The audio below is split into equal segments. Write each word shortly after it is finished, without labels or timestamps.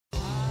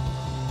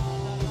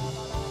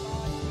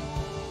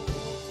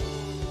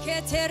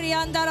keteri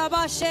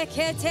andarabashe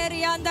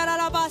keteri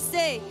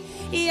andarabase.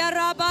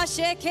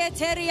 Iarabashe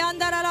keteri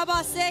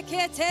andarabase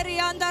keteri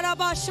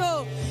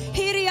andarabasho.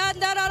 Hiri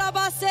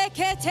andarabase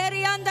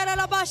keteri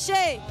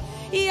andarabashe.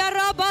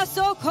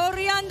 Iarabaso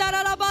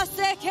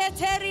koriandarabase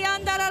keteri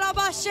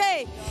andarabashe.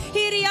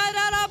 Hiri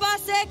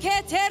andarabase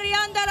keteri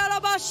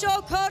andarabasho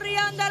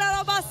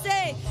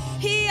koriandarabase.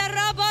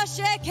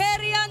 Iarabashe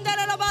keri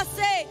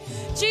andarabase.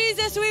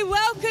 Jesus, we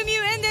welcome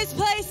you in this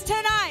place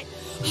tonight.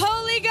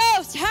 Holy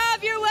Ghost,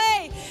 have your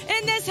way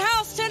in this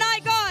house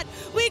tonight, God.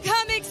 We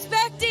come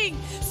expecting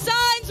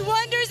signs,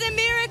 wonders, and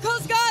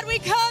miracles, God. We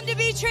come to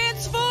be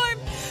transformed.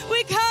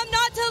 We come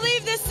not to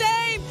leave the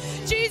same.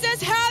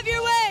 Jesus, have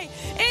your way.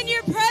 In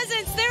your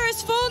presence, there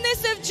is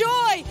fullness of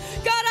joy.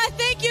 God, I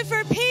thank you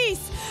for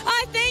peace.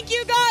 I thank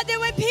you, God, that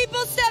when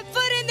people step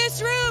foot in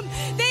this room,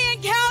 they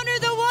encounter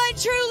the one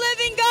true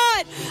living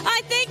God.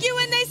 I thank you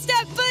when they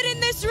step foot in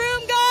this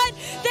room, God,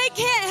 they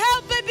can't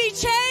help but be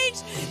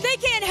changed. They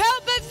can't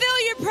help but feel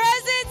your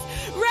presence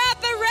wrap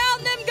around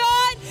them,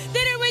 God,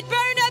 that it would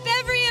burn up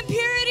every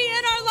impurity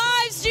in our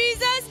lives,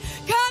 Jesus.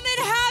 Come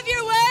and have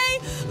your way.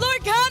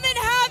 Lord, come and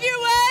have your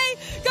way.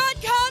 God,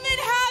 come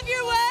and have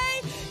your way.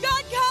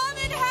 God, come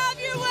and have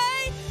your way.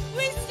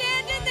 We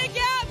stand in the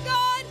gap,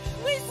 God.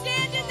 We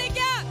stand in the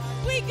gap.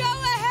 We go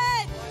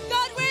ahead.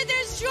 God, where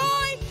there's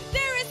joy,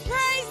 there is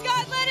praise.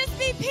 God, let us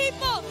be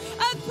people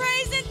of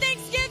praise and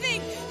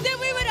thanksgiving, that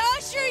we would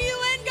usher you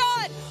in,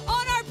 God,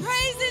 on our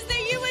praises,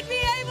 that you would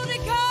be able to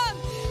come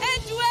and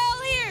dwell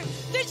here,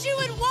 that you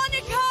would want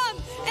to come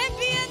and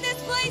be in this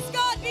place,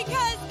 God,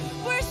 because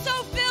we're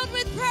so filled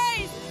with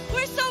praise.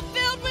 We're so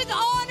filled with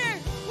honor.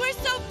 We're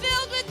so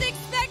filled with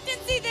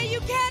expectancy that you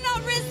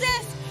cannot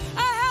resist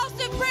a house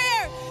of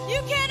prayer.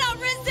 You cannot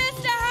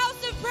resist a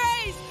house of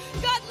praise.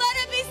 God, let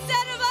it be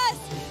said of us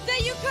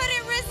that you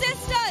couldn't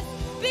resist us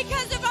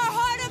because of our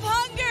heart of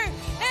hunger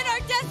and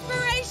our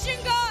desperation,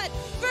 God,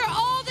 for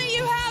all that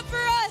you have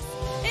for us.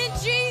 In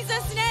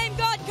Jesus' name,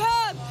 God,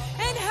 come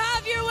and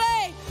have your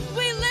way.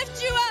 We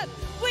lift you up.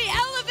 We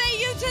elevate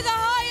you to the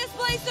highest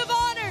place of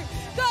honor.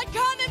 God,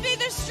 come and be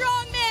the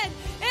strong man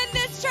in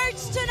this church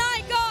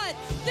tonight, God,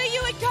 that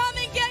you would come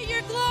and get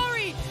your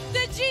glory,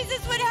 that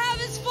Jesus would have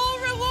his full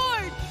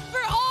reward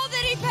for all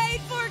that he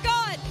paid for,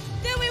 God,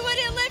 that we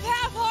wouldn't live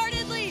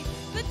half-heartedly,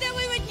 but that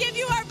we would give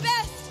you our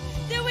best,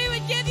 that we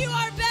would give you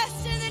our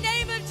best in the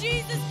name of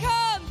Jesus.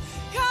 Come,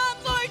 come,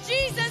 Lord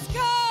Jesus,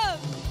 come.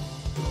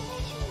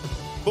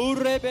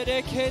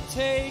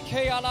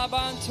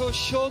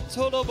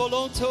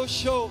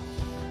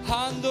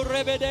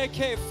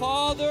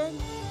 Father,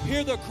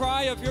 hear the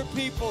cry of your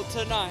people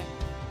tonight.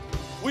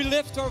 We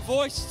lift our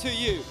voice to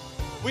you.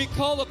 We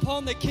call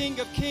upon the King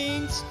of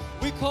Kings.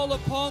 We call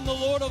upon the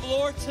Lord of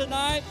Lords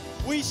tonight.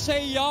 We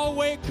say,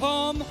 Yahweh,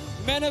 come,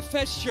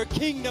 manifest your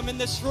kingdom in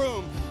this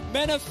room.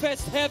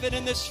 Manifest heaven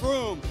in this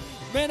room.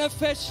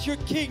 Manifest your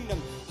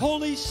kingdom.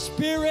 Holy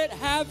Spirit,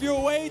 have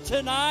your way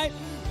tonight.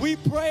 We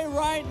pray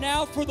right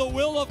now for the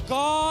will of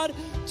God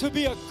to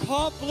be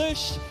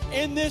accomplished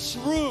in this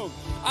room.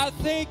 I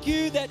thank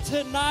you that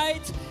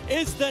tonight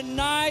is the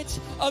night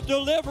of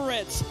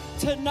deliverance.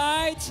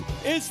 Tonight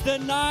is the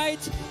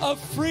night of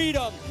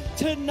freedom.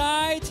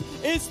 Tonight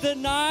is the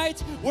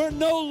night where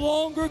no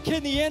longer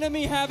can the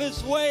enemy have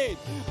his way.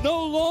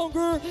 No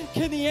longer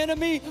can the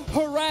enemy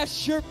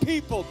harass your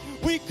people.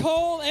 We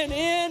call an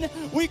end,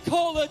 we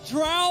call a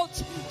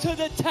drought to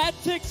the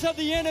tactics of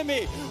the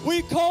enemy.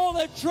 We call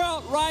a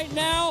drought right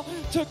now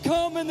to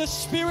come in the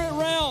spirit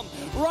realm.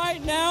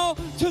 Right now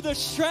to the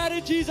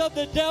strategies of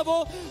the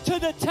devil, to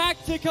the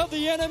tactic of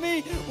the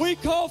enemy. We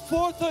call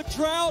forth a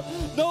drought.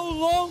 No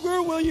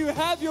longer will you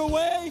have your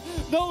way.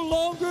 No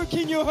longer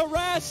can you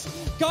harass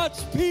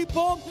God's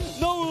people.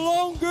 No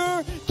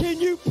longer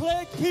can you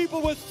plague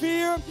people with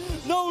fear.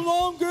 No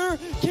longer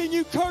can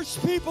you curse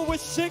people with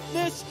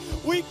sickness.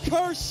 We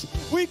curse,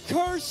 we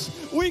curse,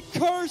 we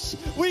curse.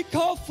 We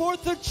call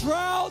forth a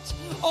drought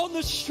on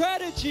the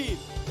strategy,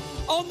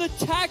 on the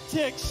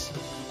tactics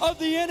of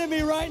the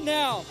enemy right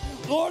now.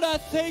 Lord, I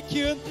thank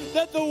you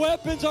that the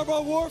weapons of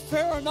our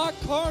warfare are not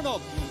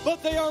carnal,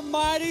 but they are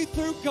mighty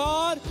through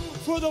God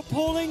for the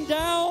pulling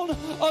down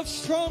of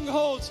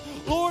strongholds.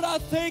 Lord, I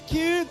thank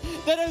you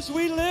that as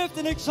we lift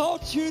and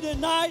exalt you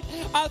tonight,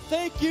 I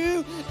thank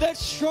you that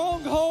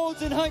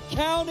strongholds in Hunt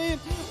County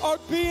are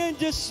being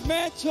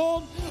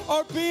dismantled,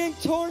 are being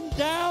torn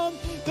down.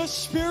 The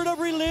spirit of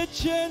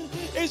religion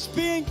is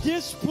being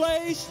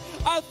displaced.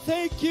 I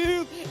thank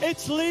you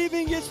it's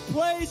leaving its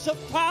place of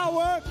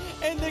power,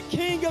 and the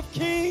King of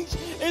Kings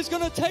is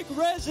going to take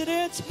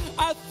residence.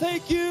 I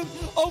thank you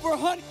over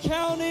Hunt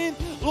County.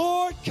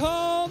 Lord,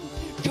 come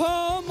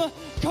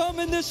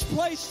in this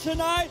place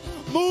tonight.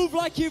 Move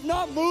like you've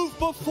not moved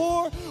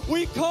before.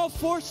 We call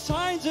forth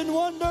signs and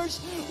wonders.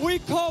 We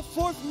call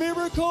forth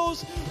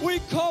miracles. We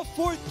call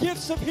forth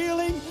gifts of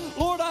healing.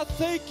 Lord, I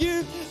thank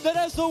you that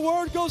as the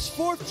word goes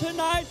forth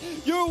tonight,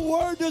 your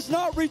word does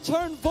not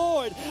return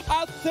void.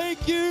 I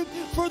thank you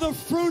for the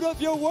fruit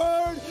of your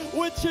word,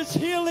 which is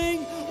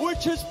healing,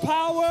 which is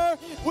power,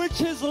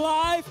 which is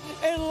life,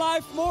 and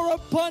life more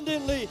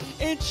abundantly.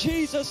 In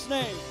Jesus'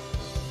 name.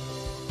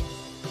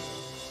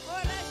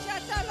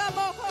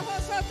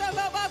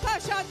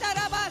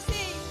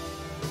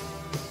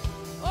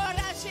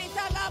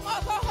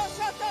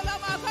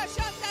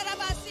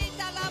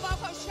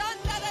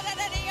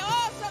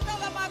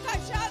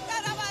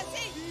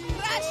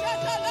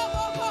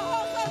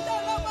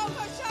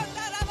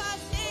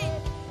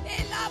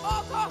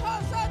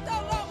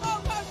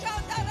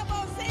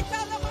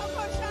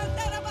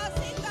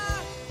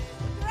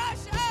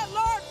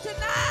 Lord,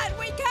 tonight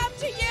we come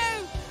to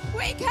you.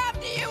 We come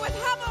to you with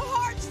humble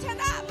hearts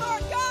tonight,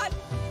 Lord God,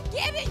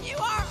 giving you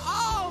our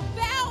all,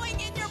 bowing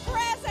in your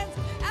presence,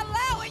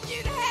 allowing you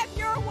to have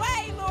your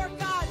way, Lord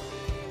God,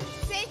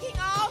 seeking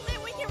all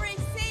that we can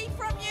receive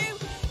from you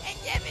and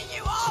giving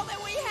you all that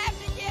we have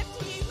to give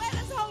to you. Let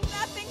us hold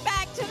nothing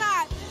back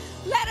tonight.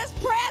 Let us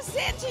press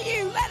into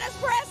you. Let us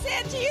press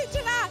into you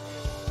tonight.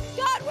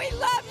 God, we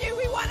love you.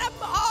 We want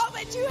all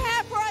that you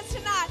have for us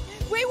tonight.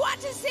 We want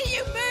to see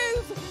you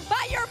move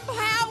by your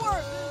power,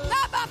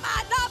 not by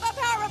might, not by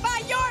power, but by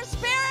your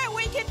spirit.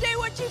 We can do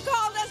what you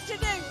called us to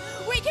do.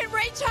 We can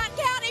reach Hunt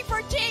County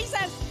for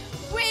Jesus.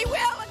 We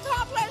will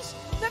accomplish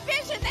the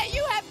vision that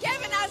you have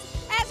given us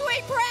as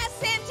we press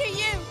into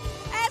you,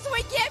 as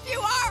we give you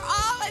our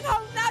all and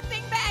hold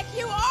nothing back.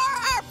 You are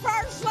our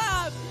first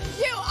love.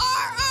 You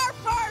are our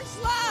first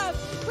love.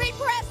 We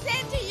press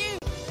into you.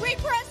 We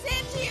press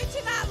into you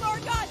tonight,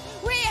 Lord God.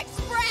 We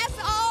express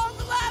all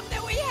the love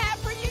that we have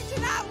for you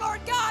tonight,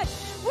 Lord God.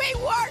 We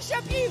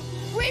worship you.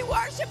 We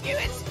worship you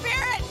in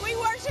spirit. We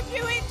worship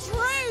you in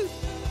truth.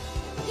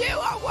 You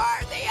are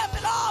worthy of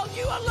it all.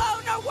 You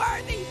alone are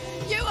worthy.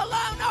 You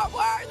alone are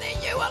worthy.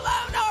 You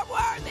alone are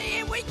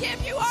worthy. And we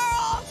give you our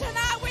all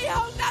tonight. We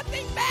hold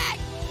nothing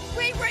back.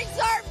 We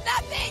reserve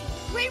nothing.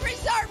 We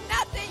reserve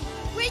nothing.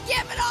 We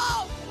give it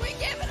all. We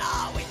give it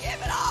all. We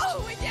give it all.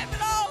 We give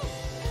it all.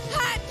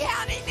 Hunt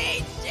County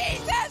needs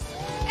Jesus.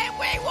 And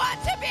we want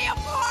to be a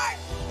part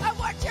of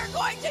what you're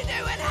going to do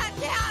in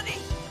Hunt County.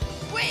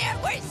 We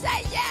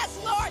say yes,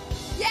 Lord.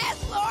 Yes,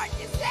 Lord.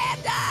 You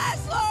send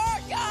us,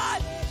 Lord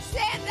God.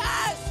 Send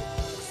us.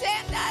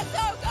 Send us,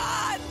 oh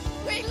God.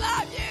 We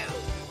love you.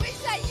 We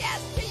say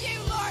yes to you,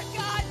 Lord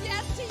God.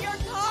 Yes to your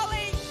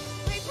calling.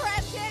 We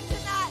press in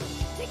tonight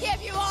to give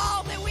you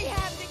all that we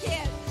have to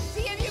give.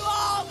 To give you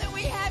all that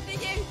we have to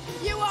give.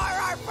 You are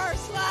our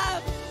first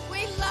love.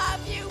 We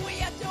love you.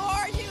 We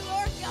adore you,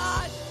 Lord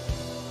God.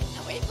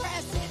 And we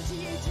press into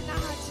you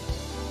tonight.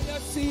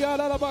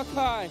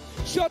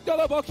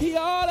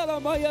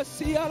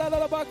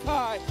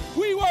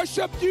 We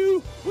worship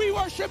you. We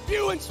worship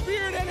you in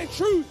spirit and in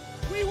truth.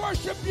 We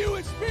worship you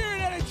in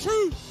spirit and in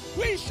truth.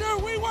 We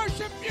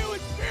worship you in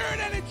spirit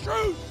and in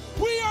truth.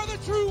 We are the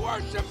true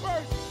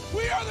worshipers.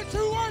 We are the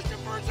true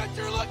worshipers that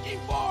you're looking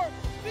for.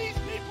 These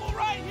people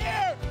right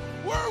here,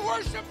 we're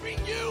worshiping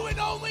you and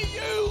only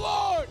you,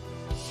 Lord.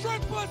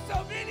 Strip us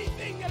of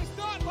anything that is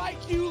not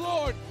like you,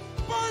 Lord.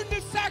 Burn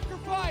the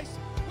sacrifice.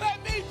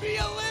 Let me be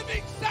a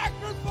living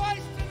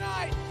sacrifice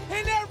tonight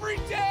and every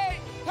day.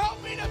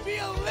 Help me to be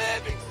a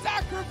living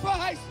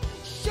sacrifice.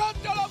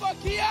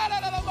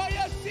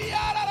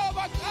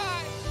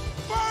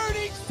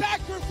 Burning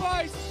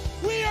sacrifice.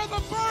 We are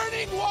the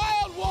burning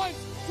wild ones.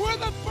 We're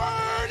the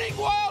burning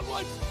wild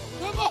ones.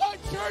 Come on,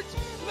 church.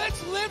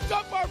 Let's lift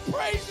up our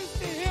praises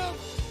to him.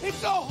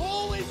 It's a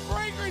holy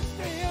fragrance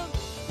to him.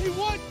 He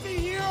wants to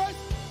hear us.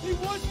 He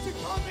wants to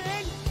come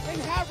in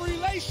and have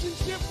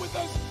relationship with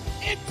us.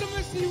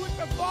 Intimacy with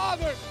the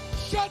Father.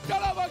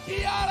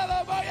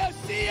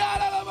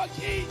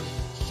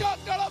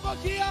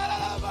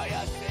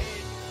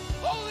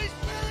 Holy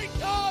Spirit,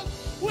 come.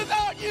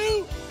 Without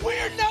you,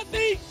 we're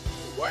nothing.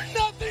 We're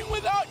nothing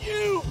without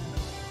you.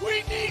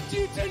 We need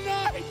you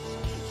tonight.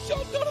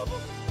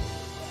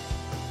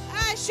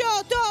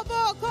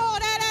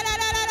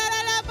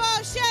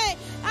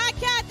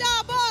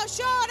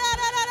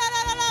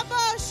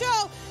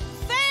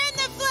 Fan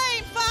the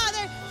flame,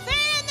 Father.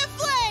 Fan the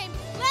flame.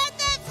 Let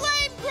that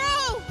flame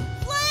grow.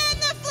 Fan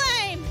the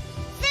flame.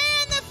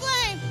 Fan the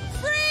flame.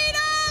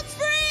 Freedom,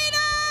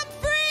 freedom,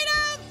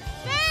 freedom.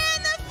 Fan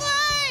the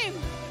flame.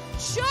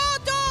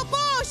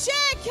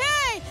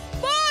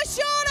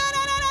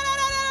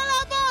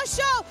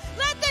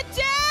 Let the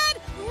dead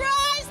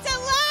rise to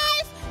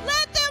life.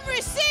 Let them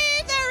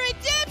receive their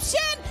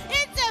redemption.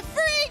 It's a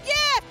free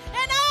gift.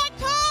 And I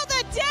call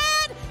the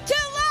dead to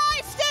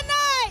life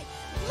tonight.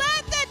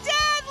 Let the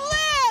dead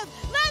live.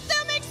 Let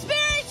them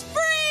experience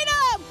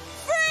freedom,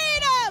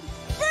 freedom,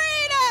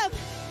 freedom.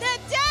 The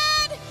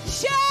dead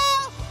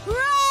shall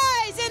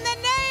rise in the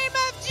name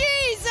of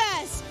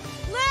Jesus.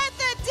 Let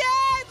the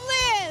dead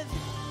live.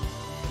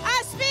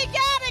 I speak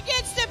out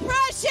against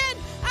depression.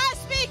 I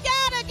speak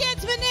out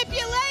against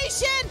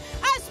manipulation.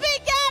 I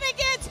speak out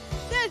against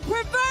the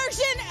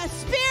perversion of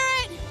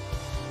spirit.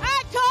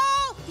 I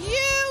call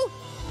you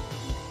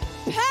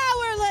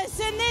powerless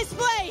in this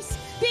place,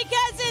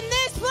 because in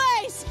this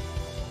place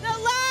the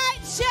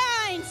light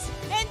shines,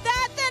 and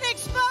that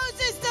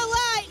exposes the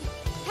light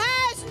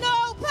has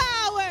no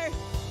power.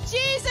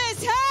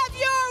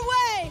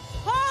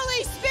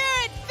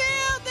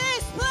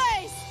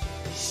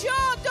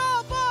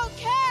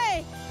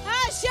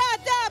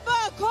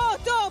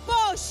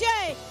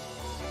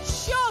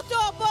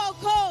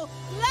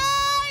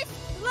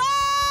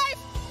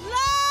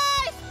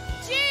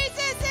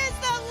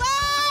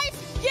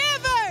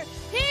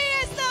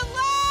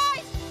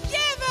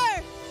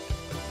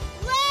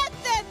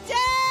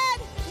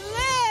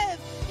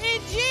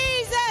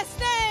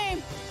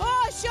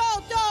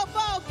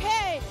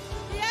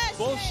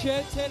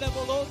 Shetele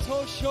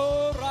boloto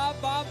sho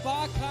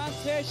rababa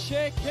kante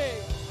sheke.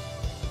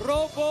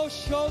 Robo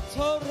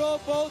shoto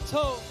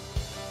roboto.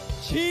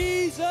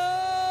 Jesus.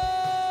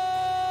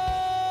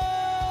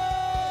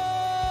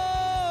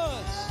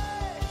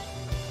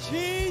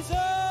 Jesus.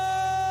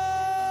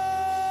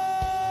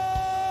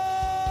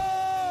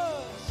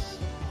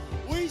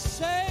 We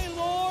say,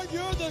 Lord,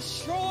 you're the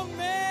strong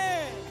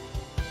man.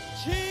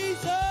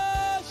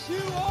 Jesus,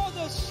 you are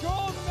the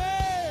strong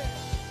man.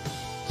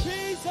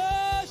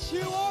 Jesus,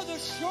 you are the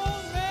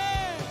strong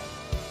man.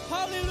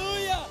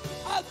 Hallelujah.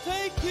 I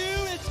thank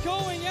you. It's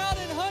going out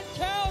in Hunt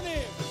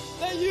County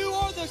that you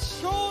are the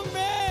strong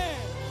man,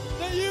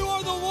 that you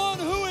are the one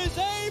who is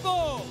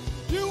able.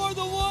 You are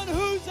the one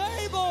who's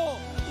able.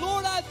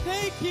 Lord, I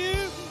thank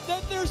you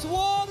that there's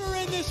water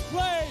in this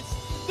place.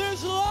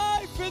 There's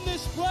life in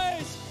this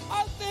place.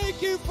 I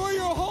thank you for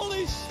your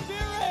Holy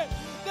Spirit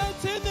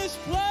that's in this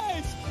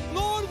place.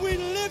 Lord, we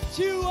lift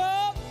you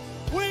up.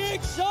 We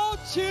exalt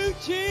you,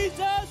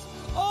 Jesus.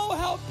 Oh,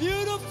 how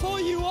beautiful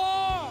you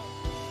are.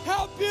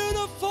 How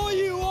beautiful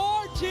you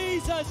are,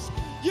 Jesus.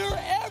 You're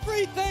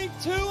everything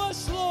to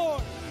us,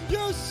 Lord.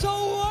 You're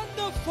so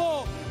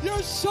wonderful.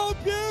 You're so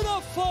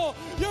beautiful.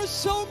 You're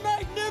so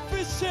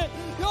magnificent.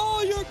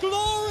 Oh, you're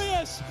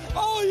glorious.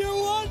 Oh,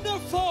 you're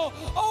wonderful.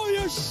 Oh,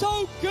 you're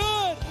so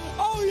good.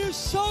 Oh, you're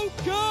so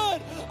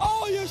good.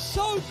 Oh, you're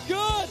so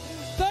good.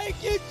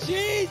 Thank you,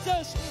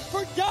 Jesus,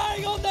 for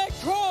dying on that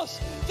cross.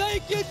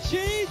 Thank you,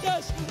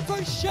 Jesus,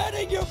 for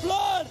shedding your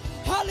blood.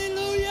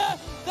 Hallelujah.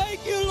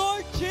 Thank you,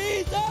 Lord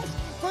Jesus,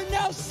 for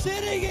now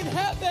sitting in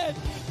heaven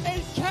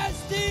and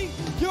casting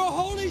your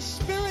Holy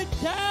Spirit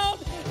down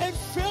and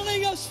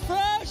filling us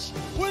fresh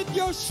with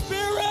your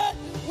Spirit,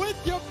 with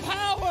your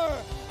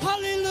power.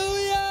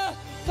 Hallelujah.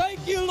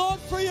 Thank you, Lord,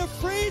 for your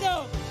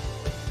freedom.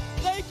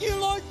 Thank you,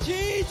 Lord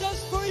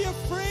Jesus, for your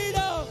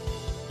freedom.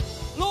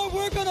 Lord,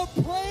 we're going to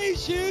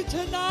praise you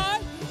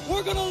tonight.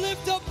 We're going to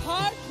lift up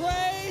high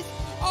praise.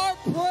 Our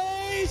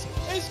praise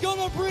is going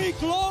to be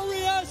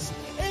glorious.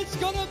 It's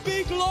going to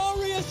be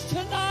glorious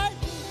tonight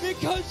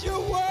because you're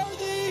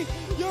worthy.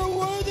 You're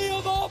worthy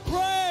of all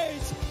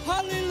praise.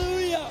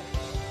 Hallelujah.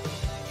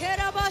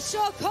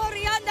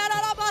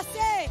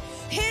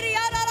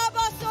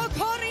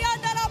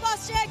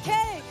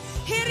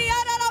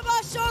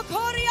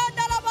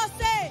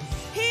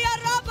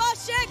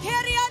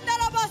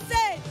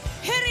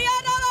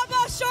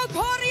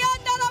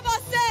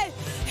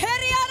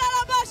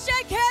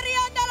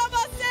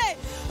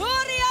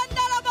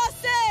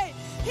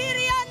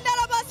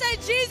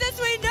 Jesus,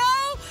 we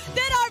know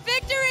that our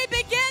victory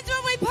begins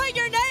when we put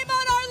your name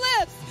on our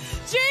lips.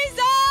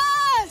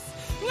 Jesus,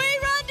 we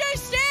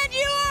understand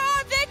you are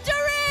our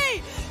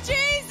victory.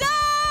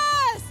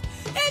 Jesus,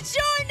 it's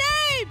your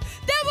name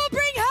that will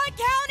bring Hunt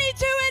County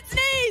to its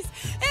knees.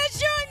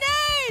 It's your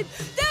name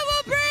that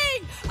will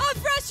bring a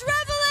fresh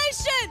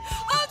revelation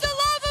of the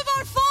love of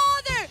our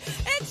Father.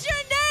 It's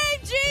your name,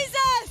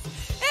 Jesus.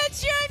 It's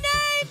your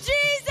name,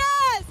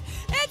 Jesus.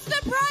 It's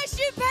the price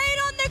you paid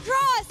on the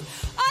cross.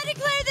 I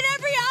declare that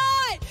every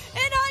eye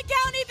in Hunt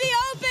County be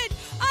opened.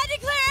 I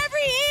declare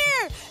every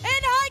ear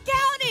in Hunt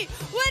County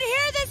would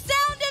hear the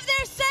sound of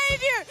their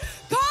Savior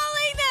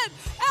calling them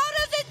out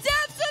of the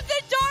depths of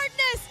the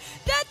darkness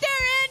that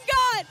they're in,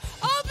 God.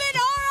 Open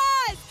our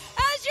eyes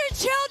as your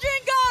children,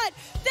 God,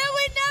 that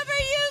we never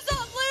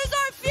lose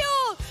our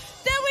fuel,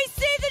 that we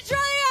see the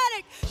drug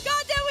addict,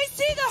 God, that we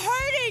see the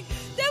hurting,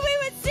 that we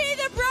would see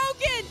the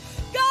broken.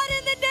 God,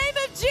 in the name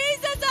of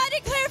Jesus, I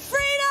declare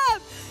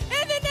freedom.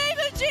 In the name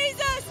of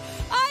Jesus,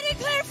 I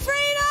declare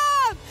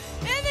freedom.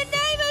 In the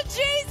name of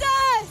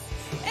Jesus,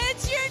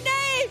 it's your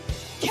name.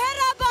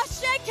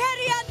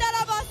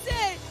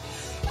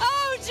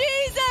 Oh,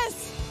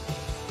 Jesus.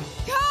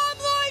 Come,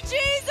 Lord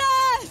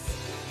Jesus.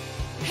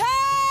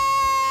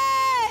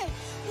 Hey,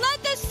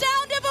 let the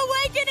sound of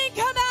awakening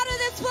come out of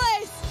this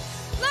place.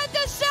 Let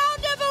the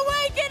sound of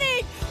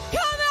awakening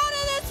come out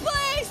of this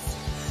place.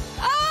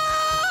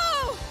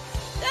 Oh,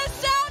 the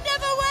sound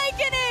of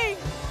awakening.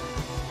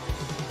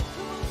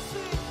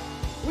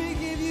 We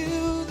give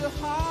you the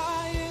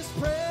highest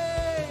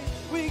praise.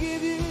 We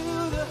give you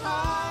the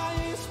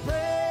highest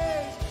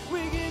praise.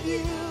 We give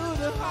you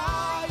the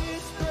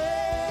highest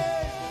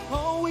praise.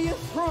 Oh, we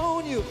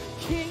enthrone you,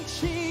 King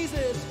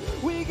Jesus.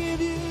 We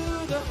give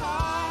you the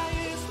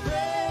highest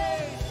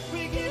praise.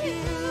 We give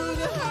you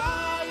the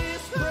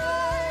highest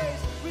praise.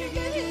 We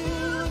give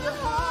you the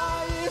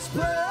highest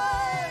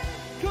praise.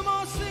 Come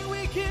on, sing.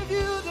 We give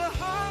you the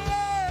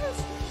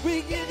highest.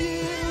 We give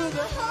you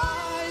the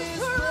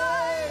highest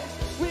praise.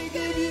 We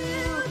give you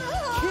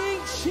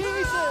King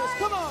Jesus.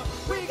 Come on.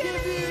 We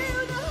give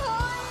you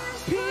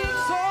be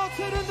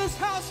exalted in this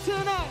house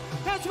tonight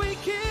as we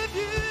give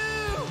you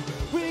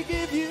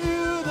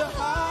the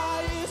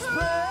highest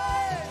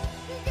praise.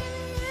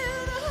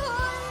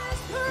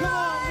 Come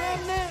on,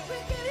 remnant.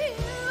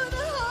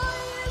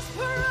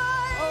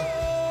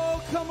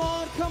 Oh,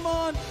 come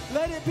on.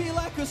 Let it be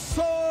like a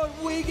sword.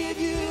 We give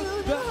you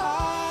the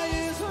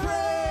highest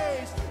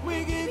praise.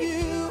 We give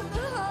you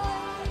the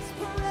highest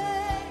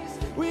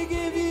praise. We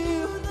give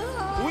you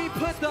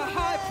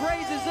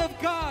praises of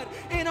God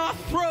in our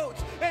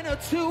throats and a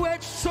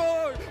two-edged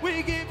sword.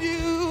 We give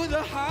you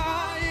the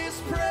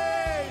highest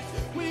praise.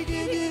 We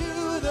give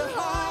you the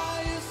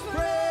highest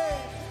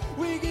praise.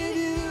 We give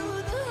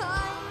you the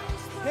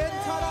highest praise.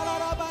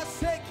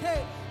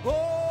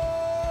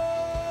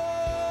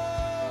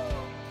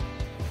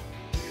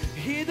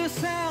 Hear the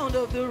sound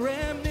of the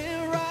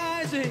remnant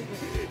rising.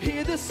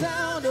 Hear the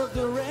sound of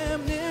the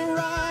remnant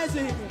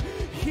rising.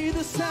 Hear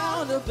the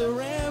sound of the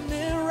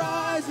remnant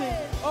rising.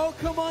 Oh,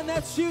 come on,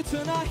 that's you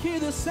tonight. Hear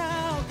the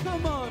sound,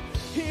 come on.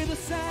 Hear the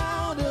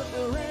sound of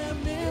the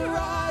remnant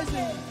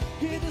rising.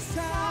 Hear the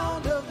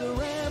sound of the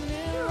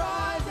remnant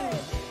rising.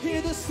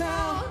 Hear the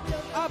sound.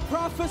 I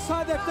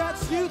prophesy that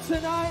that's you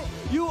tonight.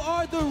 You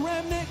are the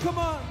remnant. Come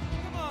on,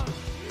 come on.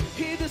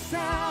 Hear the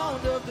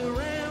sound of the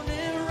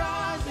remnant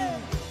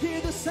rising.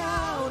 Hear the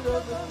sound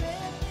of the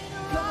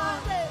remnant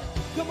rising.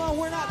 Come on,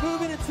 we're not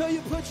moving until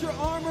you put your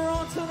armor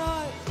on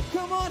tonight.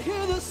 Come on,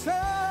 hear the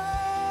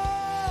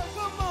sound.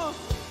 Come on,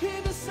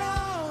 hear the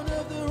sound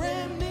of the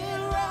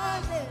remnant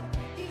rising.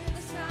 Hear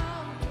the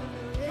sound of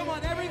the remnant. Come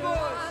on, every voice.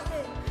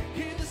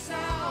 Hear the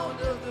sound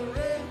of the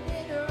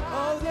remnant rising.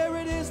 Oh, there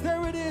it is,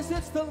 there it is.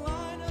 It's the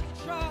line of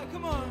the tribe.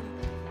 Come on.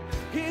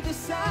 Hear the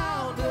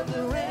sound of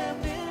the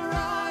remnant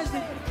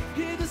rising.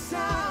 Hear the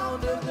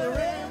sound of the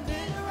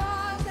remnant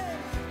rising.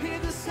 Hear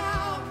the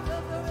sound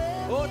of the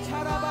remnant. Oh,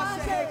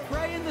 Tarabase,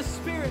 pray in the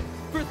Spirit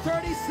for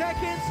 30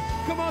 seconds.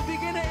 Come on,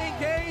 begin to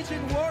engage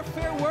in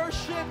warfare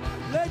worship,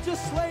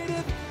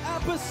 legislative,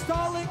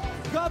 apostolic,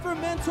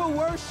 governmental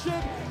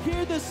worship.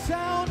 Hear the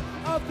sound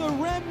of the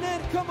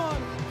remnant. Come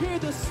on, hear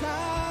the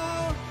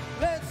sound.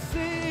 Let's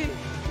see.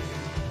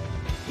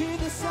 Hear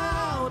the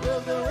sound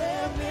of the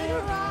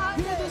remnant.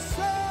 Hear the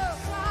sound.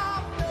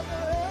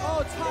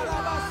 Oh,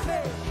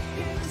 Tarabase.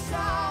 Hear the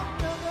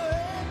sound of the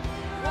remnant.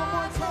 One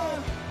more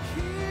time.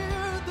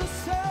 Hear the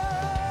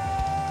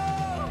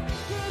sound.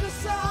 Hear the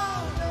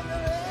sound of the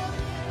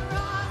remnant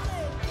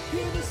rising.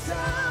 Hear the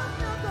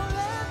sound of the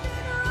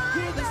remnant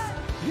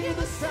rising. Hear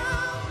the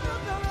sound of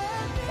the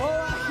remnant. Oh,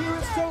 I hear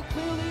it so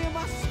clearly in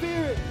my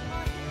spirit.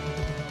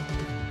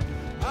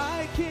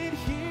 I can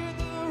hear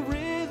the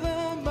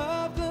rhythm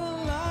of the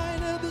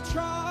Lion of the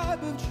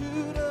tribe of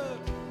Judah.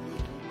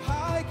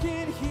 I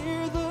can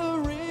hear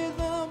the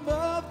rhythm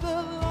of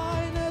the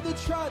Lion of the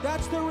tribe.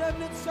 That's the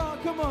remnant song.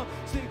 Come on,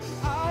 sing.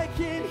 I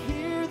can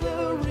hear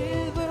the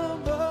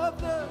rhythm of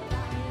the.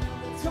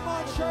 Come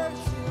on, church.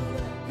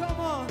 Come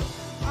on.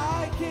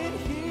 I can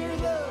hear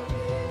the.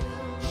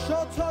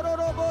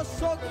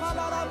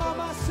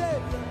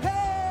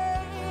 Hey,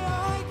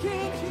 I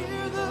can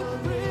hear the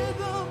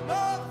rhythm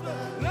of the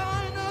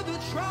Lion of the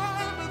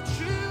tribe of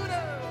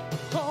Judah.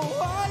 Oh,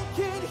 I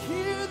can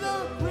hear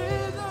the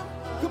rhythm.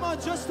 Come on,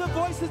 just the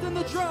voices and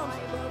the drums.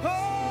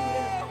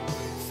 Oh,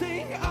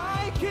 sing,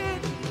 I can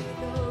hear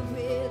the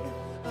rhythm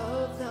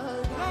of the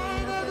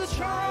Lion of the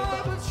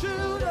tribe of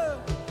Judah.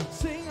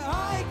 Sing,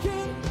 I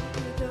can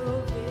hear the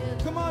rhythm.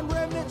 Come on,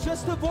 remnant,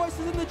 just the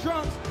voices and the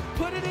drums.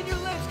 Put it in your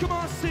lips. Come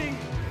on, sing.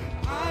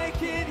 I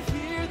can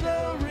hear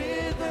the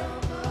rhythm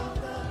of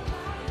the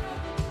Lion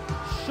of the tribe.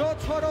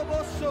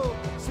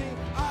 Sing,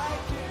 I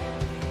can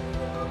hear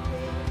the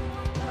rhythm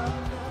of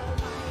the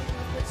Lion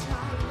of the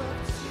tribe of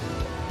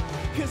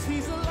Judah. 'Cause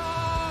he's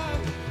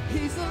alive,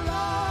 he's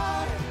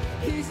alive,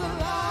 he's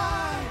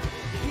alive,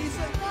 he's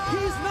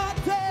not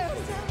dead,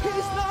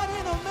 he's not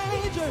in a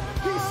manger,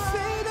 he's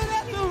seated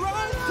at the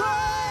right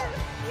side.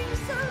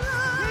 He's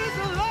alive, he's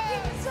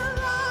alive, he's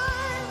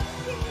alive,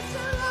 he's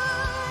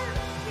alive,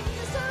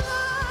 he's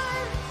alive,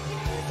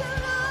 he's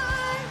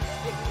alive,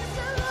 he's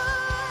alive,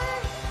 he's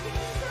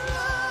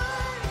alive,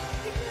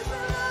 he's alive, he's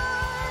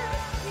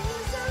alive,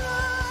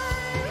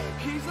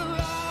 he's alive,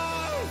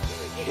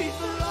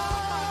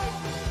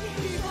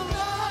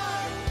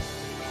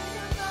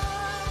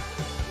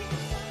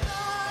 he's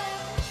alive,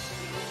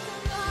 he's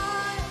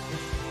alive,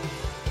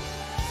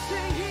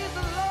 sing, he's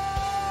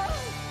alive,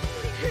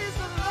 he's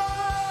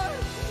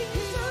alive,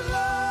 he's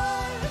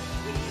alive,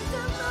 he's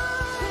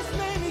alive. His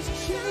name is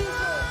Jesus.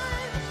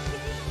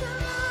 He's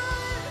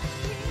alive,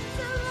 he's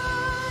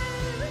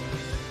alive.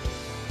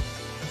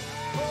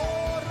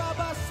 Oh,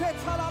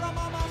 Rabaseta la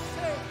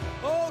Ramamase.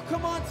 Oh,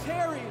 come on,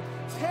 Terry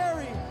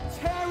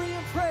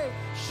and pray.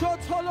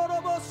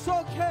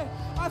 Shotolorobosoke.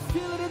 I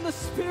feel it in the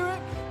spirit.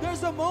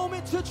 There's a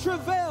moment to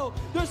travail.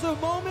 There's a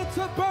moment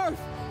to birth.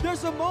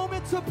 There's a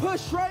moment to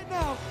push right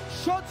now.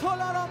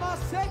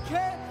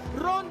 Shotolaramaseke.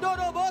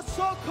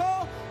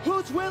 Rondorobosoko.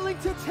 Who's willing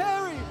to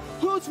tarry?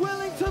 Who's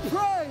willing to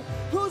pray?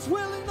 Who's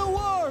willing to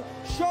war?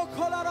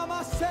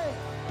 Shokolaramase.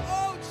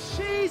 Oh,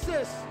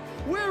 Jesus.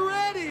 We're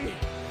ready.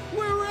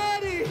 We're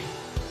ready.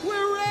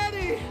 We're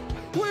ready.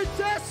 We're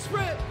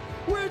desperate.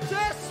 We're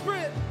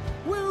desperate.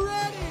 We're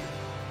ready.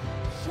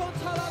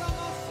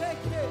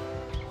 Shotalaramaseke.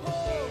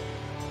 Oh,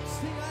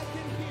 sing, I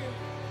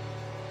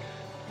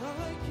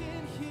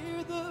can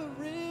hear the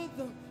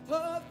rhythm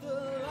of the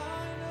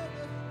Lion of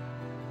the.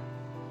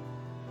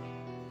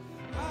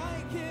 I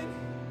can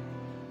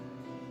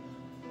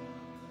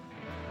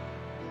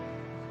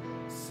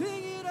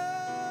sing it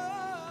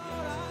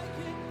out. I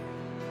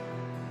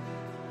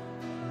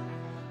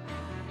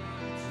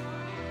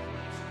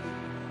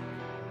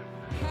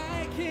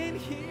can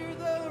hear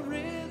the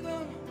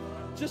rhythm.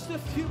 Just a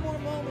few more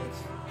moments.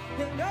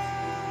 And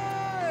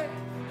I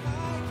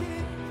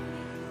can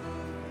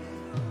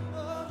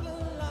of the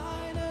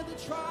line of the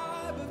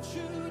tribe of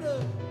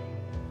Judah.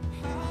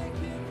 I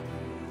can.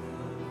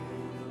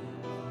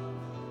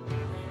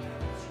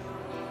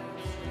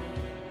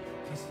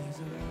 Cause he's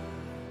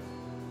alive.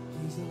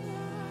 He's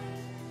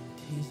alive.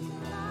 He's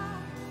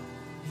alive.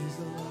 He's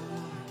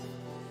alive.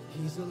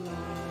 He's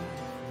alive.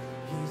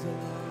 He's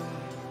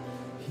alive.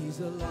 He's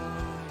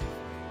alive.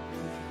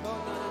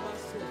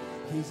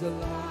 He's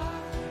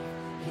alive.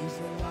 He's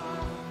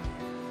alive.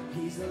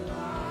 He's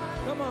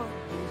alive. Come on.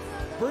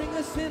 Bring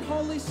us in,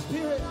 Holy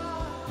Spirit.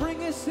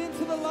 Bring us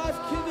into the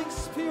life-giving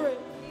Spirit.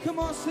 Come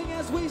on, sing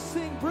as we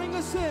sing. Bring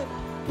us in.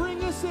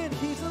 Bring us in.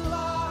 He's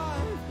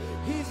alive.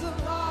 He's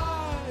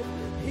alive.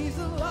 He's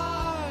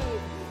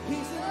alive.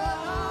 He's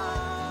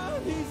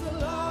alive. He's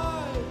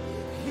alive.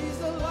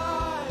 He's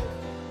alive.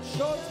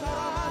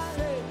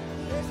 Shotarabase.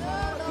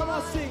 Come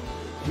on, sing.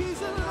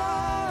 He's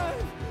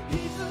alive.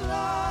 He's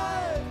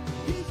alive.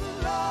 He's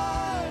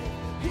alive.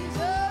 He's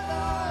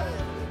alive.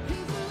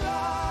 He's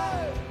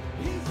alive.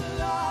 He's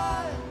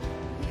alive.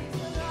 He's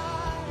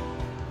alive.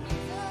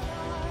 He's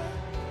alive.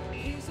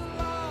 He's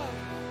alive.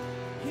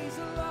 He's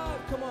alive.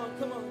 Come on,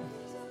 come on.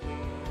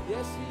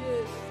 Yes, he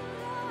is.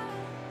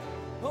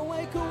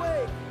 Awake,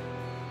 awake.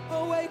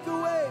 Awake,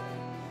 awake.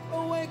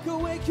 Awake,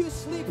 awake, you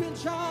sleeping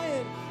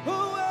giant.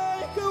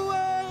 Awake,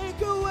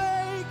 awake,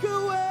 awake,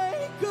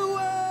 awake,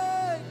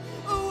 awake.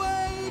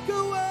 Awake,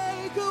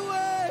 awake,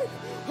 awake.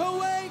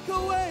 Awake,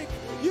 awake,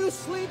 you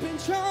sleeping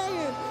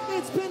giant.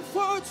 It's been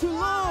far too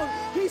long.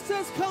 He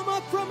says, come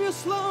up from your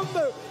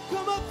slumber.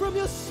 Come up from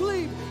your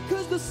sleep.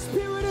 Because the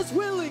Spirit is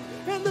willing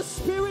and the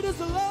Spirit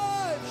is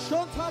alive.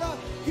 Shantara.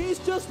 He's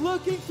just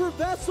looking for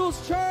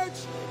vessels, church.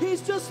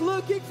 He's just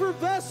looking for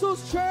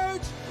vessels,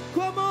 church.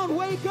 Come on,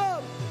 wake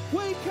up.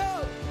 Wake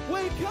up.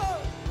 Wake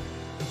up.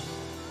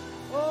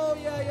 Oh,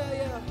 yeah, yeah,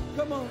 yeah.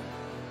 Come on.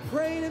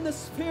 Praying in the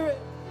Spirit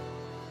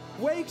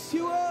wakes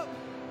you up.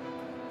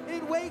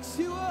 It wakes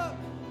you up.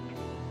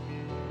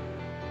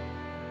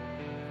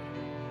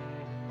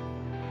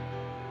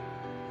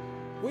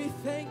 We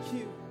thank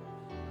you.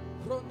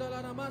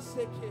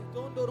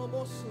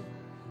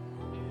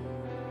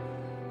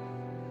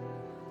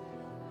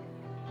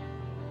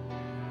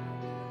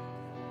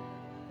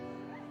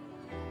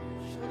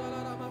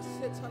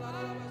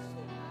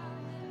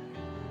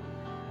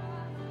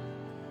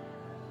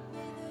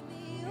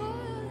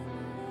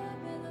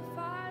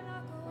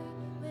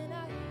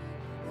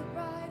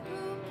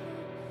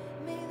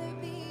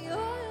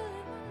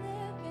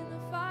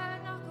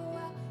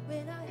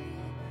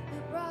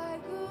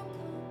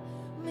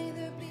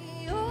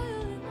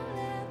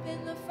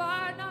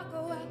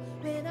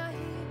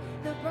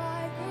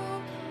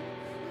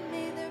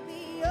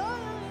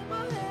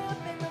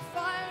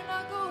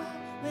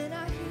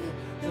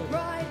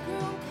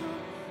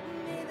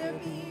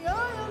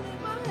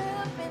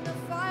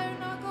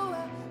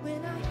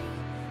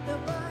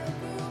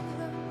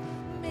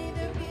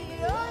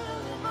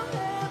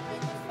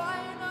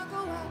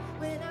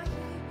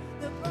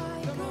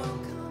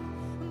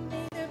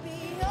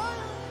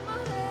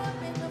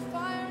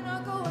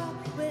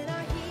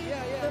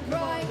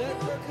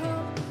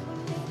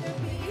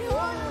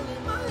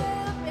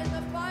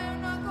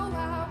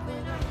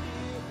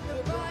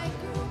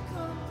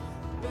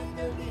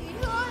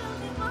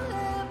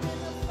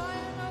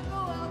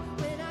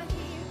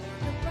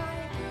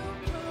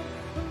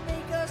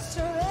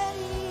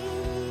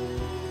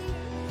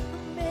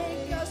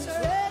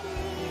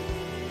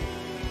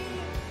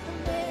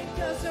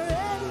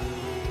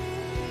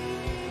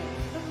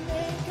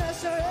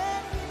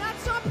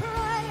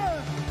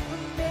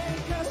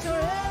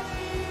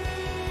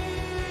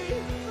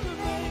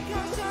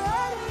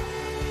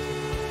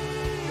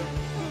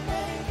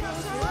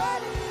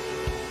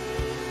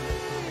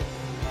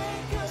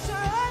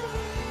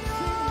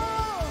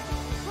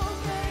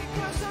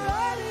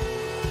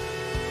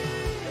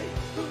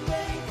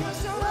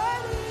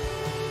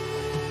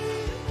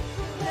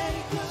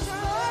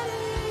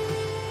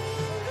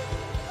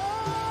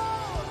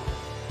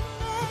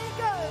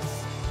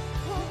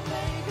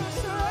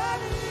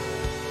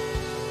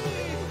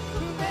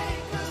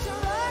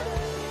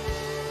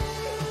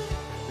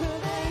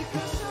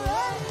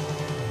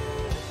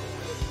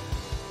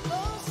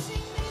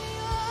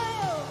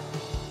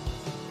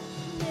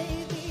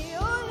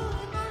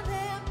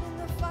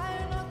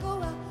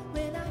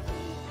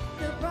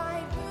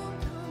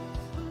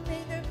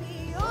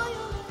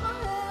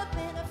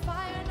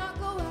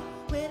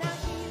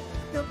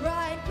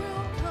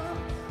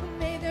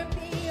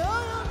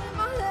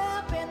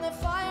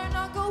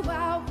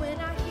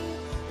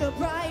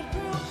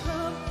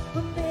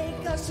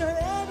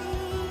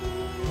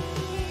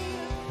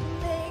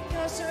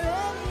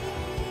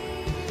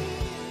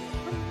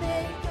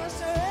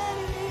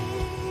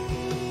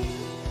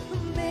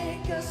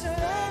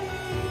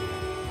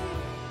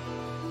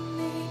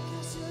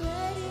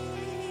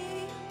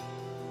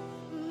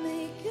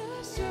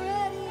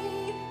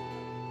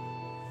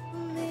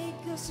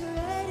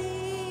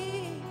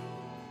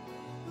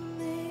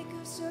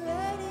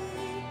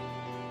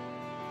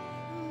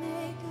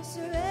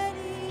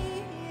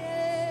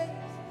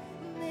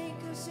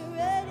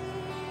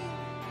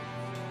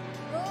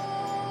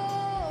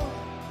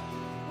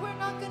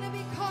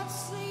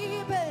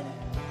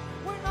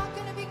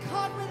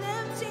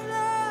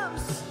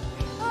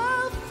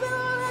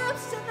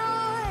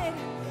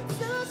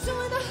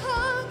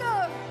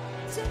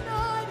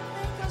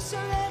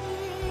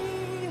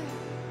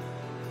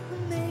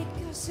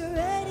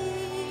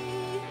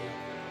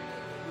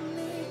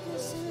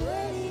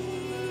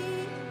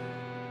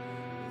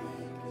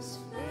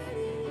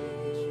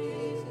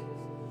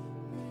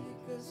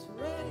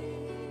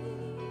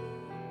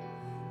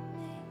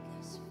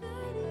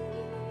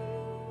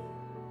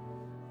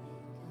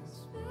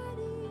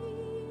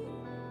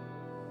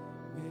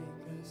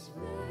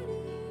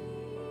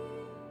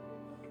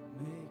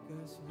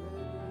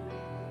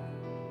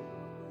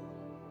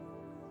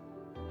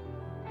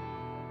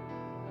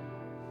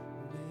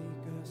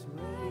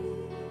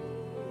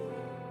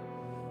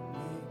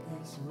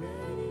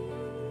 ready.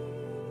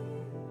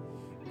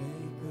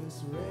 Make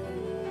us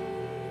ready.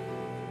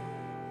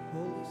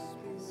 Holy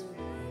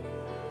Spirit,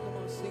 come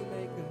on, sing,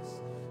 make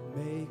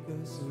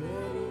us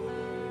ready.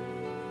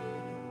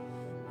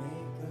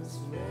 Make us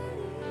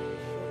ready.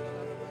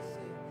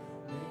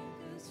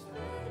 Make us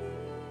ready.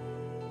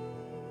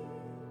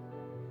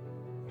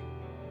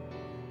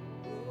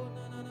 Oh,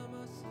 na na na,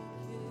 my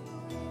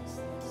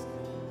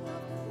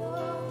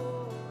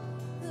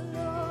The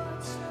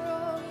Lord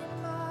strong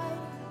and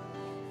mighty,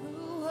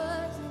 who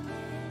was and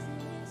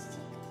is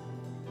to come.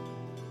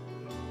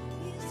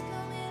 He's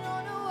coming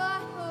on a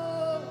white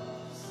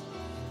horse.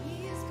 He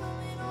is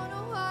coming on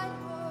a white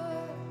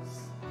horse.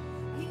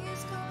 He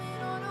is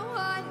coming on a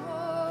white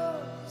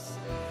horse.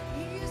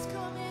 He is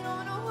coming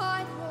on a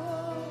white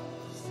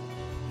horse.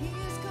 He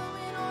is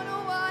coming on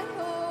a white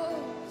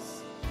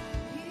horse.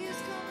 He is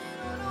coming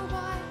on a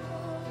white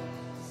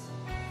horse.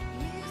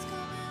 He is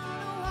coming on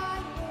a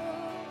white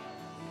horse.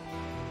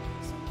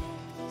 So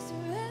make us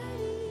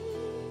ready.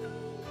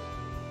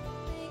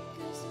 Make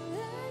us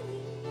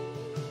ready.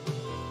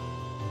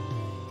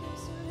 Make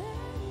us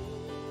ready.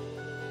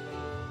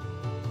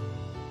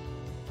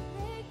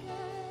 Make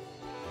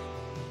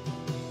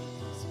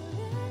us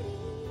ready.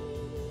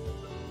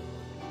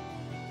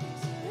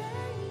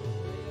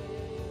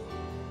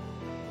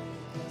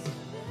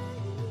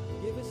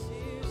 Give us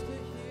ears to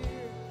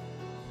hear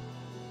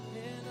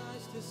and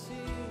eyes to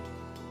see.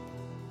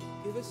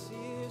 Give us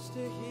ears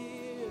to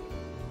hear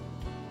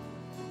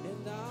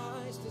and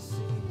eyes to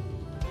see.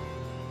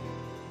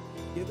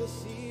 Give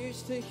us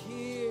ears to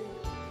hear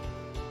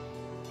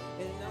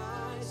and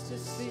eyes to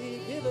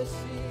see.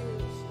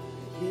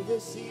 Give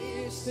us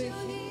ears to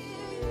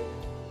hear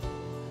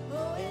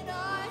Oh, and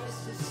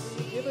eyes to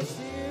see. Give us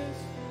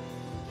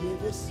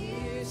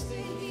ears to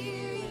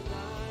hear and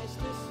eyes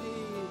to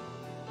see.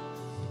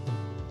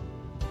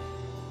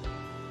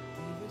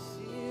 Give us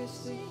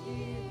ears to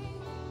hear.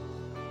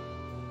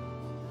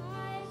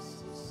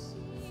 Eyes to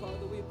see.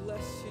 Father, we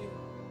bless you.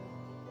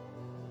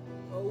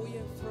 Oh, we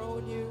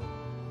enthrone you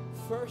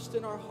first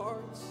in our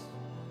hearts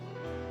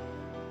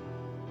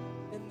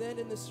and then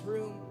in this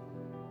room.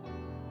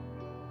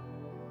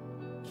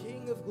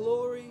 King of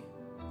glory,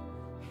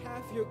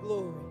 have your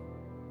glory.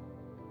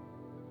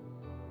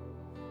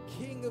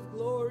 King of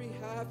glory,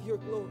 have your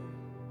glory.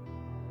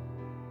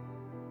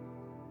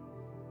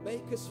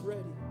 Make us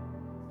ready.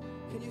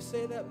 Can you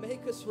say that?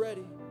 Make us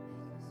ready.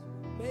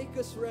 Make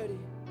us ready.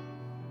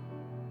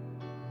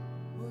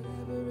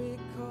 Whatever it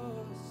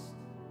costs,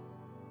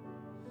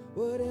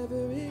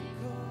 whatever it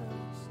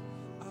costs,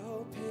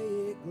 I'll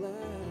pay it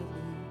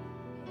gladly.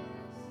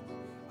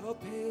 I'll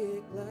pay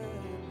it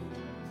gladly.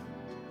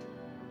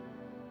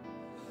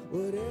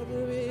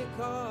 Whatever it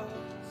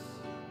costs,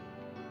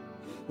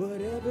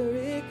 whatever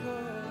it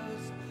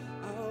costs,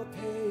 I'll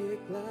pay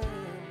it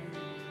gladly.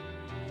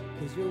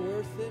 'Cause you're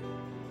worth it.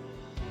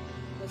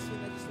 Let's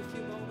sing that just a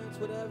few moments.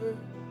 Whatever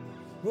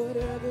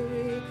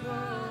it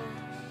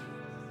costs,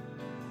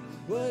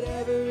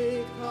 whatever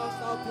it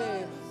costs,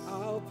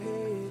 I'll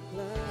pay it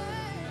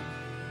gladly.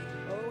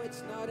 Oh,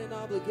 it's not an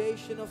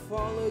obligation to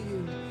follow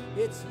you,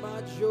 it's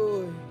my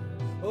joy.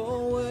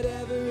 Oh,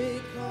 whatever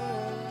it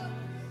costs,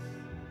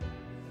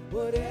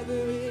 whatever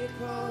it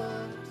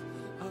costs,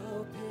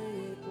 I'll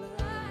pay it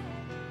gladly.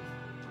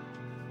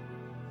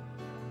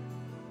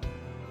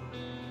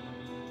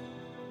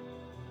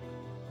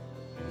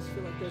 I just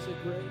feel like there's a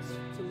grace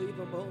to leave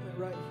a moment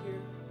right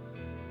here,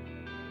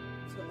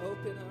 to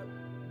open up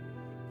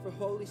for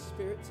Holy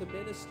Spirit to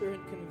minister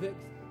and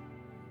convict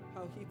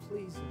how He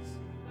pleases.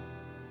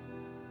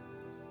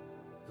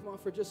 Come on,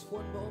 for just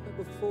one moment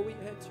before we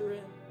enter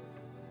in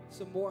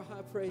some more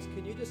high praise,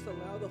 can you just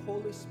allow the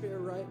Holy Spirit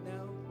right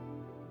now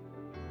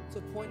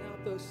to point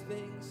out those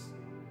things,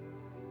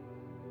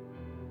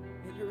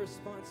 and your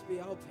response be,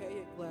 I'll pay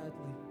it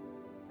gladly.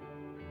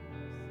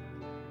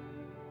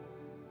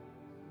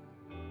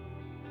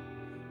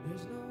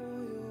 There's no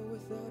oil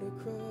without a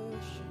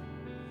crushing.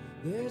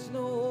 There's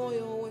no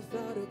oil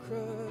without a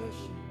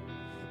crushing.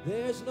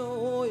 There's no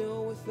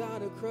oil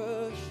without a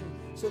crushing.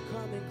 So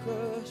come and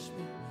crush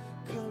me.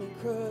 Come and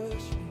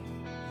crush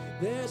me.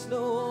 There's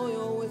no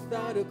oil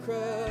without a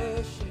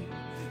crushing.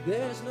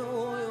 There's no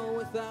oil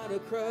without a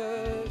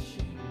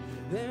crushing.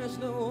 There's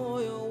no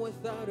oil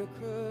without a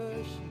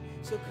crushing.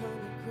 So come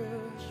and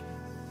crush me.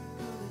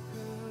 Come and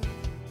crush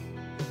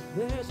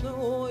me. There's no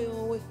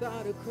oil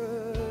without a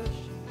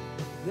crushing.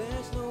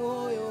 There's no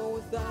oil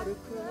without a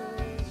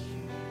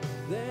crushing.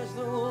 There's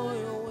no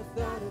oil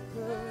without a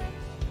crushing.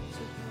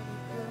 So come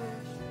and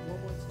crush me.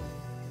 One more time.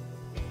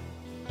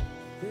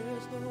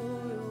 There's no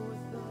oil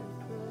without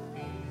a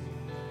crushing.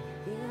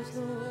 There's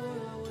no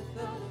oil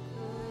without a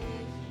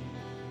crushing.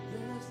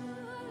 There's no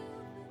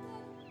oil.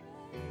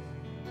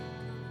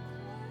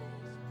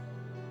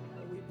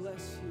 We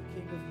bless you,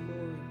 King of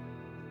glory.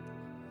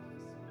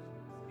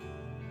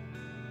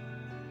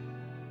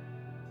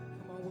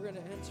 Come on, we're going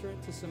to enter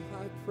into some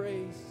high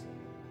praise.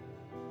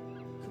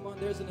 Come on,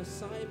 there's an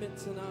assignment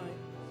tonight.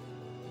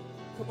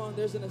 Come on,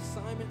 there's an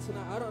assignment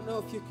tonight. I don't know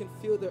if you can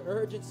feel the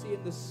urgency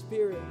in the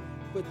spirit,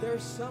 but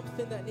there's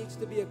something that needs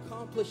to be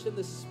accomplished in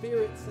the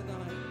spirit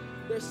tonight.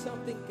 There's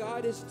something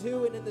God is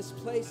doing in this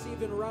place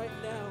even right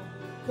now.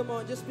 Come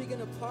on, just begin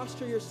to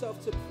posture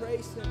yourself to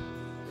praise Him.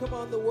 Come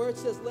on, the word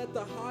says, let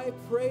the high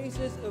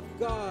praises of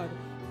God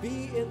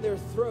be in their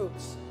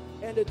throats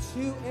and a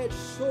two-edged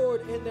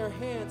sword in their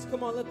hands.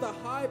 Come on, let the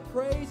high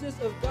praises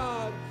of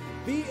God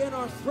be in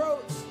our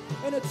throats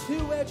and a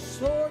two-edged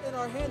sword in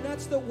our hand.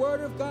 That's the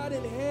word of God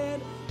in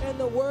hand and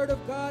the word of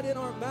God in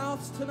our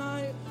mouths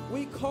tonight.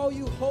 We call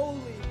you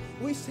holy.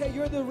 We say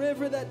you're the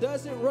river that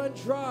doesn't run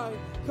dry.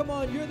 Come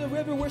on, you're the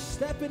river we're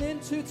stepping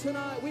into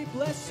tonight. We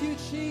bless you,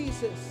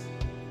 Jesus.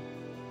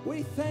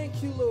 We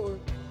thank you, Lord.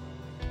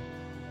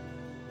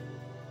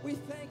 We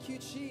thank you,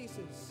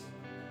 Jesus.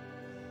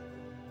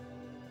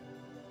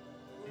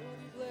 Lord,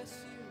 we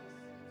bless you.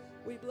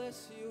 We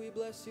bless you, we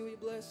bless you, we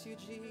bless you,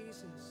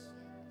 Jesus.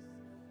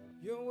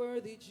 You're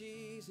worthy,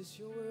 Jesus.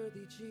 You're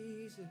worthy,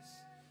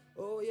 Jesus.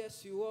 Oh,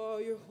 yes, you are.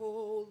 You're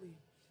holy.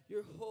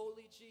 You're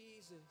holy,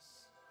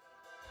 Jesus.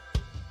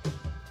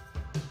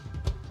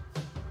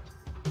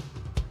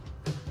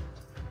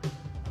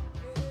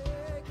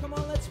 Hey, come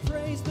on, let's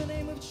praise the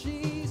name of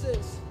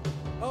Jesus.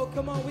 Oh,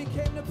 come on, we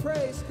came to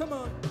praise. Come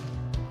on.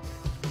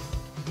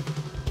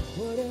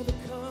 Whatever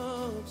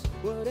comes,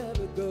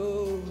 whatever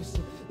goes,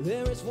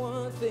 there is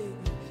one thing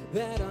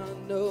that I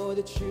know,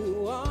 that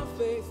you are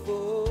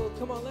faithful.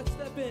 Come on, let's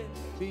step in.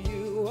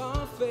 You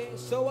are faithful.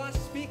 So I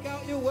speak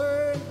out your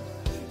word.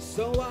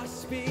 So I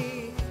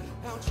speak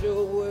out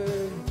your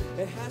word.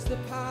 It has the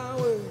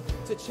power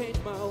to change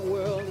my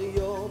world.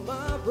 You're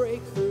my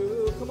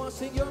breakthrough. Come on,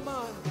 sing, you're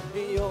mine.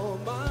 You're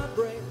my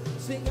break.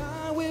 Sing,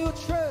 I will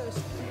trust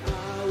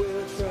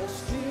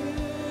you.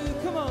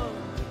 Come on,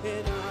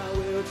 and I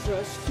will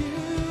trust you.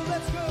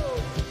 Let's go.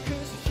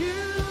 'Cause you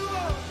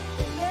are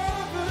an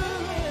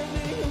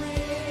ever-living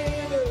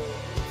river,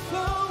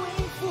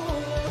 flowing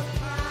full of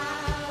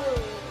power,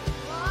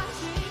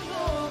 watching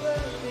over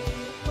me.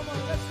 Come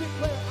on, let's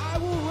declare, I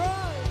will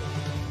run,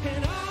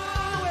 and I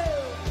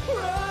will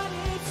run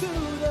into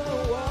the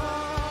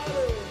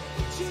water.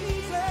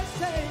 Jesus,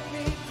 take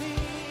me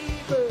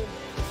deeper,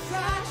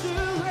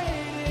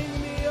 saturating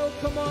me. Oh,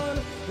 come on,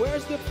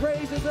 where's the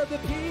praises of the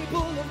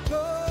people of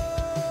God?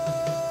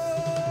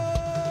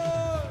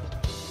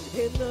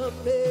 In the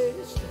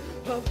midst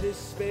of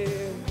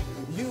despair,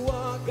 you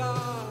are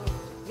God.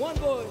 One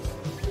voice,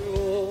 you're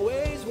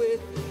always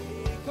with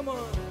me. Come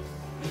on,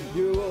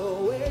 you're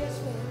always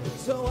with me.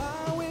 So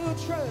I will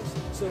trust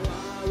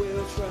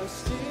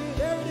you.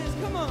 There it is,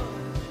 come on.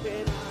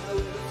 And I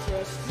will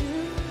trust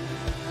you.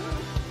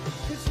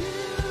 'Cause you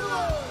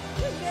are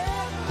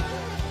never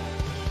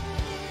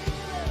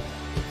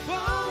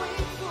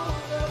flowing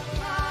full of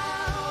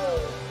power,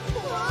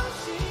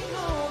 washing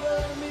over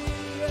me.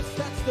 Yes,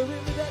 that's the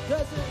river that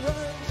doesn't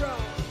run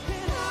dry.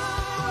 And I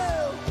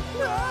will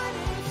run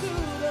into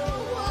the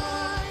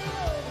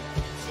water.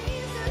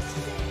 Jesus,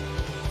 take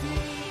me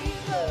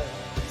deeper,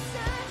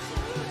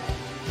 saturate.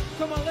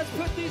 Come on, let's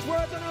put these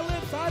words on our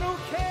lips. I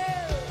don't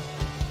care.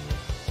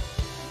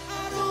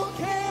 I don't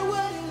care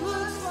what it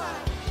looks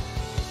like.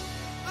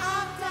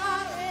 I'm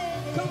not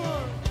ready. Come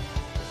on.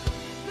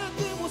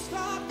 Nothing will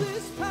stop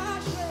this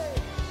passion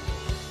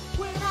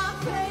when I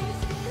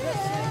praise you. I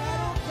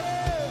don't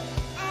care.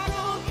 I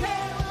don't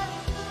care what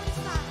it looks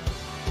like.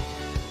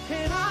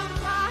 And I'm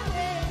not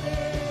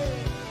ready.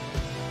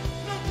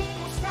 Nothing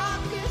will stop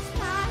this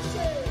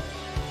passion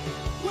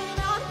when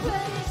I'm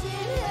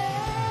praising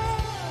Him.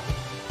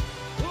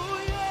 Oh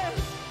yes.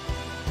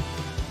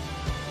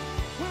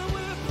 When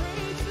we're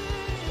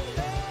praising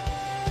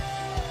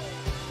Him.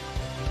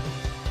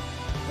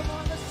 Come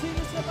on, let's sing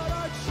this about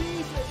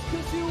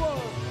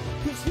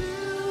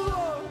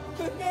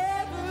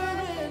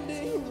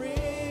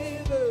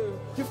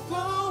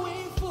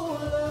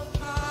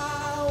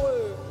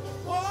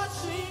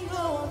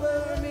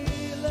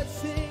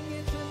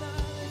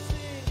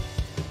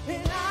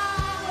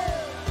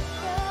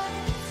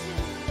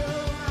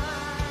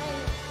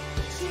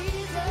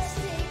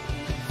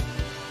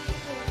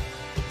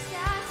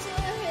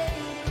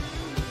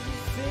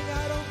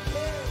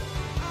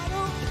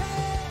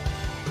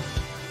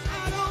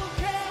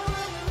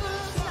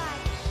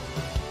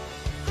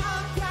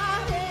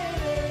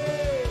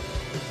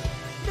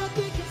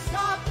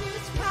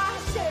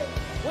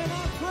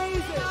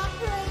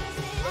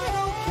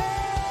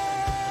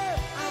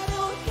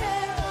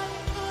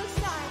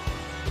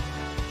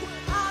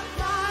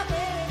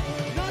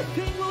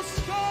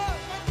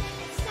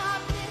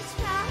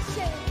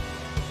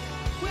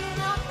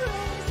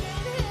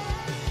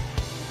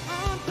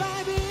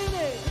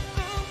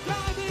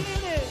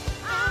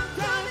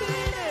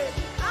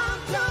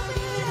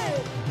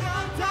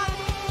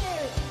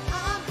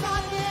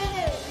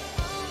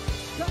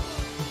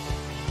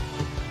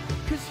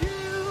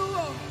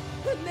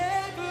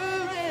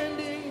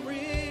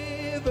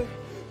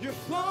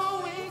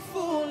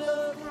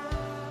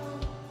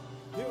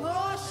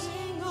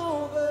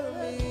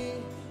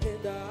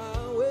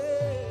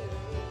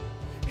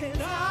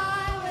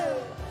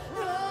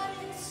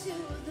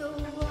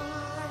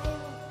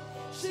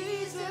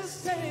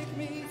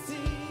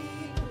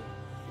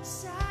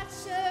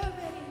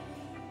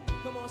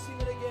Come on, sing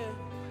it again.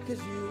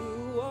 'Cause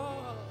you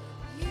are.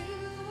 You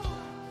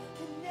are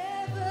a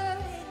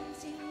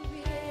never-ending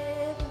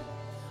river,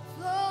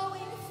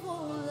 flowing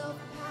full of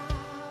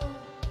power,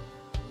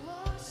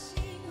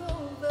 washing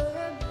over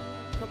me.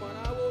 Come on,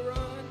 I will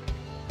run.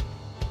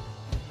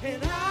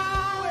 And I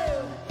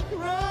will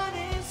run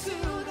into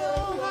the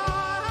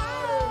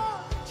water.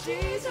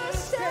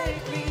 Jesus,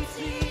 take me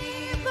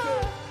deeper,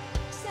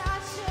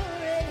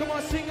 saturate. Come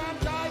on, sing, I'm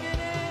diving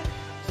in.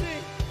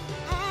 Sing,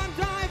 I'm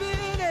diving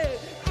in.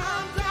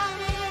 I'm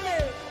diving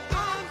in.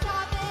 I'm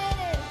diving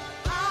in.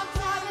 I'm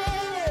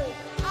diving in.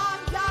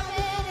 I'm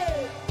diving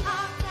in.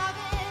 I'm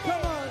diving in.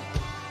 Come on,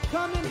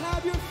 come and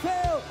have your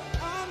fill.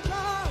 I'm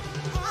diving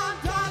in. I'm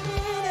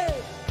diving in.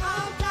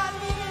 I'm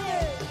diving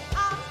in.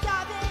 I'm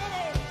diving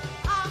in.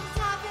 I'm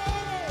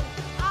diving in.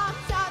 I'm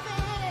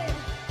diving in.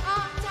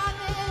 I'm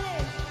diving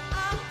in.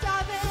 I'm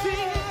diving in.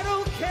 Sing, I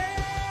don't care.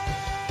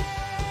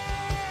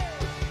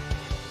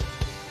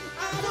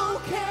 I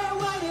don't care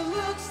what it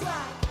looks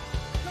like.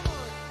 Come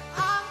on.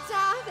 I'm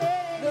diving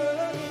in.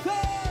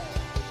 Nothing.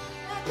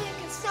 Nothing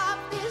can stop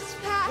this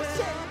And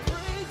passion. I'm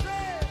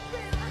praising.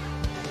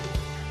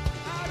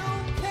 I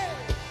don't care.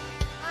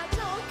 I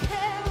don't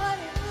care what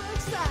it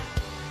looks like.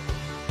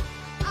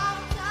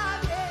 I'm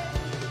diving.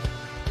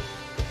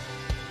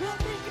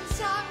 Nothing can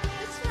stop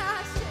this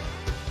passion.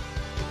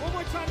 One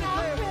more time, I'm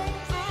declare. praising.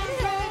 I'm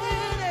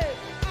diving in it.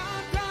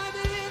 I'm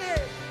diving in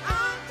it.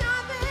 I'm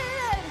diving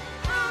in.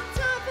 I'm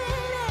diving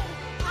in.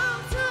 I'm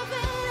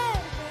diving in.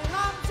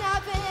 I'm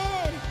diving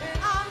in.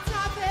 I'm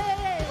diving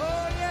in.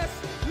 Oh yes,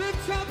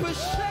 lift up a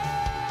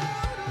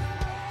shout.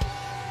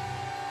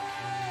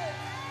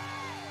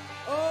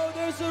 Oh,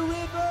 there's a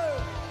river.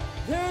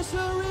 There's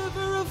a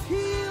river of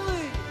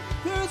healing.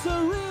 There's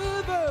a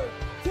river.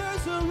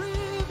 There's a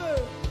river.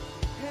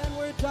 And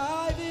we're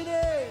diving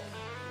in.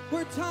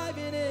 We're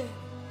diving in.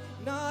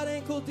 Not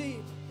ankle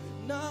deep,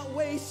 not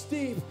waist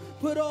deep,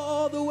 but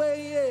all the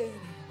way in.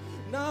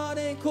 Not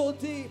ankle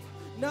deep,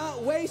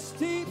 not waist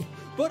deep,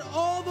 but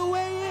all the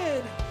way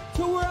in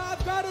to where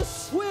I've got to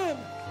swim.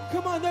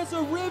 Come on, there's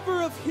a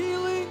river of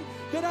healing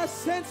that I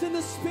sense in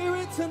the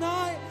spirit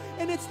tonight.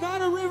 And it's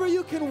not a river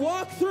you can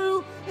walk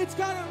through. It's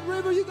got a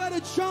river you got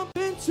to jump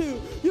into.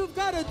 You've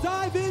got to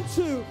dive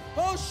into.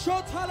 Oh,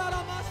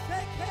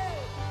 shotalaramaseke.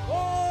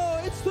 Oh,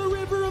 it's the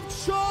river of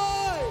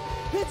joy.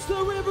 It's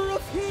the river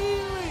of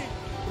healing.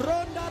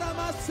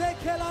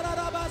 Rondaramasekhe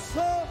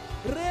lararabaso.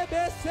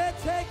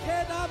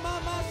 Rebeseteke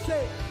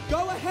namamase.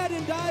 Go ahead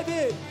and dive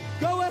in.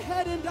 Go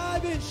ahead and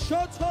dive in.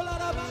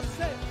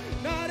 Shotolarabase.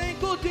 Not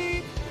ankle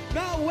deep,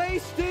 not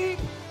waist deep,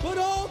 but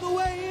all the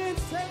way in.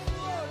 Say,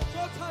 Lord,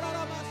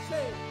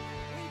 Shotolarabase.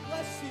 We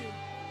bless you.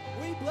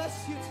 We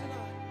bless you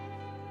tonight.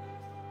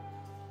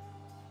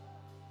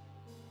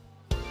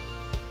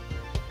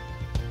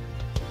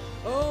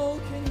 Oh,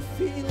 can you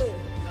feel it?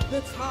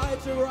 The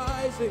tides are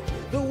rising,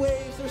 the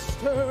waves are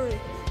stirring,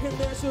 and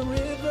there's a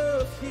river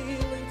of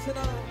healing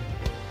tonight.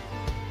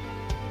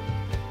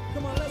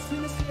 Come on, let's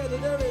sing this together.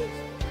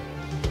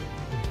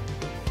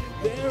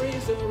 There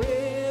is a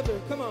river,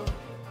 come on,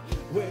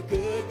 where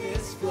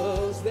goodness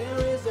flows. There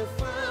is a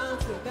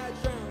fountain that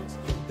drowns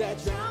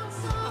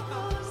all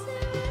hosts.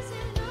 There is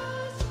an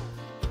ocean,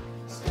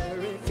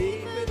 stirring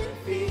deeper than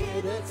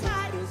fear. The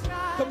tide is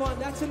rising. Come on,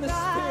 that's in the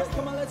spirit.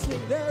 Come on, let's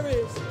sing.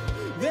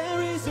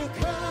 There is a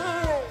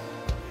current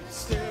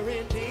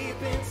stirring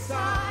deep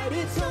inside.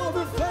 It's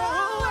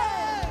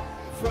overflowing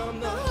from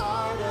the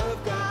heart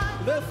of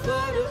God. The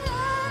flood of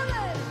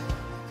heaven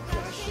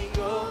crashing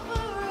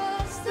over.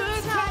 us. The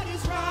tide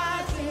is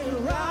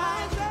rising,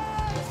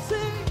 rising.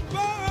 Sing,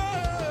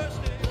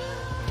 bursting.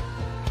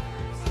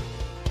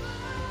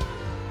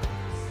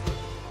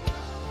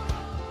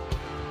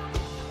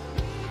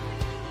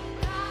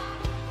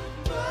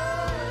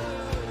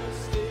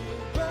 Bursting,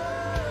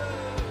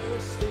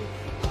 bursting.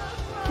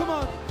 Come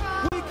on,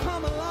 we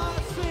come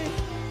alive, sing.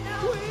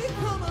 We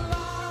come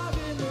alive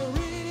in the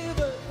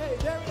river. Hey,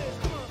 there it is,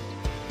 come on.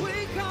 We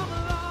come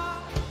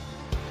alive.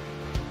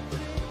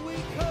 Sing, we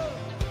come.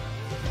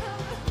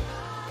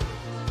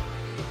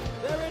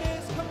 There it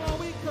is, come on,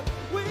 we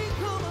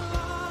come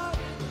alive.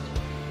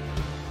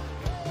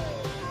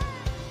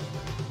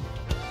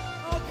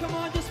 Oh, come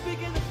on, just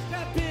begin to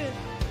step in.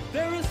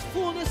 There is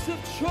fullness of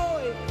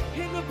joy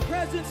in the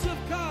presence of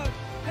God.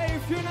 Hey,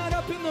 if you're not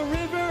up in the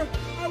river,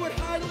 I would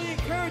highly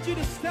encourage you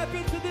to step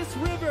into this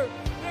river.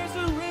 There's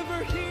a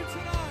river here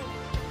tonight.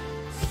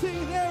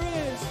 Sing, there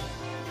is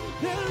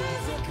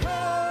a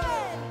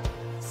current.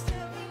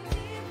 Stirring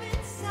deep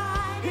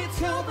inside.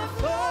 It's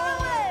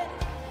overflowing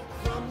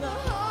from the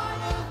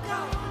heart of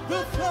God.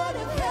 The flood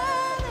of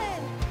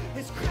heaven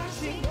is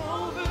crashing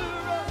over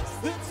us.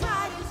 The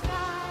tide is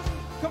rising.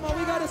 Come on,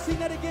 we gotta sing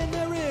that again.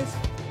 There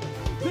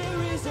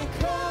is a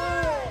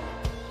current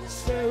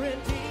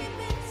stirring deep.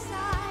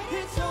 Inside.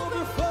 It's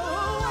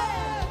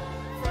overflowing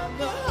from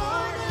the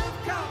heart of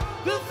God.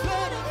 The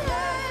flood of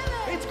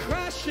heaven, it's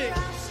crashing.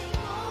 Crashing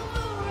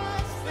over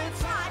us. The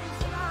tide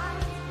is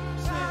rising.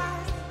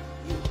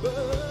 Rising.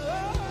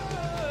 Bursting.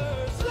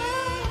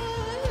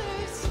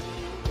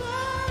 Bursting,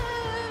 bursting.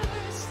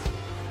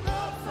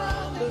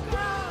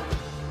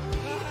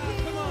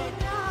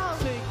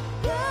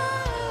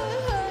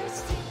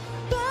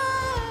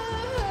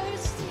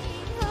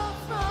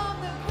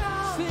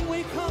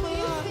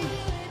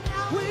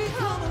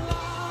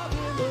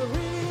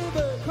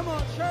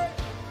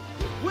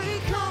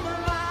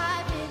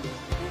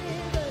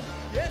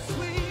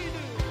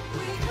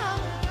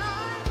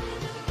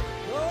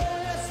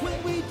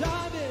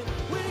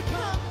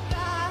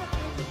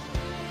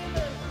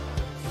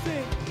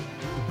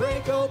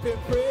 break open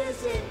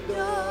prison doors.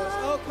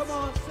 Oh, come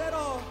on,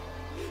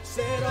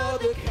 set all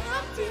the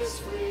captives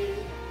free.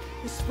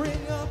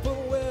 Spring up a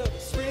well,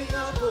 spring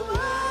up a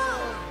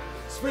well,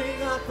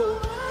 spring up a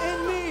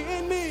well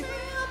in me.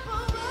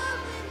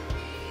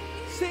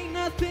 Sing,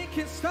 nothing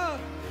can stop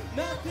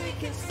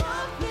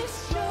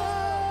this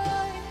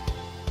joy.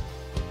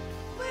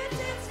 We're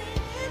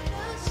dancing in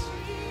the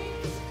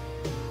streets.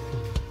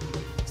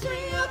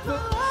 Spring up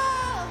a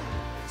well,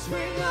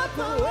 spring up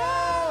a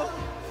well,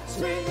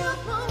 spring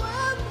up a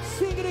well.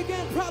 Sing it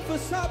again,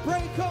 prophesy,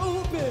 break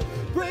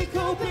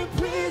open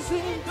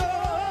prison doors.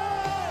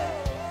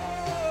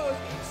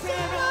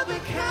 Set all the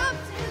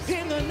captives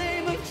in the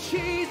name of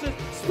Jesus.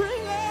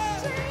 Spring up,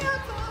 Spring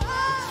up a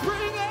well,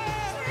 spring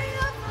up, spring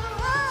up a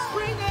well,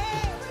 spring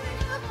up.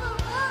 spring up a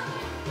well.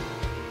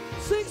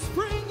 Sing,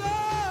 spring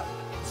up,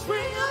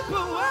 Spring up a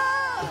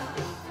well,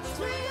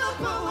 spring up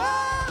a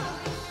well,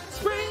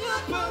 spring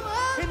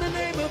up. In the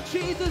name of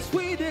Jesus,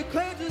 we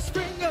declare to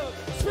spring up.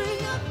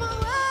 spring up a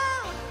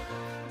well,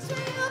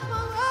 spring up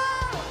a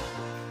well,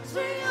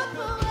 spring up a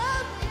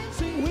well.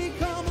 Sing, we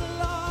come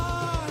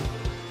alive,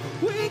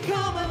 we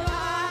come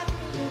alive.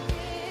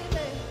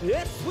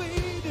 Yes, we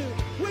do.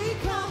 We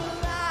come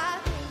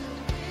alive.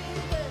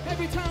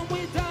 Every time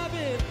we dive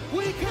in,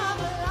 we come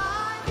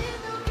alive.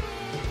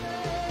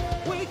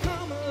 We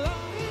come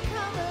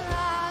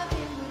alive.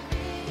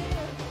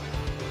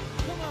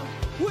 Come on,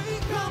 we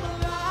come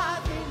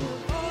alive.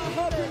 Oh, I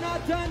hope you're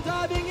not done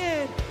diving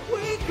in.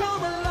 We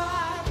come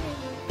alive.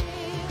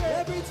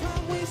 Every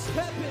time we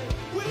step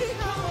in, we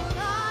come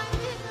alive.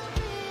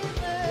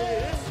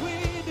 Yes,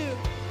 we do.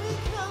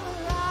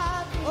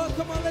 Oh,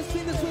 come on, let's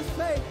sing this with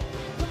faith.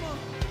 Come on,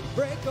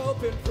 break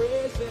open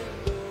prison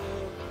door.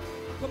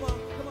 Come on,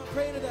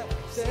 pray into that.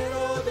 Set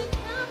all the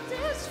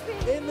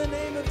in the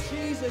name of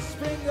Jesus,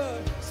 spring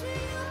up,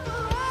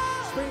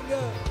 spring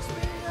up.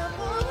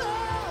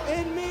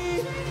 In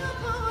me,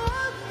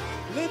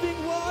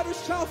 living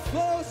waters shall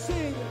flow.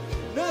 Sing,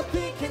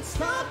 nothing can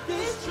stop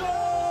this joy.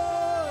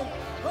 Oh,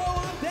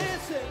 I'm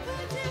dancing.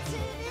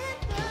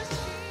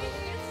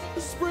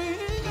 Spring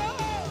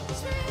up,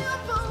 spring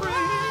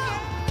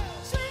up.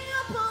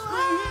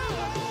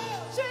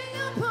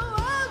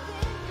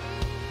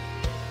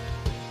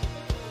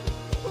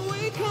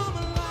 We come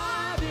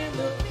alive in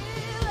the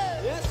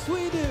yes,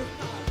 we do.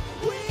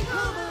 We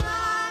come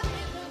alive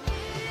in the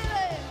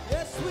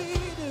yes, we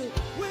do.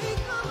 We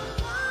come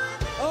alive.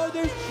 Oh,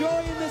 there's joy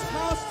in this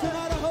house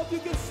tonight. I hope you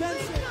can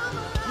sense it.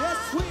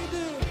 Yes, we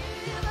do.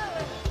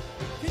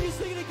 Can you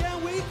sing it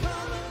again? We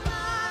come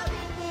alive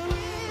in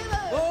the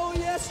oh,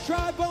 yes,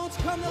 dry bones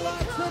come to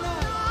life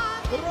tonight.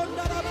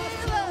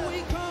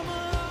 We come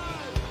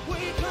alive.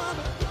 We come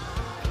alive.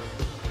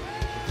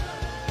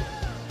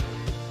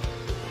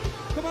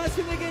 Come on,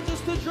 sing again,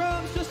 just the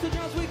drums,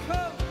 we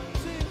come.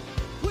 Sing,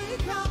 we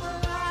come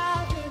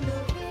alive in the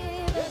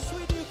rhythm. Yes,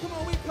 we do, come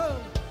on, we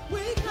come.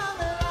 We come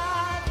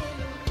alive in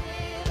the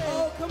rhythm.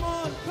 Oh, come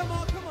on.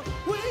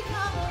 We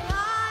come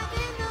alive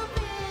in the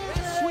rhythm.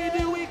 Yes, we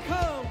do, we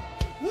come.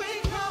 We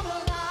come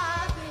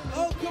alive in the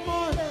oh, come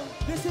on.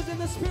 This is in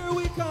the spirit,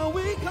 we come.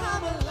 We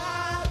come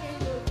alive in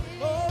the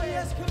rhythm. Oh,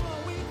 yes, come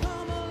on, we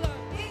come alive.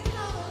 We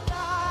come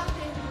alive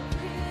in the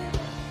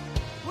rhythm.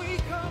 We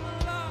come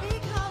alive. We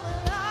come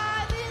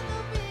alive in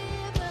the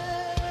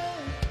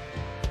rhythm.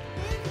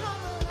 We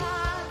come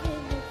alive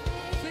in the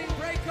rhythm. Sing,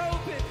 break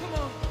open, come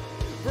on.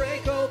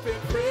 Break open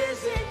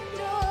prison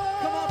door.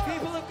 Come on,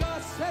 people of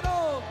God,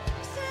 settle.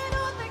 Set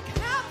all the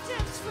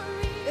captives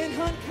free. In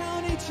Hunt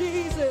County,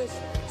 Jesus,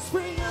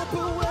 spring up a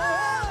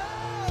well.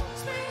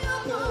 Spring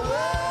up a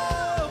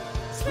well.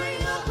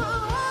 Spring up a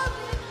well.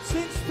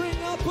 Sing,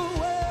 spring up a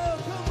well,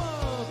 come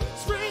on.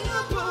 Spring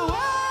up a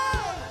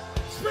well.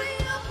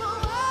 Spring up a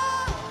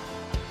well.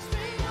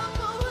 Spring up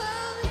a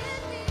well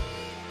in me.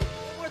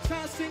 One more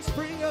time, sing,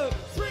 spring up.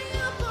 Spring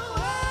up a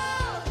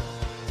well.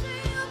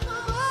 Spring up a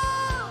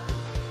well.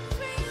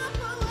 Spring up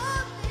a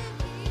well in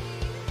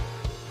me.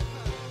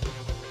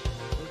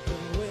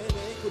 We're going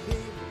ankle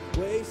deep,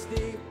 waist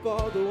deep,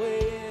 all the way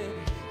in.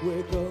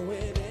 We're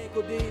going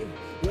ankle deep,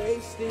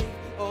 waist deep,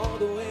 all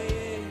the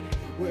way in.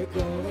 We're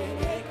going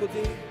ankle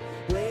deep,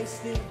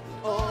 waist deep,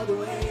 all the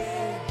way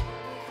in.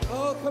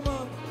 Oh, come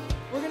on.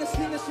 We're going to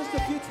sing this just a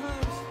few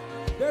times.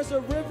 There's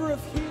a river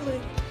of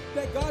healing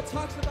that God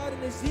talks about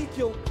in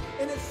Ezekiel.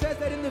 And it says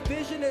that in the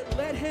vision, it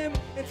led him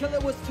until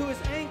it was to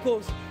his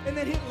ankles. And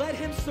then it led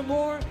him some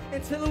more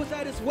until it was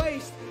at his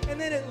waist. And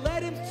then it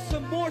led him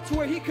some more to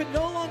where he could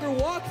no longer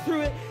walk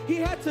through it. He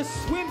had to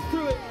swim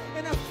through it.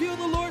 And I feel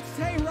the Lord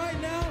say right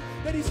now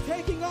that he's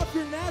taking off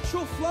your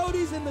natural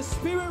floaties in the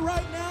spirit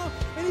right now.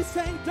 And he's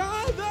saying,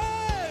 dive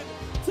in,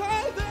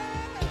 dive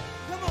in.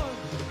 Come on.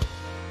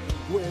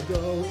 We're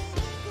going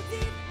Ankle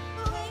deep,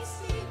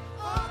 waist deep,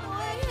 all the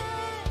way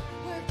in.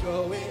 We're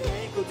going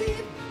ankle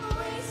deep.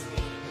 waist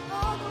deep,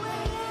 all the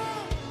way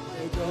in.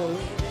 We're going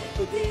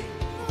ankle deep.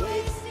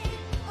 Waist deep,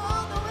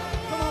 all the way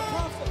in. Come on,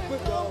 prophet.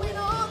 We're going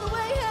all the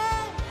way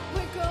in.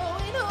 We're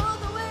going all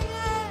the way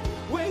in.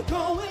 We're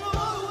going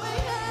all the way.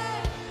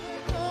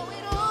 We're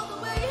going all the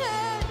way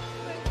in.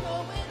 We're going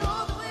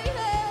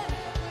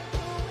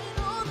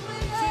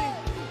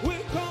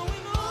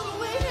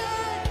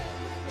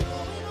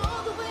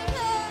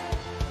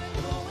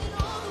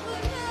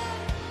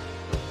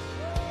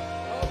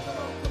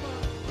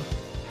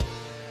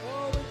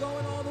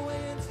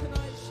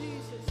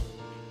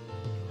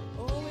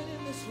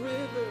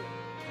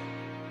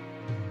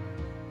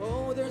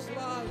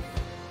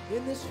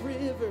in this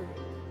river.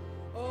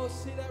 Oh,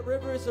 see, that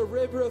river is a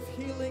river of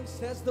healing,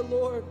 says the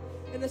Lord.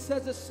 And it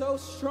says it's so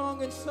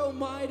strong and so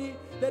mighty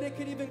that it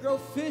can even grow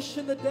fish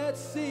in the Dead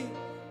Sea.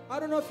 I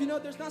don't know if you know,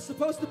 there's not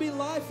supposed to be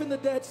life in the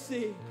Dead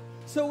Sea.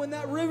 So when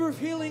that river of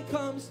healing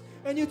comes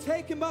and you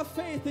take him by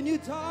faith and you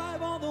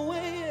dive all the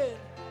way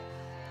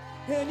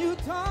in, and you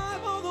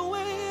dive all the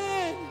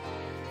way in,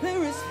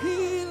 there is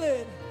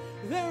healing,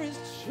 there is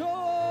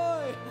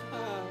joy,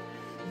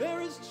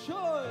 there is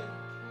joy.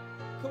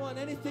 Come on,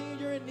 anything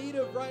you're in need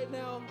of right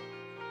now,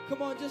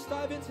 come on, just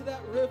dive into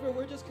that river.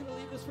 We're just going to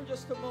leave this for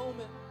just a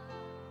moment.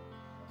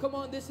 Come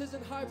on, this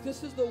isn't hype.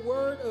 This is the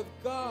word of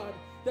God,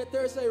 that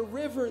there's a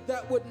river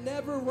that would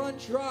never run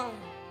dry.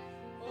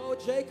 Oh,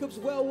 Jacob's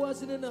well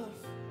wasn't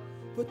enough,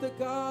 but the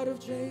God of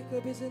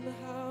Jacob is in the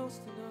house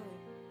tonight.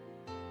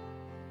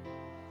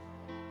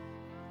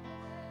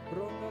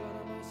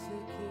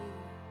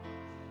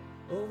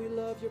 Oh, we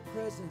love your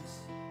presence.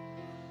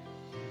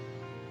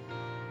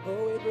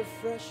 Oh, it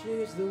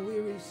refreshes the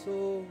weary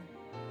soul.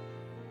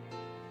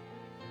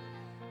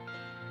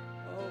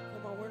 Oh,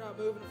 come on, we're not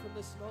moving from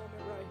this moment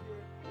right here.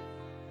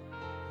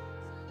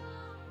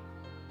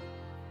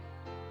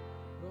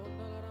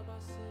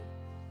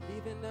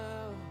 Even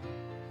now,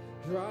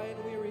 dry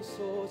and weary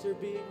souls are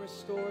being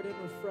restored and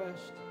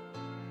refreshed.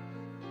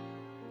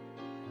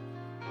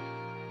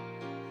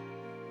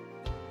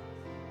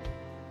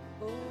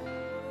 Oh,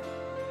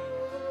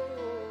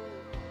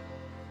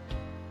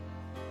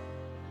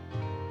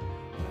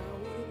 how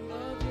we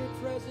love your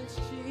presence,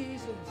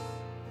 Jesus.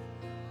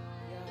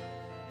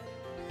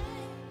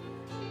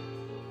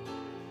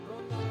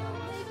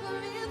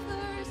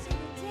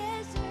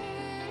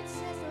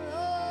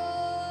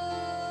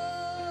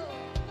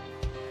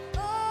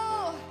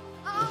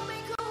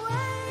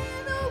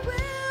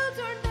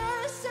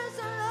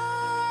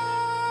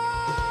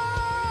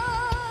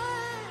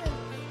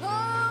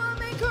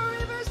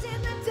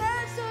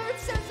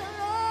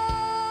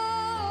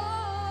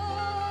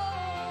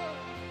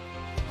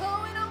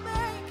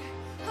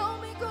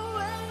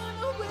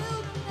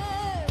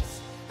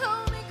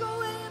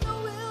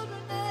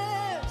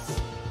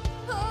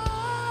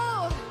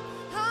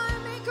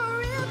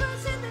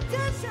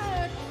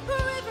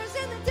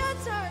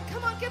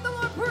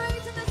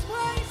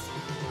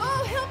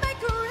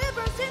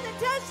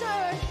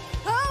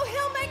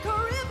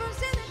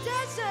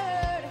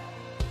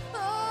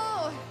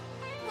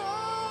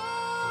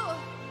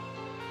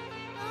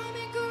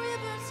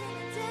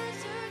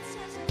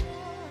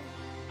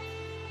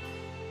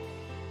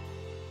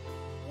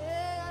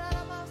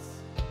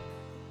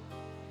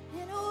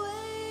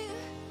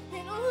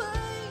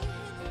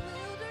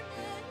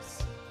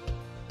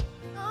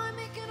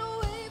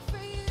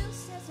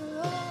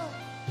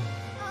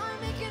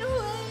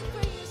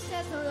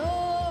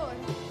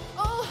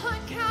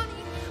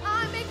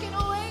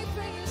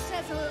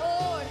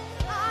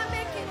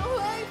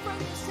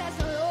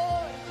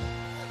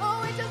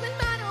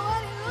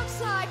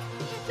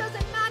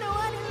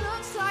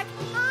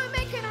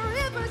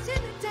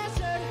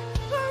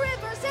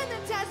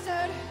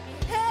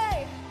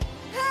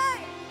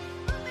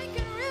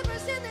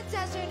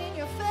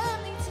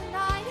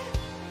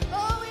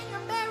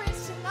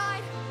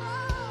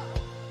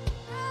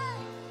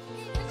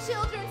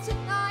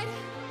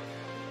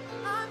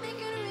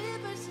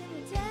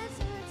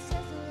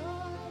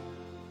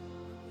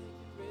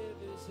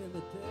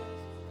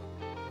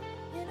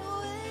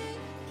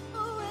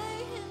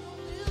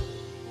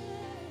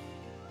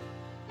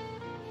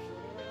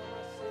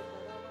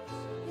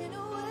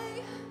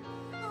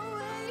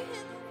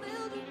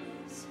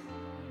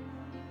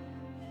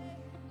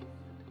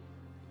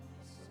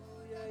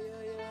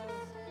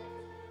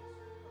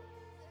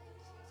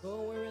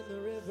 Oh, we're in the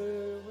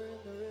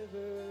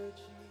river,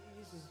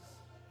 Jesus.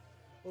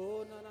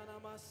 Oh, na na na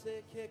ma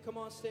se ke. Come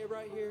on, stay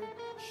right here.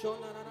 Sho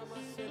na na na ma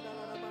se na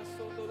na na ma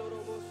so do do do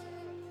bo.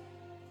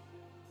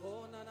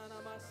 Oh, na na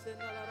na ma se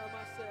na na na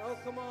ma se. Oh,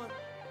 come on.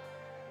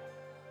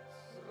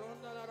 Ro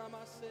na na na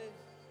ma se.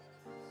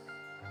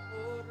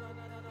 Oh, na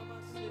na na na ma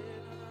se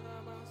na na na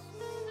ma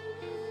so.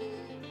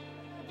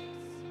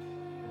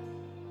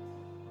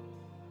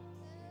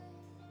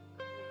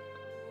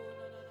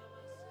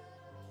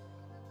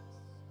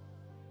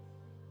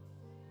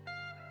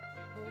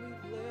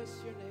 Bless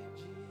your name,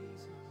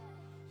 Jesus.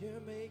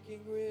 You're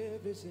making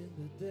rivers in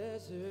the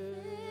desert.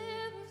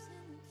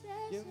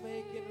 You're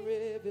making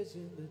rivers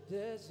in the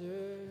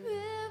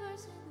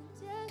desert.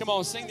 Come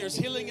on, sing. There's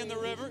healing in the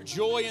river,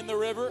 joy in the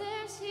river,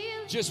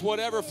 just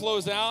whatever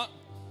flows out.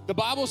 The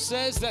Bible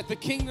says that the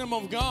kingdom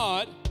of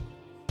God,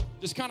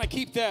 just kind of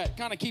keep that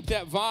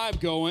vibe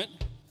going.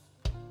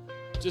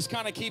 Just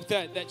kind of keep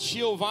that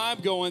chill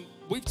vibe going.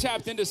 We've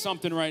tapped into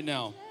something right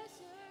now.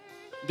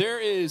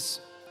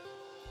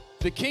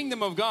 The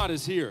kingdom of God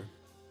is here.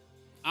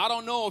 I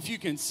don't know if you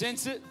can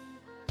sense it,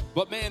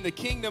 but man, the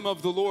kingdom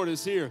of the Lord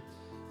is here.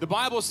 The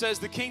Bible says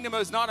the kingdom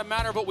is not a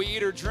matter of what we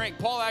eat or drink.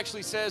 Paul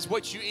actually says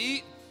what you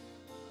eat,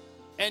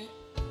 and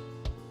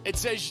it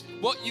says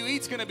what you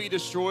eat's going to be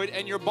destroyed,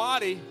 and your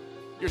body,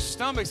 your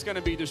stomach's going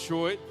to be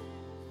destroyed.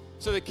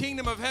 So the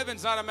kingdom of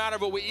heaven's not a matter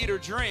of what we eat or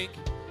drink,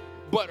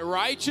 but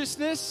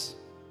righteousness.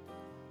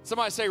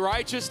 Somebody say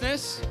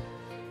righteousness,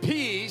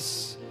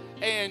 peace,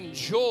 and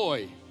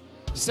joy.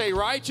 Say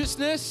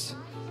righteousness,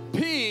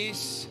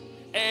 peace,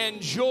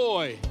 and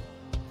joy.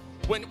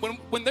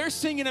 When they're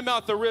singing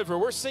about the river,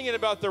 we're singing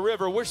about the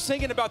river. We're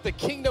singing about the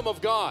kingdom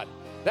of God.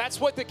 That's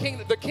what the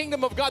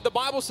kingdom of God, the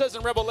Bible says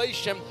in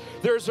Revelation,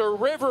 there's a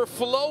river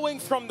flowing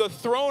from the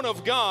throne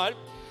of God,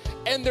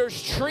 and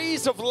there's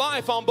trees of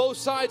life on both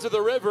sides of the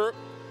river,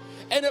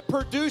 and it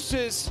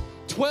produces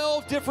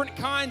 12 different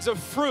kinds of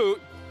fruit.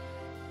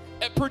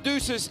 It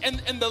produces, and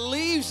the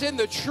leaves in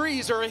the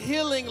trees are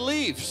healing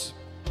leaves.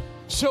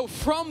 So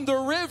from the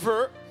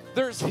river,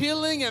 there's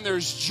healing and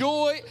there's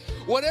joy.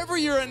 Whatever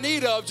you're in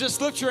need of,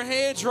 just lift your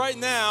hands right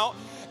now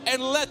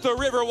and let the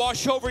river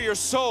wash over your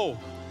soul.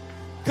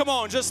 Come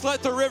on, just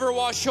let the river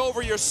wash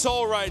over your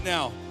soul right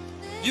now.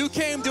 You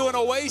came to an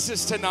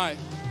oasis tonight.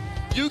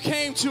 You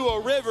came to a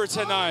river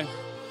tonight.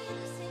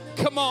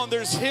 Come on,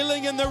 there's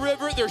healing in the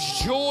river. There's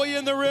joy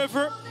in the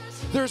river.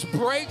 There's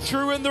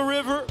breakthrough in the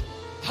river.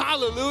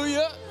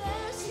 Hallelujah.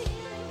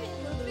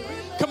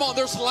 Come on,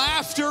 there's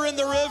laughter in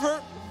the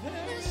river.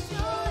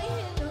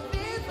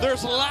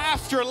 There's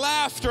laughter,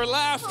 laughter,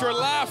 laughter,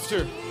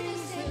 laughter.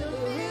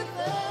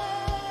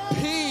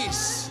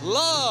 Peace,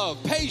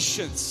 love,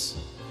 patience.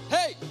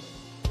 Hey.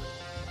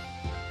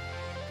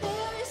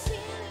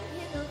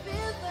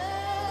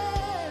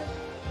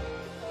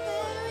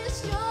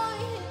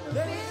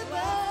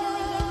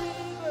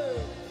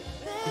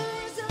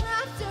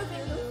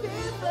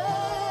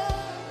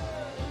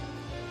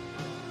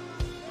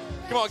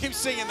 Come on, keep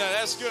singing that.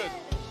 That's good.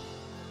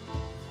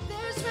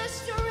 There's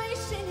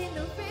restoration in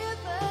the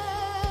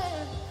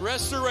river.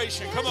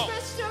 Restoration. Come on.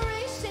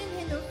 Restoration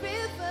in the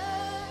river.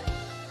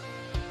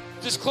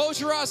 Just close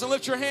your eyes and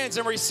lift your hands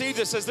and receive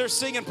this as they're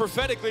singing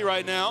prophetically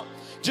right now.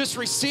 Just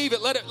receive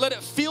it. Let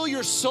it fill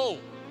your soul.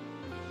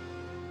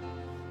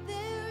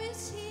 There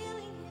is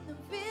healing in the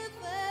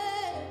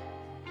river.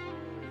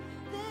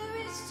 There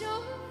is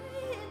joy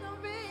in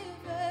the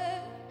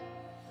river.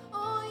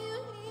 All you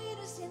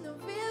need is in the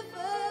river.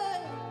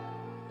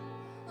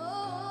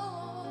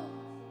 Oh,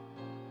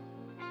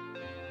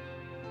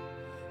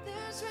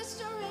 there's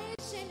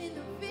restoration in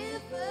the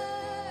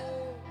river.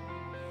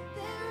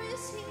 There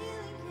is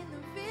healing in the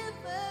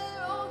river.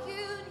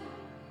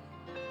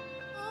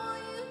 All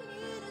you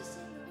need is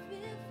in the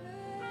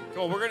river.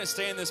 Come on, we're going to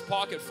stay in this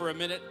pocket for a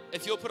minute.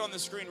 If you'll put on the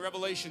screen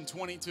Revelation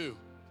 22.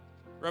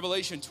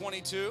 Revelation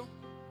 22,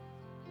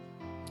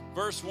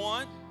 verse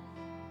 1.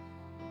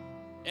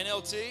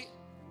 NLT.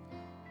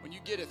 When you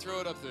get it, throw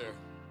it up there.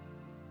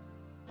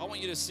 I want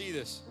you to see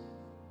this.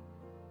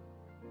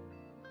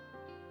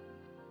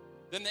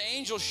 Then the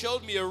angel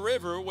showed me a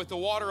river with the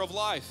water of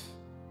life,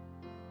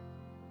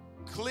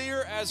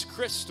 clear as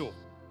crystal,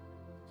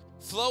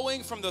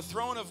 flowing from the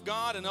throne of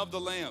God and of the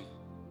Lamb.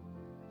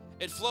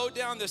 It flowed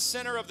down the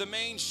center of the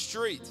main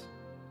street.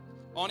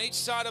 On each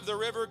side of the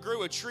river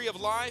grew a tree of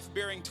life,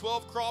 bearing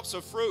 12 crops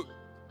of fruit,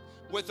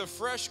 with a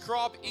fresh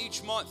crop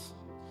each month.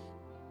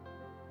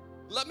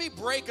 Let me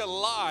break a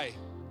lie.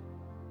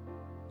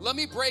 Let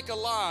me break a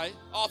lie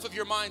off of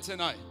your mind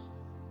tonight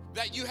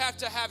that you have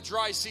to have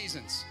dry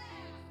seasons.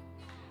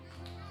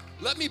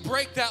 Let me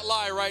break that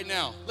lie right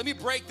now. Let me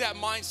break that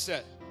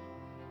mindset.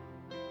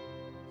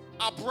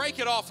 I'll break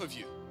it off of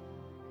you.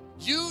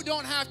 You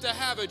don't have to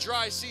have a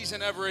dry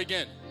season ever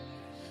again.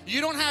 You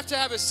don't have to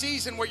have a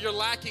season where you're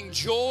lacking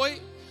joy.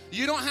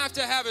 You don't have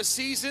to have a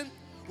season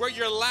where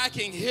you're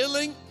lacking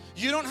healing.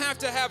 You don't have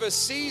to have a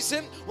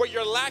season where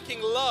you're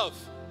lacking love.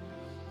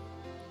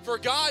 For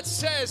God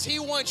says He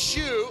wants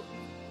you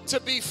to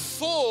be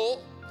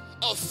full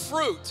of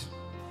fruit.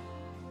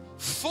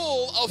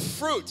 Full of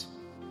fruit.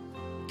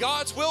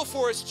 God's will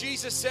for us,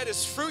 Jesus said,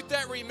 is fruit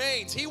that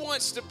remains. He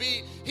wants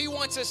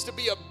us to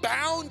be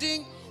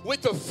abounding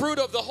with the fruit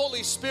of the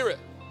Holy Spirit.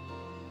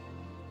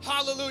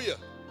 Hallelujah.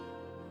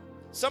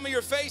 Some of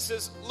your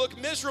faces look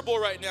miserable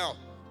right now.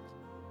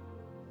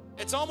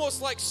 It's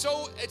almost like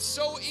it's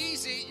so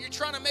easy, you're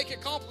trying to make it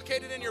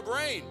complicated in your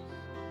brain.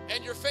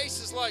 And your face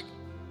is like,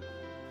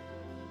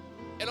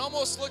 it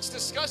almost looks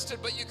disgusted,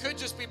 but you could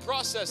just be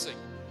processing.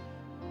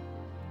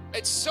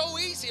 It's so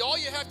easy. All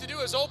you have to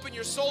do is open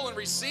your soul and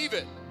receive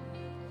it.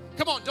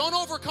 Come on, don't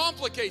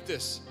overcomplicate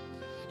this.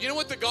 You know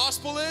what the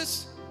gospel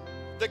is?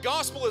 The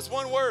gospel is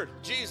one word,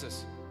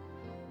 Jesus.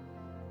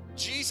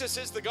 Jesus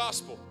is the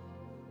gospel.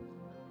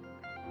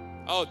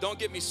 Oh, don't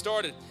get me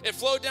started. It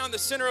flowed down the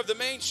center of the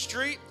main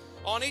street.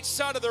 On each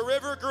side of the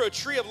river grew a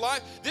tree of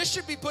life. This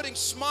should be putting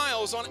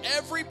smiles on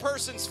every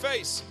person's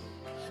face.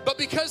 But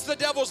because the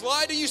devil's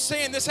lied to you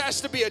saying this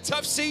has to be a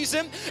tough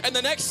season and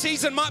the next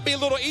season might be a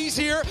little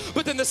easier,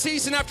 but then the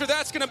season after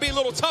that's going to be a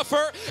little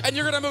tougher and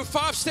you're going to move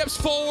 5 steps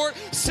forward,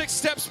 6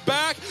 steps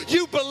back,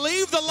 you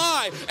believe the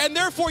lie and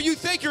therefore you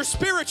think you're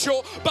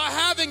spiritual by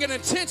having an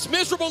intense,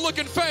 miserable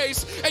looking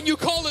face and you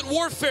call it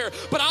warfare.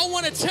 But I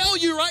want to tell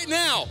you right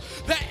now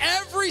that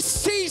every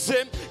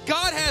season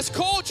God has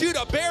called you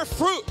to bear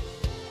fruit.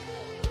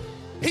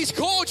 He's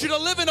called you to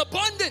live in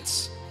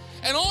abundance.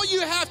 And all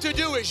you have to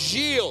do is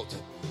yield.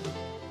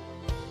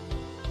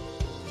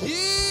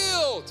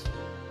 Yield.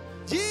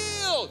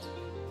 Yield.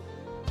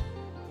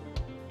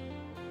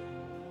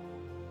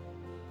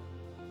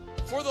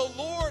 For the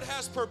Lord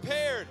has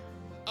prepared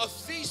a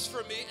feast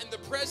for me in the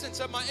presence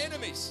of my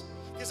enemies.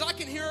 Because I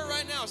can hear it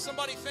right now.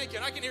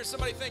 I can hear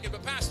somebody thinking,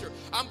 but Pastor,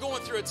 I'm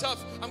going through a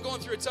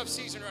tough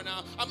season right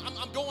now.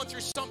 I'm going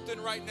through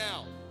something right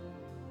now.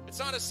 It's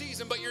not a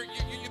season, but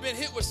you've been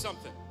hit with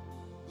something.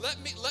 Let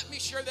me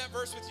share that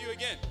verse with you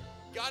again.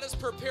 God has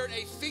prepared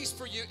a feast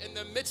for you in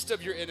the midst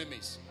of your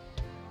enemies.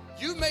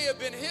 You may have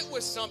been hit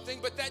with something,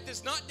 but that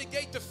does not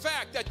negate the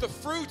fact that the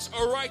fruits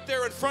are right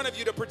there in front of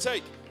you to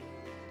partake.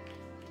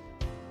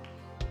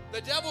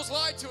 The devil's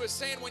lied to us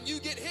saying when you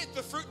get hit,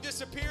 the fruit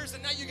disappears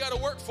and now you got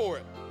to work for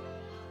it.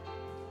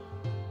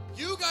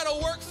 You got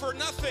to work for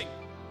nothing.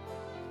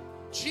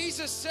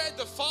 Jesus said,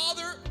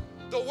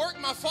 the work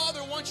my Father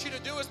wants you to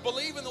do is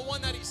believe in the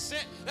one that He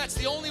sent. That's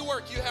the only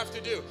work you have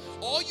to do.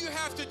 All you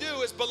have to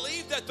do is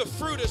believe that the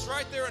fruit is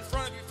right there in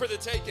front of you for the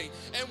taking.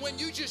 And when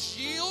you just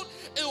yield,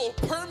 it will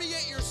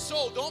permeate your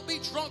soul. Don't be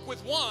drunk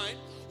with wine.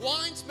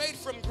 Wine's made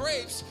from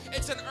grapes.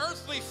 It's an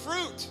earthly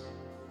fruit.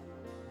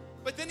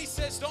 But then He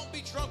says, don't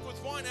be drunk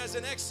with wine as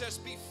an excess,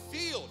 be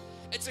filled.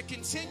 It's a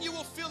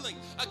continual filling,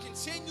 a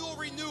continual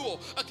renewal,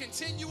 a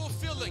continual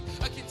filling,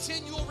 a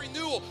continual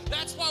renewal.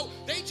 That's why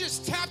they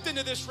just tapped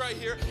into this right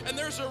here, and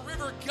there's a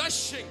river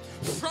gushing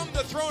from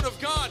the throne of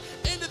God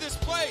into this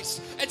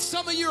place. And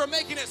some of you are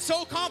making it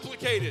so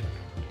complicated.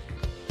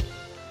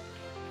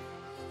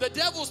 The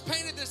devil's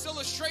painted this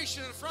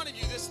illustration in front of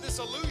you, this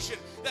illusion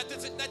that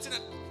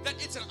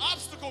it's an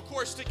obstacle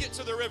course to get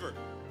to the river.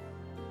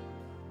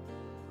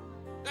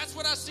 That's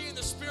what I see in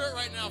the spirit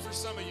right now for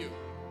some of you.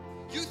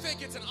 You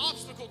think it's an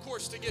obstacle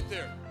course to get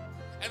there.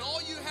 And all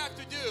you have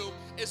to do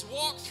is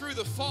walk through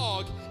the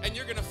fog and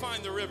you're going to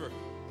find the river.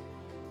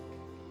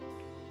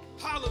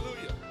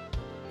 Hallelujah.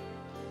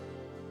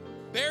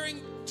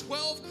 Bearing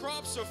 12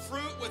 crops of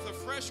fruit with a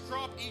fresh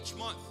crop each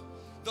month.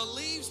 The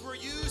leaves were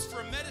used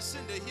for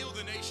medicine to heal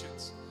the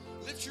nations.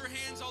 Lift your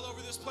hands all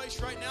over this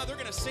place right now. They're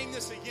going to sing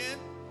this again.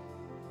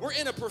 We're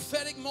in a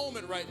prophetic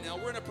moment right now.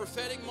 We're in a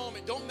prophetic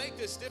moment. Don't make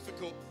this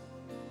difficult.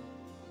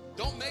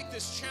 Don't make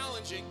this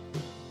challenging.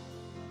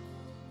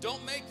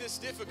 Don't make this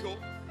difficult.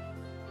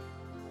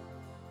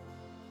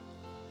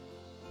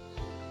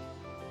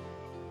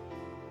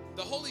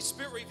 The Holy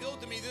Spirit revealed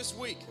to me this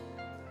week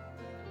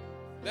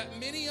that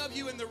many of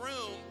you in the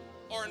room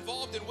are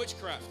involved in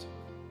witchcraft.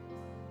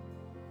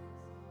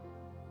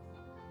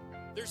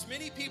 There's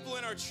many people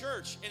in our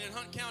church and in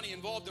Hunt County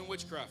involved in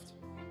witchcraft.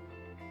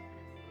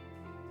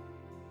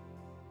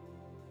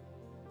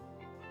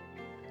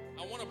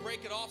 I want to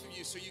break it off of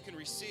you so you can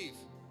receive.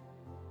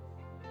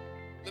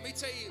 Let me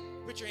tell you,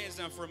 put your hands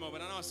down for a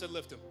moment. I know I said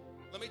lift them.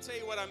 Let me tell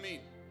you what I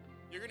mean.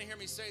 You're going to hear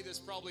me say this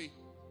probably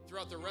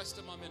throughout the rest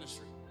of my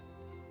ministry.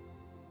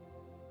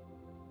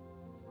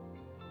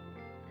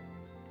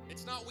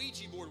 It's not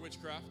Ouija board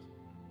witchcraft.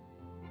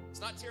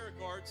 It's not tarot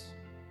cards,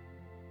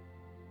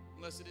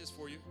 unless it is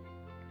for you.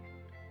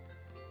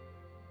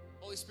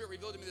 Holy Spirit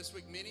revealed to me this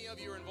week, many of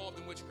you are involved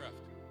in witchcraft.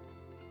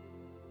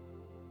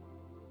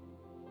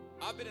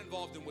 I've been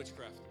involved in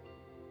witchcraft,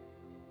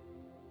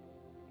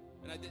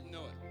 and I didn't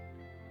know it.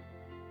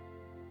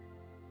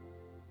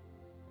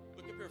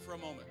 Look up here for a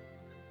moment.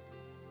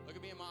 Look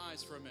at me in my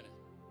eyes for a minute.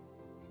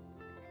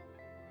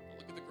 Don't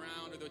look at the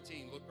ground or the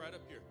team. Look right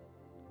up here.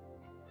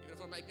 Even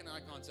if I'm making eye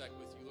contact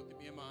with you, look at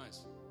me in my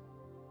eyes.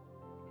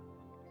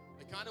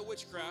 The kind of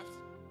witchcraft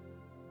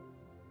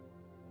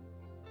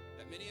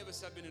that many of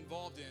us have been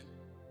involved in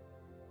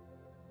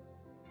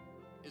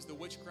is the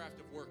witchcraft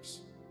of works.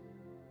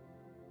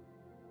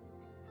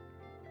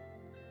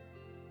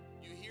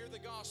 You hear the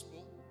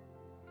gospel,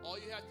 all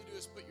you have to do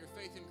is put your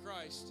faith in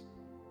Christ,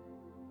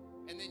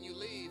 and then you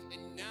leave,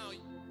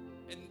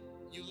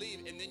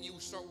 and then you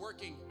start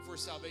working for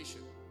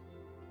salvation.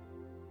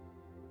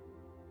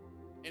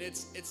 And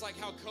it's like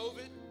how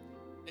COVID,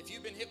 if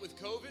you've been hit with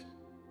COVID,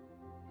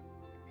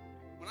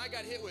 when I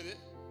got hit with it,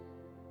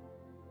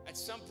 at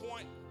some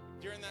point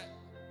during that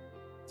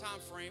time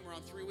frame,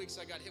 around 3 weeks,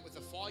 I got hit with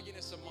a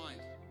fogginess of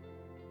mind.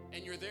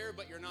 And you're there,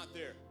 but you're not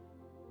there.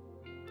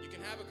 You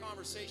can have a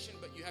conversation,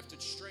 but you have to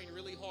strain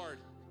really hard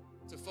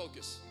to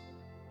focus.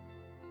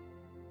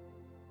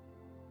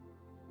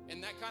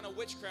 And that kind of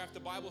witchcraft, the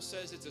Bible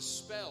says it's a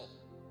spell.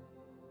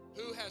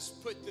 Who has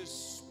put this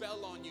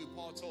spell on you,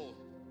 Paul told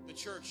the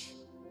church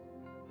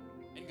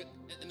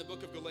in the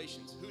book of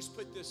Galatians? Who's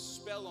put this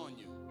spell on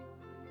you?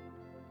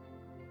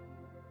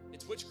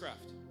 It's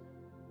witchcraft.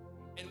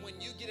 And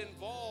when you get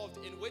involved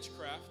in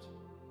witchcraft,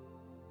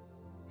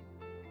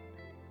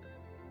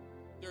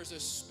 there's a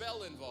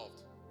spell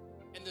involved.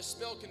 And the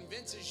spell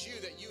convinces you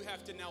that you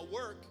have to now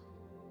work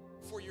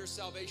for your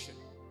salvation.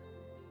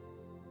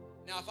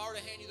 Now, if I were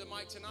to hand you the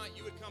mic tonight,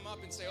 you would come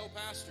up and say, "Oh,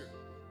 Pastor,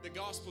 the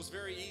gospel's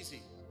very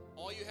easy.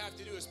 All you have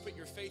to do is put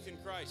your faith in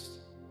Christ."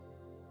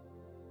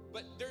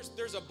 But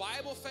there's a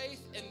Bible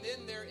faith, and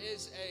then there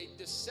is a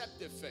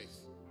deceptive faith.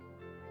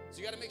 So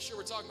you got to make sure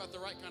we're talking about the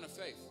right kind of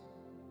faith.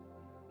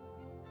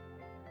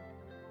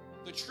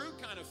 The true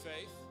kind of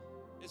faith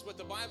is what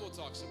the Bible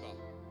talks about.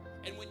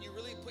 And when you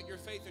really put your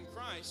faith in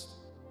Christ,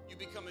 you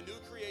become a new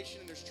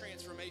creation and there's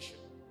transformation.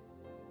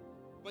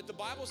 But the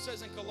Bible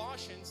says in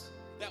Colossians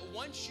that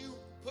once you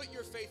put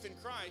your faith in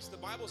Christ, the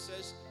Bible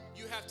says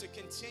you have to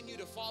continue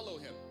to follow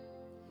him.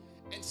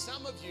 And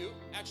some of you,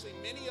 actually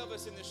many of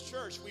us in this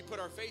church, we put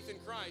our faith in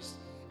Christ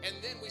and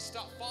then we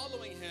stop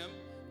following him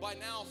by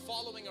now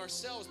following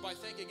ourselves by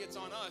thinking it's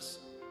on us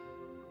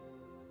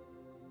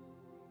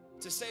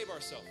to save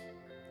ourselves.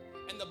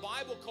 And the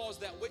Bible calls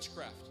that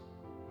witchcraft.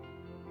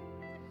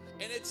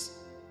 And it's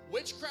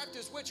witchcraft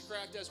is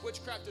witchcraft as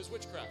witchcraft is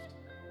witchcraft.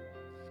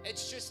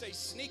 It's just a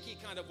sneaky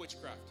kind of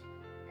witchcraft.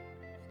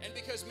 And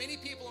because many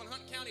people in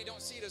Hunt County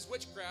don't see it as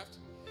witchcraft,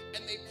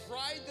 and they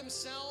pride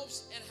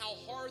themselves in how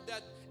hard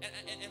that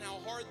and how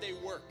hard they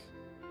work.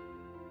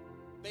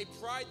 They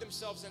pride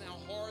themselves in how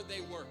hard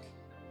they work.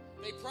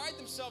 They pride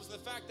themselves in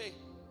the fact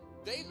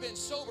they've been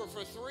sober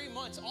for 3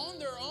 months on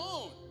their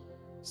own.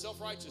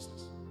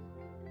 Self-righteousness.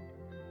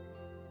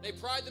 They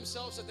pride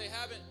themselves that they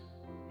haven't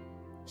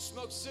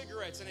smoked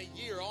cigarettes in a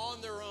year on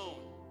their own.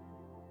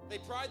 They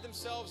pride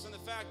themselves in the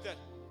fact that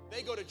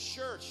they go to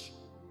church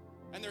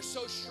and they're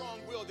so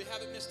strong-willed they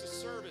haven't missed a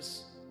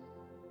service.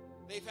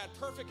 They've had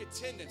perfect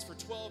attendance for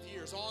 12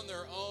 years on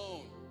their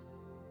own.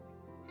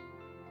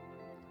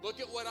 Look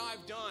at what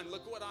I've done.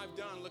 Look at what I've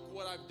done. Look at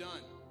what I've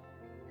done.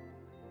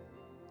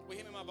 Will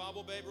you hand me my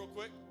Bible, babe, real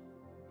quick?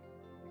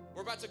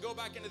 We're about to go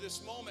back into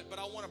this moment, but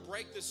I want to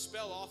break this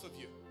spell off of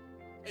you.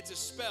 It's a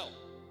spell.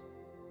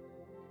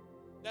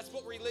 That's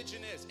what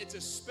religion is. It's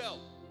a spell.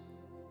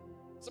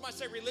 Somebody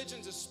say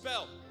religion's a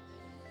spell.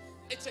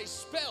 It's a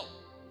spell.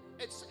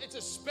 It's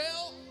a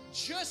spell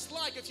just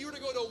like if you were to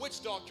go to a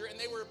witch doctor and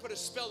they were to put a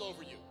spell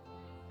over you.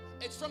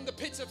 It's from the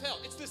pits of hell.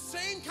 It's the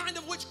same kind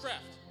of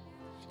witchcraft.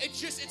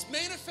 It's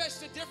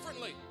manifested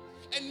differently.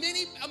 And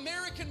many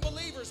American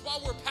believers,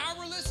 while we're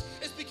powerless,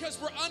 is because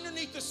we're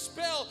underneath the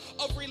spell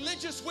of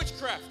religious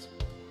witchcraft.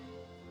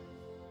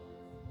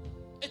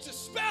 It's a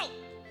spell,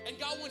 and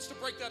God wants to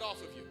break that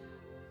off of you.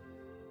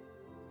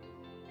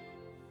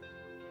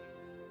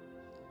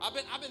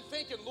 I've been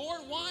thinking,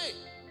 Lord, why?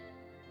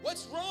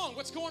 What's wrong?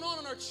 What's going on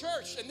in our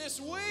church? And this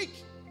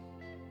week,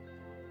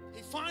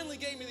 he finally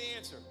gave me the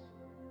answer.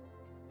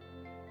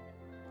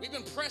 We've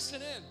been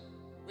pressing in.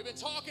 We've been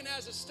talking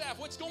as a staff.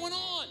 What's going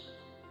on?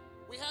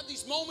 We have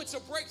these moments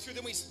of breakthrough,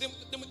 then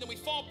we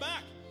fall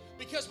back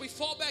because we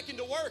fall back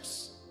into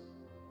works.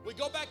 We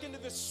go back into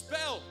this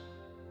spell.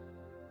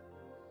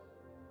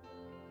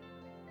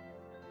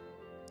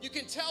 You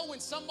can tell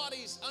when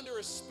somebody's under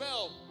a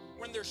spell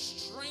when they're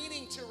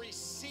straining to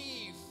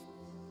receive.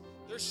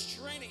 They're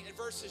straining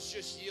versus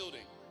just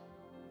yielding.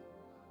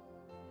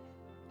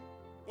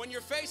 When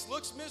your face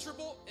looks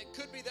miserable, it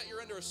could be that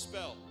you're under a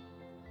spell.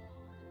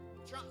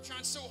 I'm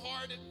trying so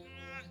hard.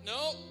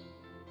 No,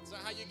 that's not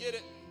how you get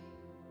it.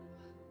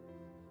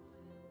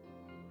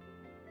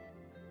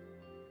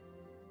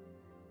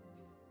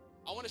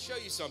 I want to show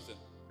you something.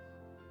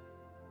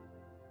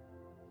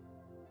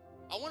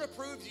 I want to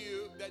prove to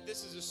you that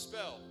this is a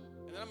spell.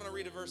 And then I'm going to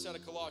read a verse out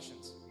of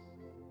Colossians.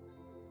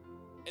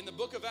 In the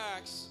book of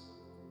Acts,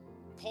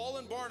 Paul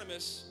and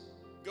Barnabas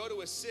go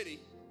to a city.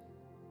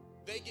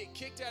 They get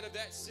kicked out of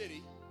that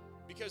city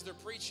because they're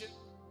preaching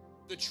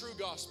the true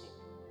gospel.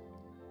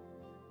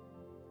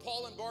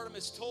 Paul and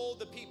Barnabas told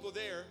the people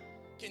there,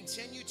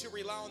 continue to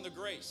rely on the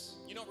grace.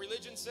 You know what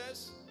religion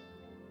says?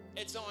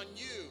 It's on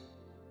you.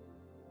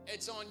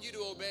 It's on you to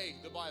obey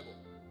the Bible.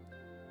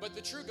 But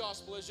the true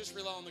gospel is just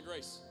rely on the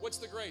grace. What's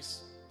the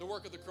grace? The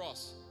work of the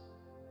cross.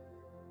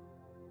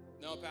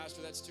 No,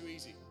 Pastor, that's too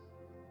easy.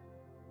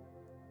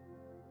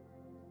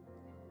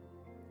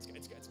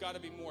 It's got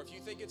to be more. If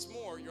you think it's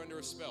more, you're under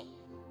a spell.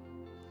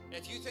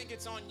 If you think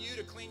it's on you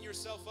to clean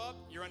yourself up,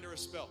 you're under a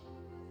spell.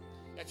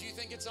 If you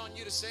think it's on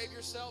you to save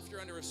yourself,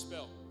 you're under a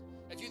spell.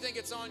 If you think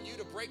it's on you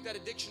to break that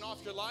addiction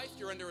off your life,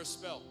 you're under a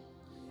spell.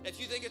 If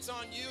you think it's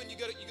on you and you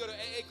go to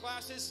AA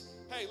classes,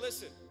 hey,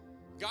 listen,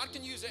 God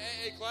can use an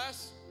AA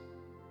class.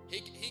 He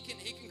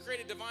can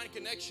create a divine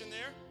connection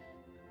there.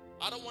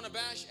 I don't want to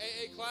bash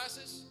AA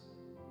classes,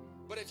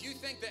 but if you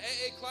think the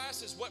AA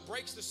class is what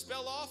breaks the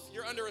spell off,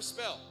 you're under a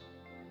spell.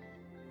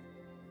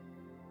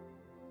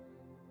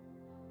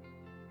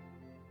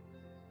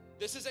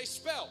 This is a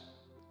spell.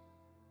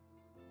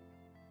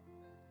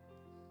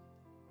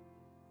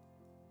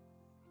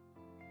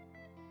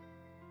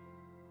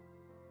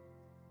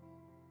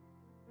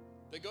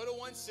 They go to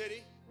one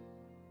city.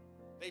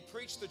 They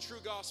preach the true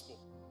gospel.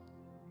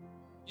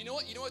 You know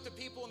what the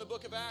people in the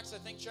book of Acts, I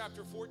think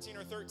chapter 14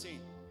 or 13,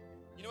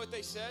 you know what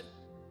they said?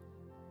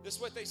 This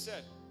is what they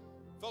said.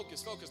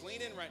 Focus.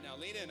 Lean in right now.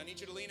 Lean in. I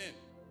need you to lean in.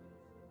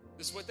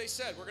 This is what they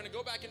said. We're going to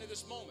go back into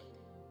this moment.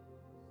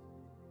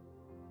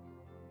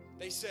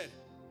 They said,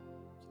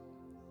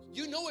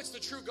 you know it's the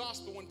true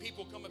gospel when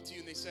people come up to you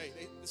and they say,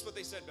 this is what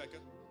they said, Becca.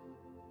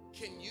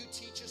 Can you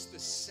teach us the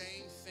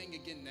same thing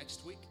again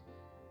next week?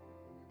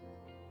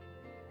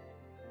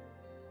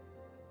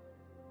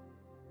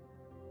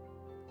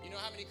 You know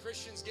how many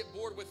Christians get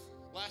bored with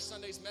last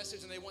Sunday's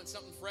message and they want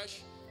something fresh?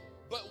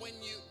 But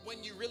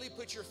when you really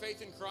put your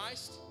faith in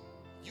Christ,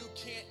 you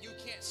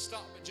can't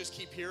stop but just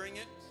keep hearing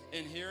it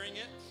and hearing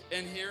it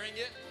and hearing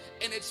it,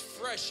 and it's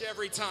fresh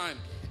every time.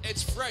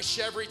 It's fresh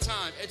every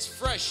time. It's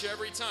fresh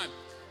every time.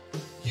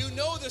 You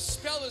know the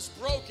spell is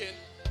broken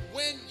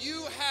when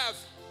you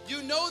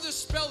know the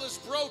spell is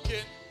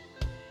broken.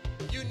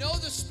 You know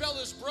the spell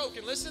is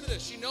broken. Listen to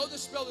this. You know the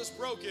spell is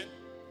broken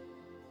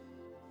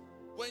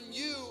when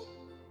you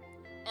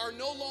are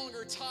no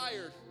longer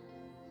tired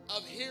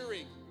of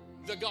hearing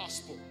the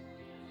gospel.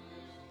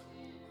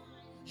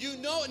 You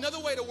know, another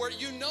way to word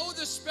it, you know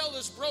the spell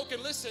is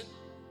broken. Listen,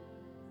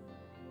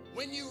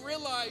 when you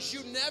realize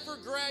you never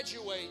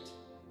graduate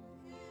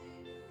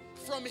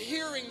from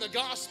hearing the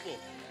gospel.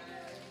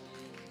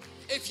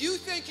 If you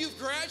think you've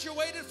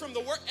graduated from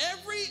the work,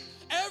 every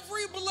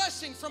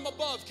blessing from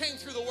above came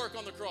through the work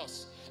on the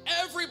cross.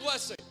 Every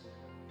blessing.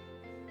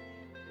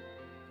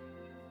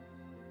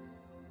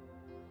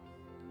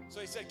 So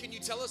he said, can you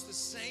tell us the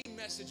same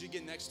message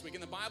again next week?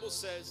 And the Bible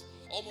says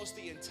almost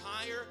the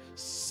entire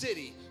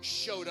city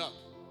showed up.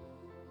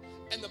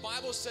 And the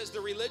Bible says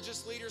the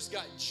religious leaders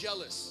got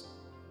jealous.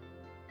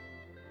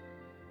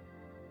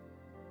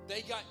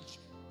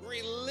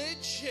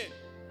 Religion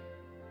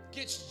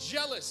gets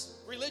jealous.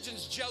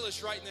 Religion's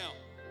jealous right now.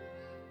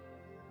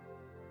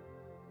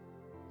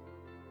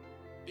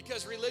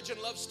 Because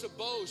religion loves to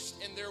boast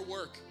in their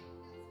work.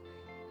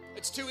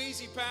 It's too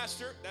easy,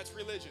 Pastor. That's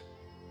religion.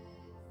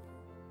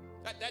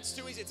 That's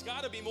too easy. It's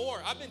got to be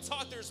more. I've been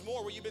taught there's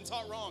more where you've been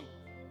taught wrong.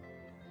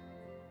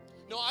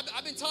 No,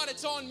 I've been taught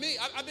it's on me.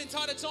 I've been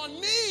taught it's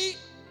on me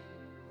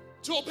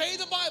to obey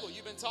the Bible.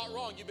 You've been taught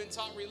wrong. You've been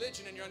taught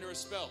religion and you're under a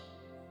spell.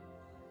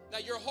 Now,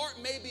 your heart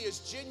may be as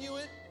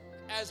genuine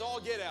as all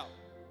get out.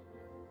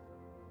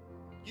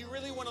 You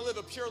really want to live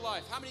a pure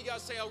life. How many of you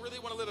guys say, I really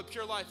want to live a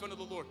pure life under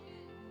the Lord?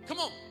 Come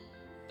on.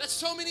 That's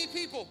so many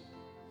people.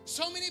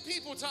 So many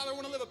people, Tyler,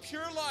 want to live a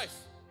pure life.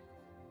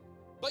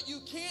 But you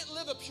can't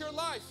live a pure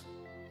life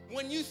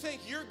when you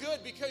think you're good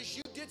because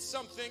you did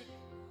something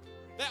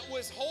that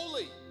was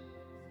holy.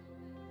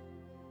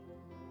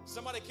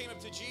 Somebody came up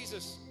to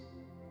Jesus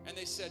and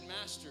they said,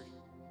 Master,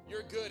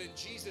 you're good. And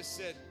Jesus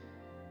said,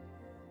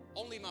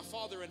 only my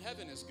Father in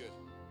heaven is good.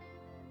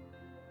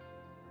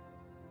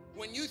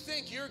 When you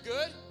think you're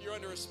good, you're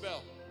under a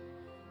spell.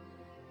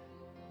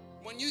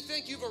 When you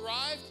think you've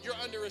arrived, you're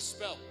under a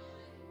spell.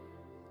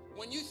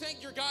 When you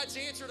think you're God's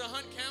answer to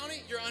Hunt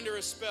County, you're under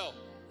a spell.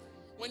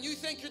 When you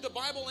think you're the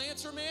Bible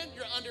answer man,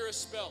 you're under a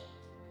spell.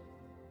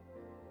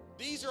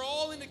 These are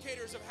all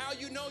indicators of how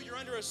you know you're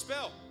under a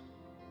spell.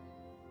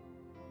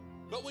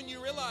 But when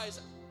you realize,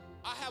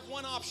 I have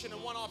one option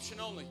and one option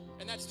only,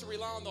 and that's to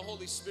rely on the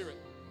Holy Spirit.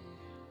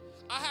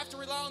 I have to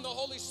rely on the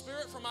Holy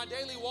Spirit for my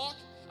daily walk.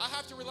 I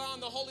have to rely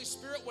on the Holy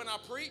Spirit when I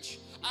preach.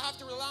 I have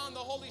to rely on the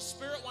Holy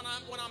Spirit when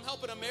I'm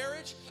helping a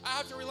marriage. I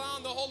have to rely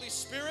on the Holy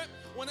Spirit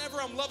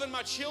whenever I'm loving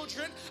my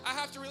children. I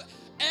have to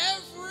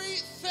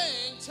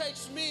everything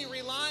takes me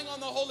relying on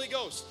the Holy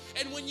Ghost.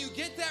 And when you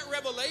get that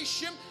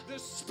revelation, the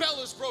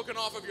spell is broken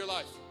off of your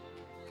life.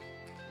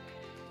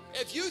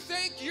 If you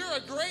think you're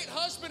a great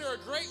husband or a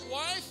great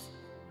wife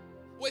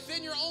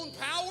within your own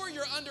power,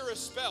 you're under a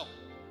spell.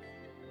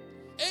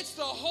 It's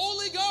the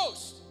Holy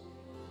Ghost.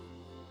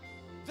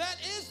 That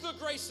is the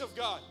grace of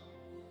God.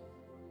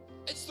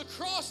 It's the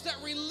cross that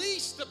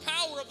released the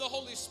power of the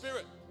Holy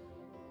Spirit.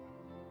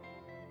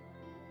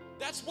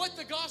 That's what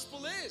the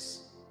gospel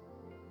is.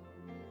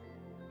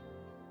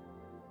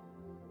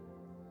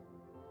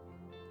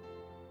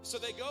 So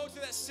they go to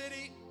that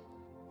city.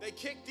 They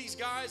kick these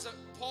guys,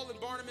 Paul and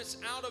Barnabas,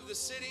 out of the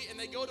city, and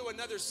they go to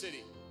another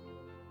city.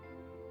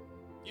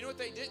 You know what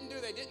they didn't do?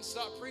 They didn't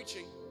stop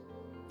preaching.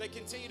 They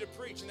continued to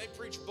preach, and they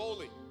preached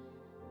boldly.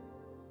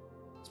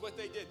 That's what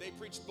they did. They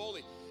preached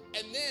boldly.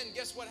 And then,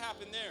 guess what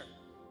happened there?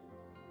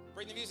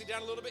 Bring the music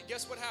down a little bit.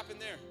 Guess what happened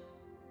there?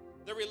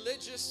 The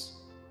religious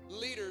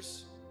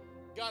leaders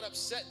got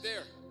upset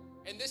there.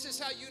 And this is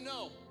how you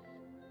know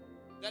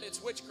that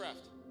it's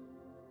witchcraft.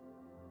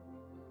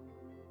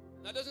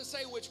 Now, it doesn't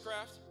say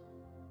witchcraft,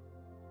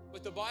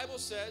 but the Bible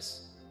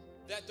says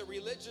that the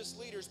religious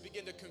leaders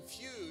begin to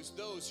confuse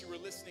those who were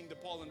listening to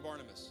Paul and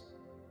Barnabas.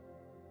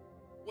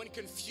 When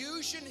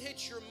confusion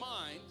hits your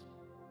mind,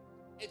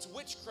 it's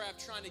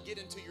witchcraft trying to get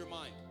into your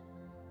mind.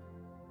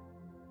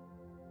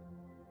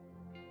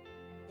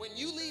 When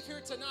you leave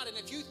here tonight, and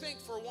if you think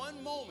for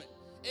one moment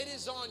it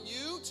is on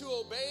you to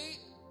obey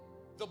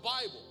the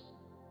Bible,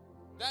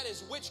 that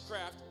is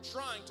witchcraft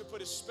trying to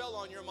put a spell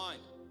on your mind.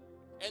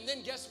 And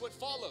then guess what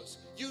follows?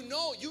 You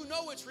know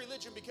it's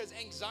religion because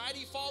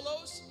anxiety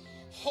follows,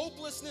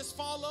 hopelessness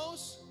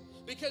follows,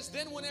 because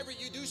then whenever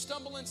you do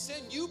stumble in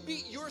sin, you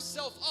beat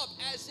yourself up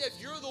as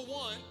if you're the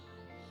one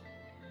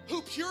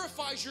who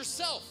purifies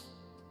yourself,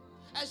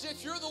 as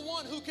if you're the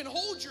one who can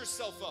hold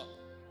yourself up.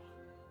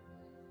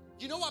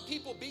 You know why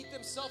people beat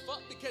themselves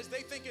up? Because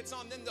they think it's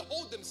on them to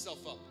hold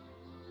themselves up.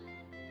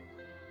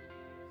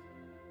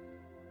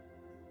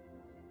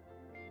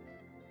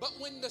 But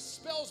when the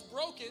spell's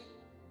broken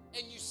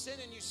and you sin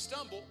and you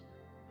stumble,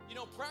 you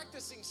know,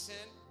 practicing sin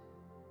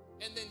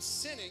and then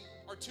sinning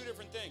are two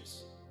different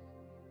things.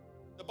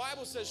 The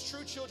Bible says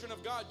true children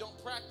of God don't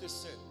practice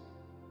sin.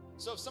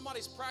 So if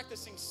somebody's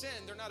practicing sin,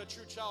 they're not a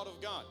true child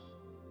of God.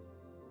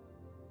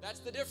 That's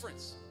the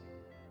difference.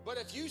 But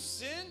if you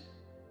sin,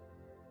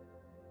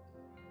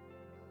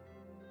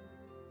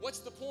 what's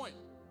the point?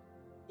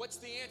 What's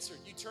the answer?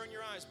 You turn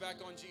your eyes back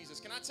on Jesus.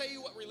 Can I tell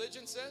you what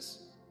religion says?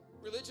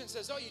 Religion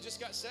says, oh, you just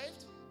got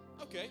saved?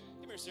 Okay,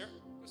 come here, Sarah.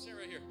 Go sit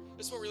right here.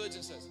 This is what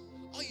religion says.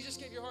 Oh, you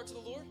just gave your heart to the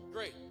Lord?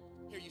 Great.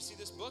 Here, you see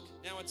this book?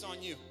 Now it's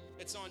on you.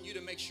 It's on you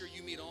to make sure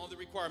you meet all the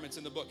requirements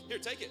in the book. Here,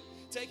 take it.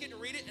 Take it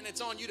and read it, and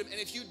it's on you. And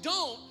if you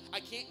don't, I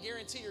can't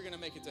guarantee you're going to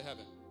make it to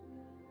heaven.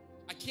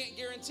 I can't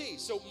guarantee.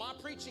 So my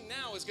preaching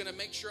now is going to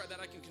make sure that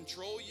I can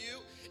control you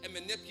and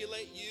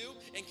manipulate you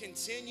and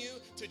continue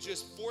to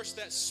just force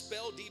that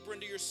spell deeper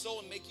into your soul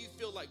and make you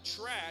feel like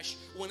trash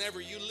whenever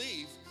you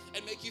leave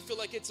and make you feel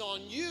like it's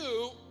on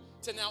you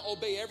to now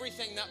obey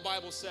everything that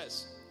Bible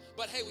says.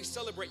 But hey, we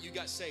celebrate you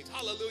got saved.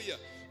 Hallelujah.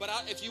 But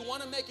if you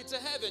want to make it to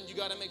heaven, you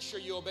got to make sure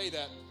you obey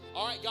that.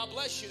 All right, God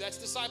bless you. That's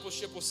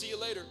discipleship. We'll see you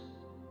later.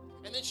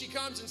 And then she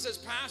comes and says,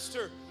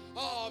 Pastor,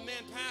 oh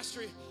man,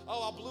 Pastor,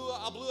 oh,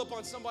 I blew up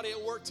on somebody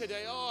at work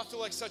today. Oh, I feel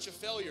like such a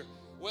failure.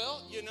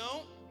 Well, you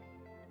know,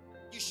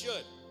 you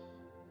should.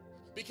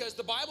 Because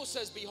the Bible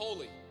says be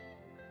holy.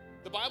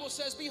 The Bible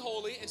says be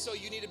holy, and so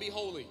you need to be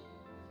holy.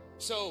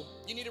 So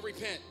you need to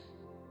repent.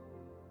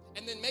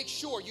 And then make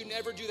sure you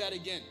never do that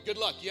again. Good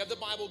luck. You have the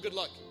Bible, good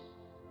luck.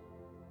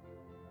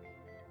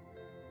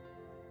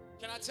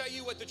 Can I tell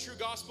you what the true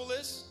gospel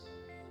is?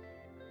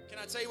 Can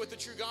I tell you what the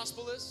true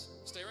gospel is?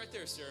 Stay right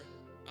there, sir.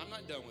 I'm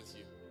not done with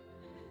you.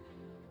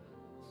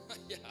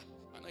 Yeah,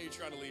 I know you're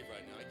trying to leave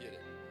right now. I get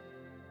it.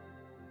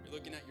 You're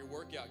looking at your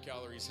workout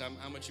calories,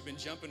 how much you've been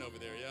jumping over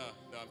there. Yeah,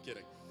 no, I'm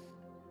kidding.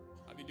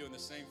 I'd be doing the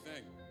same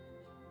thing.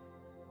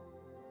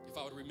 If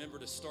I would remember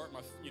to start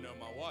my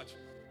watch.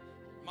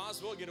 Might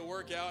as well get a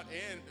workout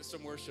and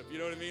some worship. You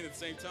know what I mean? At the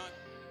same time.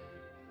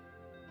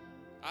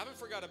 I haven't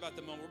forgot about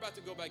the moment. We're about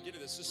to go back into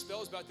this. The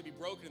spell is about to be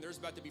broken and there's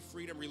about to be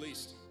freedom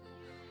released.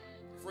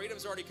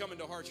 Freedom's already coming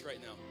to hearts right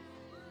now.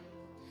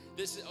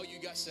 This is, oh, you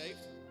got saved?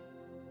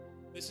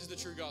 This is the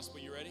true gospel.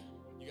 You ready?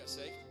 You got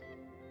saved?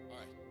 All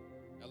right.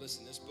 Now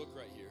listen, this book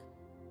right here,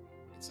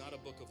 it's not a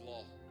book of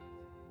law.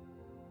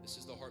 This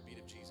is the heartbeat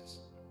of Jesus.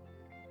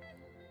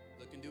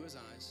 Look into his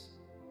eyes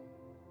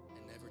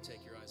and never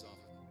take your eyes off of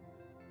him.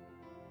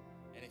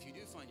 And if you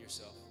do find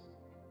yourself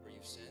where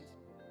you've sinned,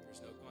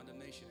 there's no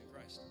condemnation in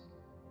Christ.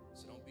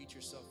 So don't beat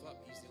yourself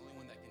up. He's the only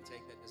one that can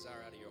take that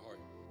desire out of your heart.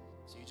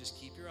 So you just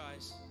keep your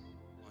eyes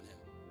on him.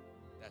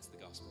 That's the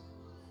gospel.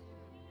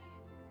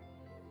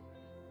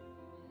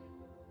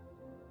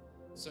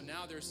 So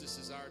now there's this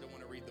desire to want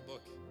to read the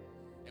book.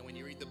 And when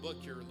you read the book,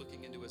 you're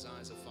looking into his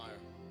eyes of fire.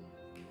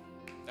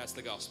 That's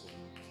the gospel.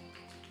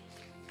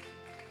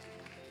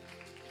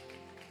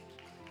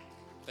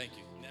 Thank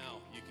you.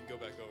 Now you can go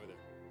back over there.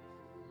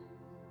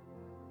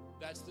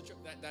 That's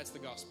the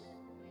gospel.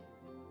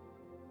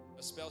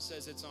 A spell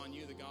says it's on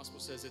you. The gospel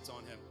says it's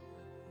on him.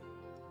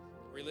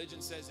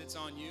 Religion says it's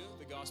on you.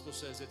 The gospel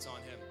says it's on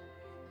him.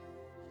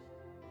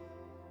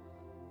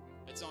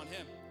 It's on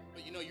him.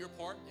 But you know, your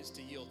part is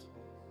to yield.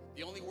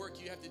 The only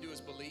work you have to do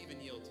is believe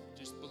and yield.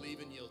 Just believe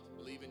and yield.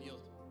 Believe and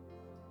yield.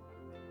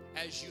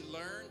 As you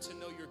learn to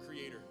know your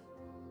Creator.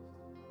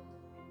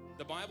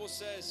 The Bible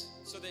says,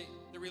 so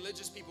the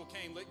religious people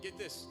came. Get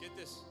this.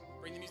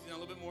 Bring the music down a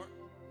little bit more.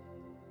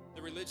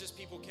 The religious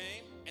people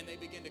came and they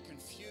began to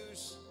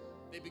confuse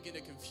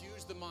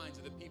the minds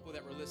of the people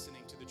that were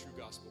listening to the true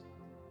gospel.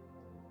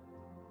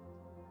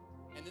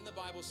 And then the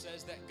Bible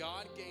says that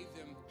God gave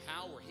them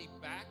power. He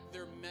backed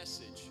their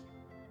message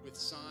with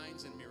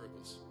signs and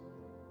miracles.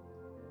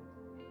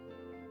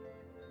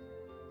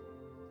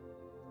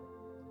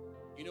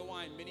 You know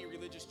why in many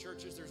religious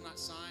churches there's not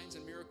signs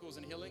and miracles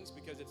and healings?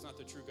 Because it's not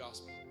the true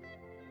gospel.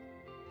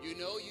 You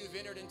know you've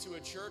entered into a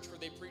church where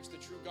they preach the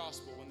true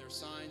gospel when there's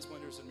signs,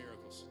 wonders, and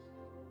miracles.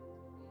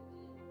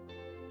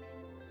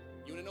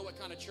 You want to know what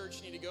kind of church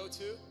you need to go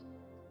to?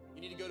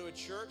 You need to go to a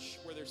church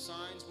where there's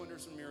signs,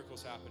 wonders, and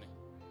miracles happening.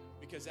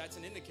 Because that's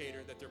an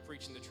indicator that they're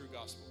preaching the true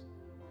gospel.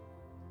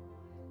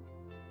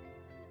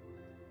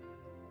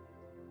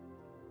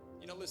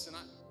 You know, listen,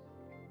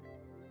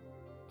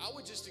 I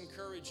would just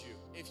encourage you,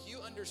 if you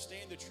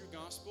understand the true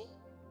gospel,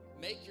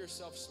 make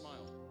yourself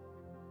smile.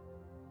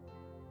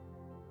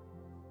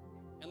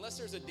 Unless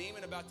there's a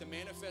demon about to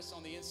manifest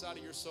on the inside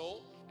of your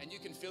soul and you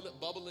can feel it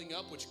bubbling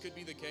up, which could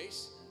be the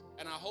case,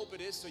 and I hope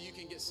it is so you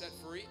can get set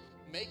free,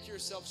 make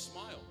yourself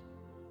smile.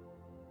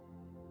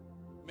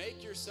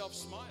 Make yourself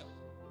smile.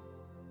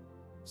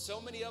 So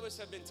many of us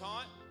have been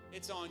taught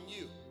it's on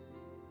you.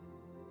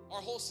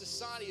 Our whole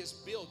society is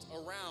built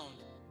around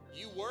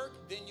you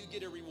work, then you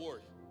get a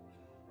reward.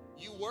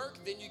 You work,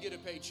 then you get a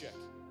paycheck.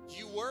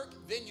 You work,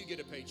 then you get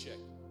a paycheck.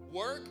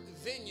 Work,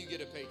 then you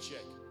get a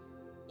paycheck.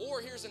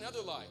 Or here's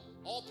another lie.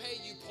 I'll pay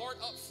you part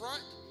up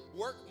front,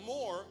 work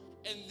more,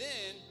 and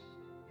then,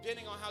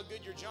 depending on how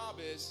good your job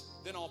is,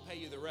 then I'll pay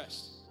you the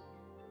rest.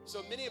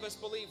 So many of us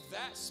believe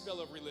that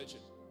spell of religion.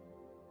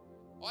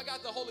 Oh, I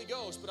got the Holy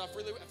Ghost, but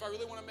if I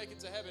really want to make it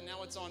to heaven,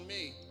 now it's on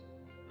me.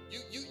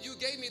 You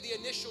gave me the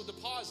initial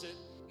deposit.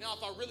 Now,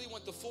 if I really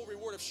want the full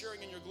reward of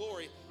sharing in your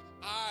glory,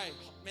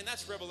 man,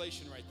 that's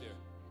revelation right there.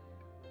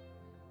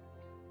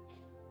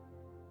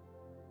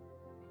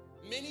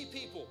 Many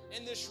people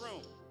in this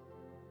room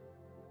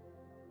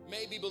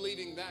may be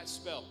believing that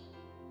spell.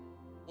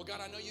 Well,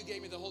 God, I know you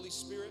gave me the Holy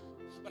Spirit,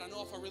 but I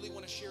know if I really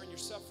want to share in your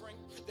suffering,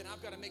 then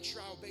I've got to make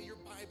sure I obey your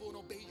Bible and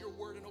obey your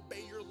word and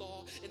obey your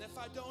law. And if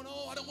I don't,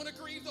 I don't want to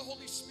grieve the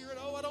Holy Spirit.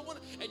 I don't want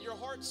to. And your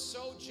heart's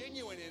so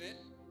genuine in it,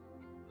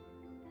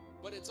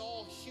 but it's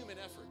all human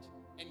effort,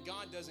 and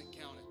God doesn't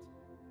count it.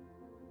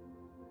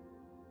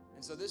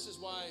 And so this is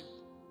why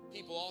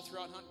people all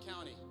throughout Hunt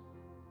County,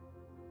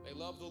 they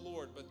love the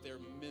Lord, but they're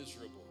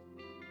miserable.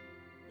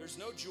 There's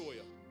no joy.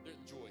 There's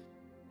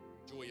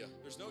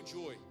no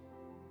joy.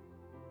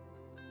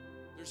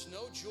 There's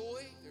no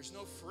joy. There's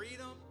no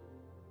freedom.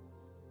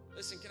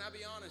 Listen, can I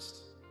be honest?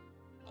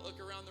 I look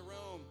around the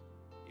room,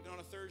 even on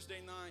a Thursday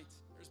night,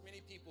 there's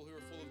many people who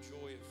are full of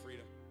joy and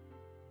freedom.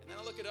 And then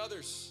I look at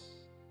others,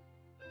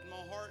 and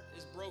my heart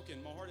is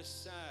broken. My heart is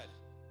sad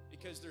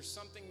because there's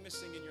something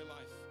missing in your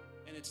life.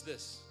 And it's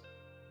this.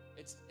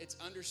 It's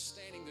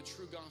understanding the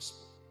true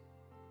gospel.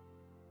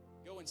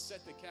 Go and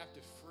set the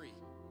captive free.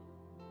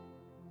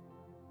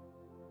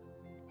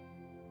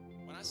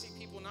 When I see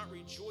people not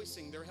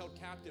rejoicing, they're held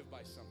captive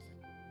by something.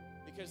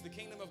 Because the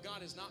kingdom of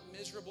God is not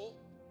miserable.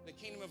 The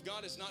kingdom of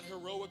God is not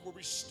heroic where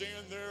we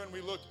stand there and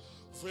we look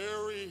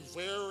very,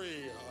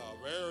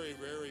 very,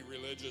 very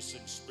religious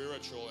and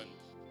spiritual. And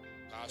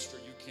Pastor,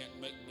 you can't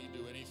make me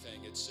do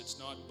anything. It's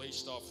not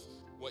based off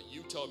what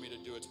you tell me to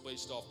do. It's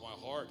based off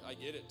my heart. I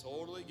get it.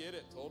 Totally get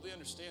it. Totally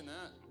understand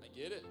that. I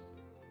get it.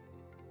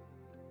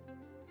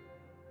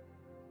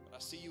 But I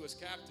see you as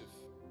captive.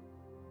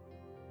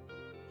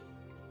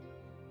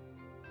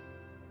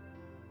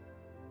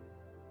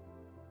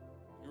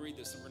 Let me read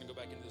this and we're going to go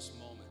back into this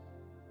moment.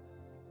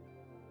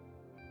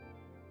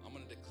 I'm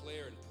going to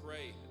declare and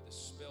pray that the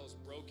spell is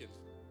broken.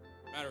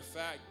 Matter of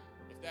fact,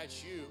 if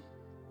that's you,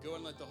 go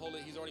and let the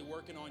Holy, He's already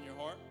working on your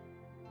heart.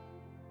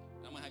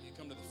 I'm going to have you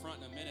come to the front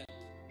in a minute.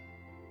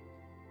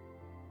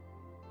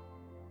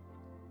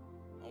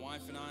 My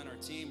wife and I and our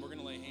team, we're going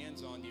to lay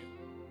hands on you.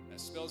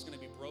 That spell's going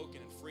to be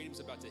broken and freedom's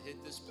about to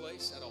hit this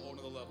place at a whole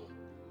nother level.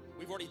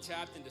 We've already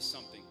tapped into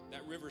something.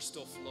 That river's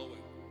still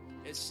flowing.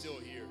 It's still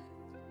here.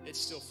 It's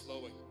still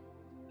flowing.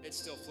 It's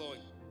still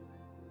flowing.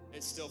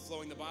 It's still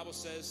flowing. The Bible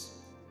says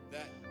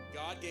that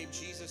God gave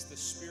Jesus the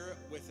Spirit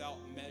without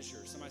measure.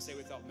 Somebody say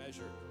without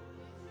measure.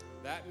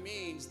 That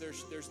means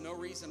there's no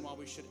reason why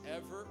we should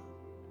ever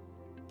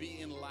be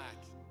in lack.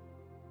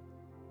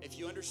 If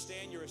you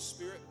understand you're a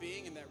spirit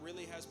being and that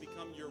really has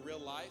become your real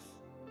life,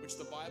 which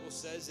the Bible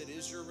says it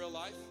is your real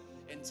life,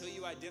 until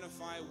you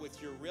identify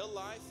with your real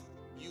life,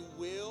 you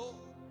will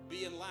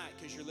be in lack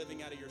because you're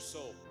living out of your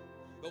soul.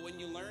 But when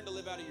you learn to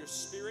live out of your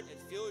spirit, it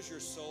fills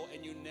your soul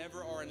and you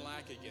never are in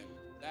lack again.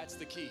 That's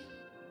the key.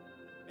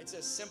 It's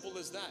as simple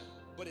as that,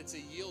 but it's a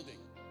yielding.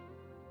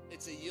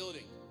 It's a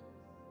yielding.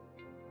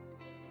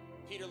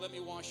 Peter, let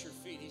me wash your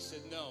feet. He said,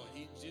 no.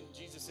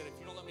 Jesus said, if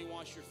you don't let me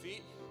wash your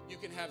feet, you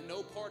can have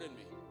no part in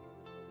me.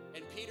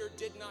 And Peter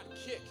did not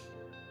kick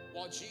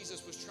while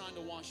Jesus was trying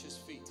to wash his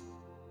feet.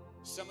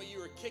 Some of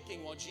you are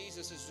kicking while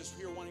Jesus is just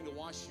here wanting to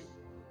wash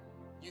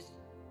you.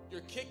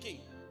 You're kicking.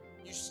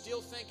 You still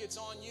think it's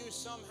on you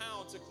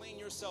somehow to clean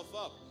yourself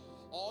up.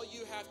 All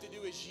you have to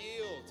do is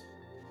yield.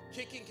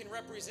 Kicking can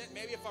represent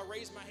maybe if I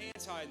raise my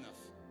hands high enough.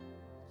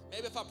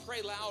 Maybe if I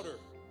pray louder.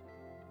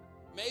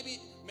 Maybe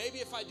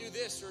if I do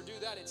this or do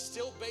that. It's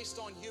still based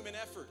on human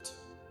effort.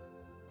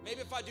 Maybe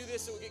if I do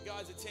this, it will get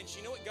God's attention.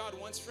 You know what God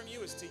wants from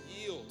you is to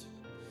yield.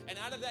 And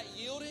out of that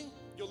yielding,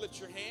 you'll lift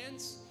your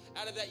hands.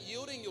 Out of that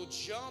yielding, you'll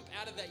jump.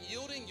 Out of that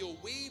yielding, you'll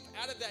weep.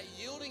 Out of that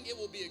yielding, it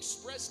will be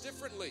expressed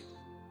differently.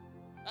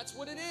 That's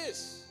what it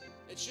is.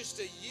 It's just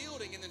a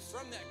yielding, and then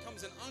from that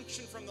comes an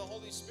unction from the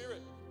Holy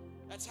Spirit.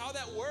 That's how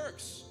that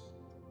works.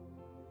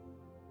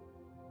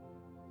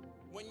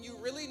 When you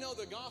really know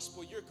the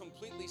gospel, you're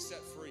completely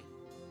set free.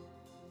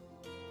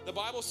 The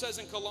Bible says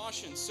in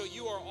Colossians, so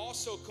you are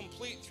also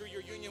complete through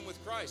your union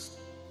with Christ.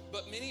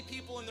 But many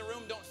people in the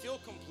room don't feel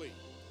complete.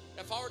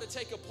 If I were to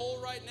take a poll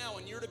right now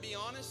and you're to be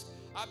honest,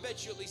 I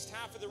bet you at least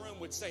half of the room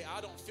would say,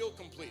 I don't feel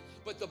complete.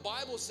 But the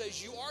Bible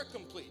says you are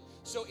complete.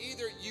 So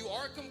either you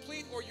are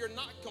complete or you're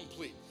not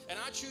complete. And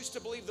I choose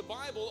to believe the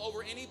Bible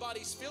over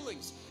anybody's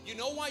feelings. You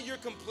know why you're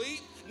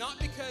complete? Not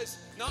because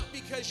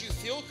you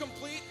feel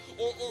complete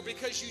or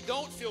because you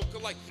don't feel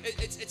like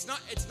it's not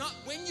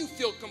when you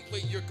feel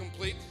complete you're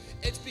complete.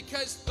 It's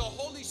because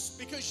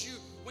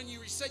when you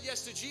said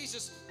yes to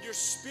Jesus, your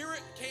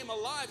spirit came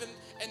alive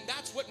and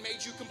that's what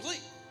made you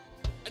complete.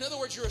 In other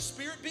words, you're a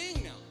spirit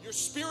being now. Your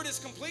spirit is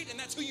complete and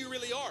that's who you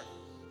really are.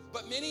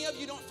 But many of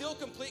you don't feel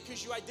complete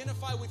because you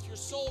identify with your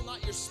soul,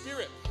 not your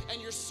spirit.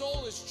 And your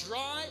soul is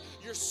dry.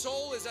 Your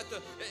soul is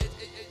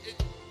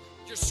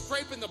you're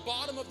scraping the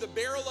bottom of the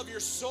barrel of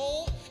your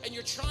soul, and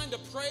you're trying to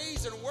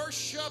praise and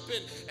worship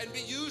and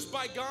be used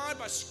by God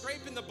by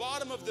scraping the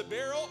bottom of the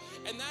barrel,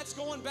 and that's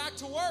going back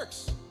to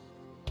works.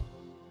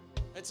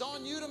 It's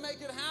on you to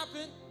make it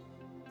happen.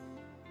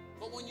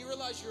 But when you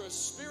realize you're a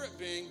spirit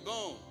being,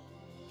 boom,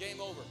 game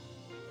over.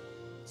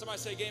 Somebody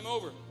say game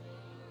over.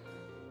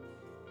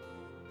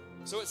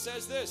 So it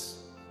says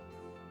this.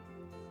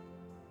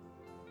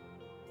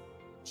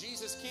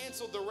 Jesus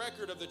canceled the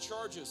record of the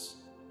charges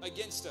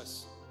against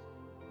us,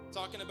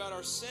 talking about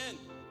our sin,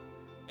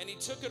 and he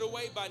took it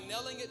away by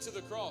nailing it to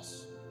the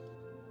cross.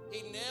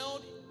 He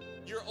nailed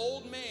your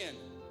old man.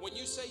 When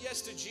you say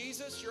yes to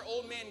Jesus, your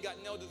old man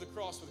got nailed to the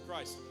cross with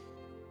Christ.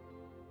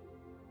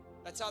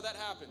 That's how that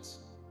happens.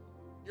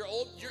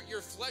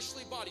 Your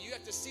fleshly body, you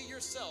have to see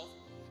yourself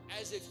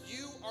as if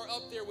you are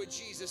up there with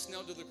Jesus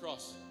nailed to the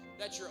cross.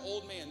 That's your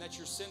old man. That's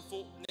your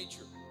sinful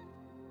nature.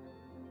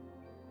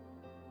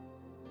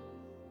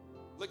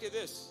 Look at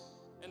this.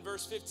 In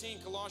verse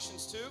 15,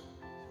 Colossians 2.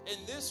 In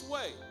this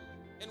way,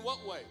 in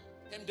what way?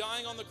 Him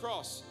dying on the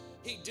cross.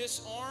 He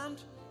disarmed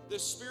the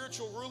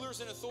spiritual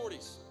rulers and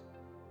authorities.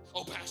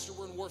 Oh, Pastor,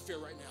 we're in warfare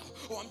right now.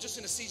 Oh, I'm just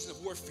in a season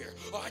of warfare.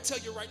 Oh, I tell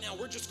you right now,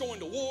 we're just going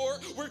to war.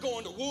 We're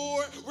going to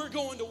war. We're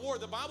going to war.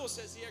 The Bible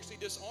says he actually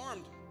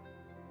disarmed.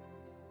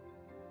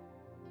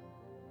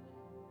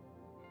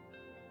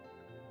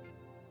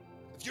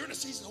 If you're in a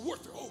season of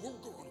warfare, oh, we're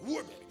going to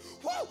war, baby.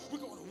 Whoa, we're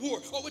going to war.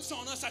 Oh, it's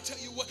on us. I tell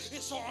you what,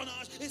 it's on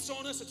us. It's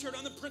on us to tear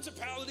down the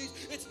principalities.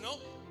 No.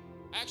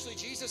 Actually,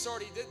 Jesus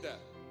already did that.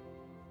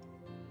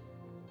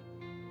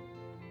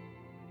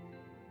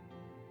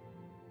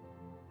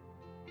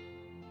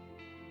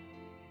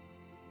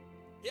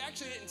 He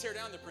actually didn't tear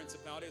down the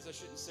principalities. I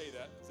shouldn't say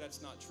that, because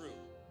that's not true.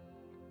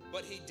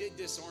 But he did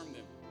disarm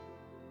them.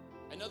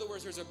 In other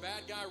words, there's a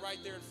bad guy right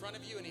there in front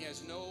of you, and he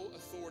has no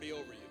authority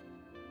over you.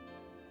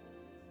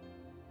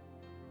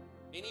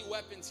 Any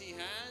weapons he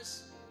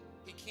has,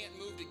 he can't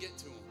move to get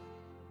to them.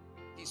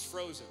 He's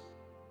frozen.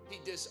 He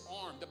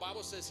disarmed. The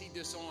Bible says he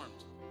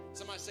disarmed.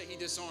 Somebody say he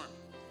disarmed.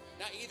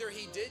 Now, either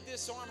he did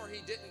disarm or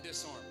he didn't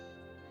disarm.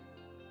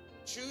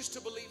 Choose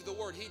to believe the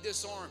word. He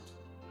disarmed.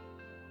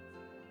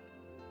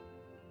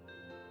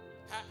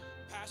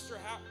 Pastor,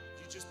 how?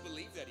 You just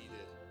believe that he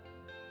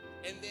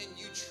did. And then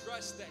you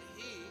trust that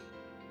he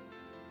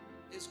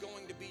is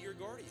going to be your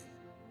guardian.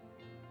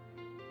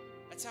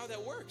 That's how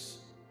that works.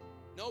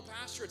 No,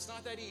 Pastor, it's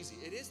not that easy.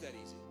 It is that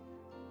easy.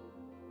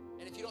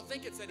 And if you don't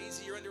think it's that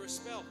easy, you're under a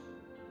spell.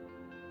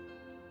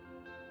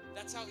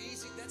 That's how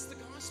easy, that's the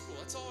gospel.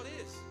 That's all it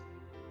is.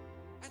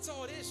 That's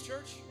all it is,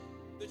 church.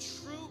 The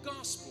true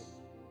gospel.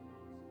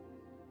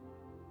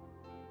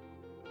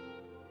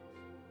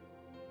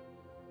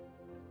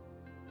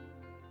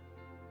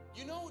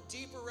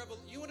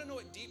 You want to know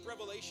what deep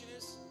revelation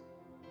is?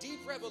 Deep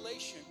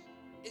revelation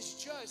is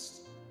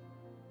just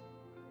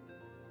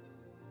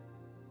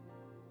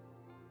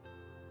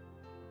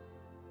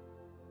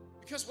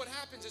because what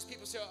happens is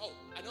people say, oh,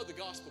 I know the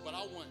gospel, but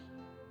I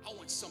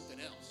want something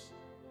else.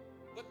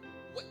 But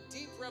what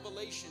deep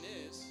revelation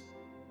is,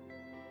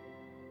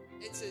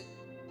 it's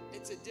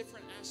a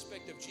different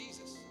aspect of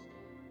Jesus.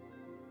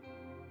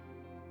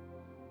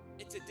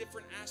 It's a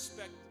different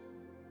aspect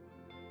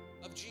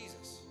of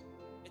Jesus.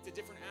 It's a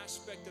different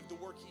aspect of the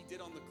work he did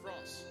on the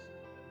cross.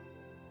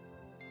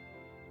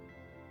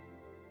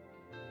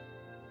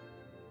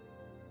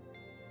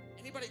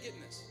 Anybody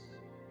getting this?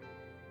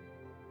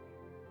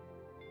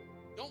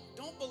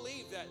 Don't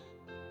believe that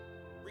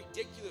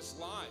ridiculous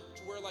lie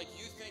to where like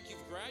you think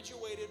you've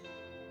graduated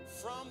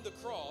from the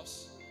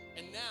cross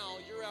and now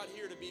you're out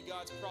here to be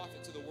God's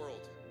prophet to the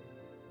world.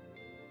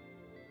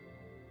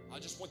 I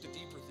just want the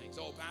deeper things.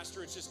 Oh,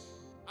 Pastor, it's just,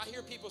 I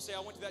hear people say, I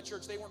went to that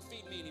church, they weren't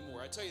feeding me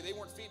anymore. I tell you, they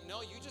weren't feeding.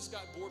 No, you just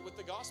got bored with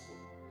the gospel.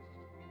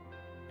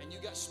 And you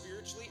got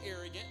spiritually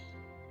arrogant.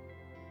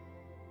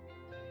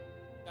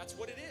 That's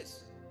what it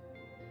is.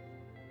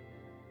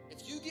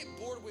 If you get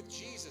bored with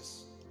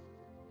Jesus,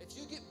 if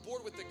you get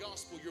bored with the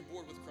gospel, you're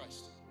bored with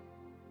Christ.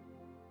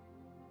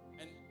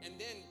 And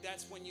then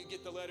that's when you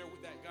get the letter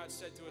that God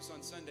said to us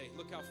on Sunday,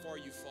 look how far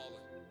you've fallen.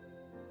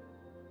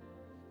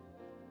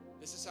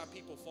 This is how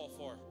people fall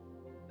far.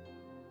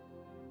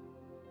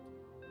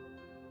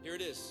 Here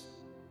it is.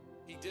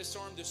 He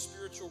disarmed the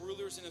spiritual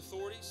rulers and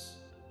authorities.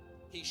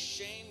 He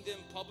shamed them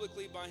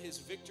publicly by his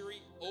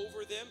victory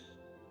over them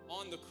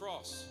on the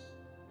cross.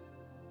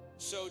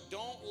 So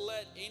don't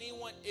let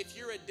anyone, if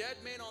you're a dead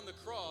man on the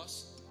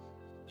cross,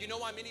 you know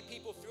why many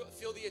people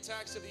feel the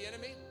attacks of the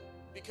enemy?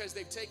 Because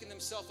they've taken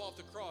themselves off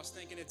the cross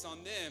thinking it's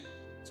on them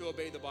to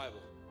obey the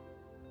Bible.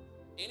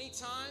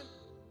 Anytime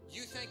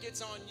you think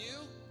it's on you,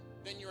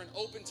 then you're an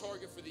open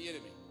target for the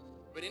enemy.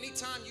 But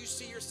anytime you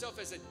see yourself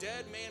as a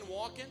dead man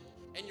walking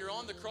and you're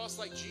on the cross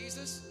like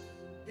Jesus,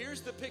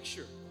 here's the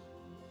picture.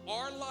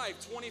 Our life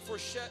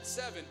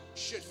 24/7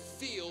 should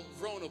feel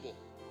vulnerable.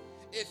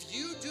 If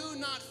you do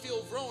not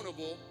feel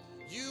vulnerable,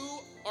 you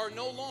are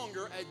no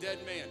longer a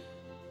dead man.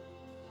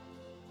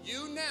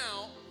 You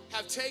now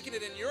have taken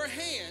it in your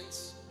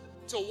hands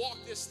to walk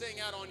this thing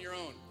out on your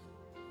own.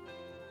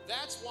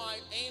 That's why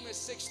Amos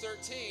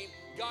 6:13,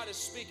 God is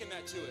speaking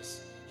that to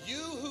us. You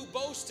who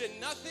boast in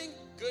nothing,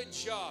 good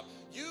job.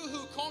 You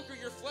who conquer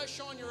your flesh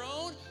on your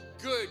own,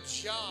 good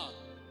job.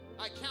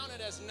 I count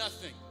it as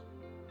nothing.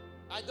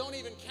 I don't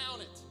even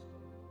count it,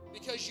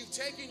 because you've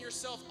taken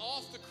yourself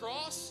off the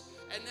cross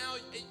and now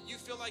you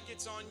feel like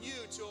it's on you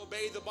to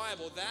obey the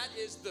Bible. That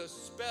is the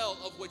spell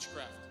of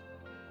witchcraft.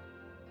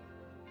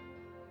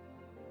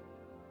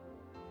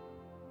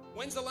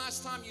 When's the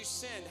last time you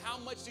sinned? How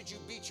much did you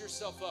beat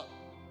yourself up?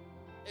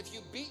 If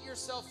you beat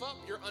yourself up,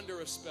 you're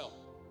under a spell.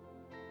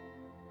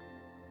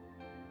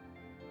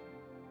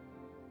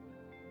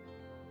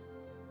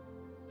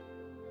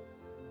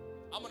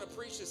 I'm going to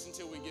preach this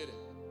until we get it.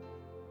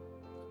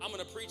 I'm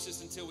going to preach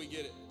this until we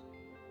get it.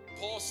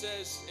 Paul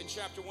says in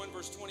chapter 1,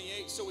 verse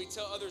 28, so we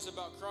tell others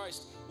about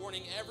Christ,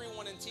 warning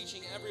everyone and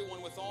teaching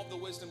everyone with all the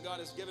wisdom God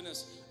has given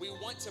us. We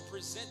want to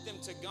present them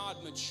to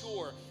God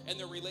mature in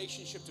their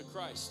relationship to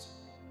Christ.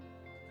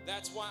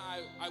 That's why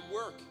I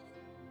work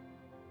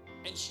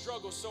and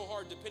struggle so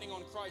hard depending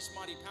on Christ's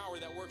mighty power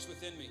that works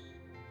within me.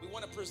 We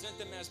want to present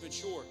them as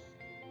mature.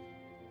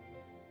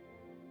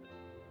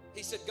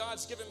 He said,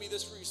 God's given me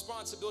this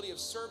responsibility of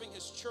serving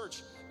his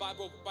church by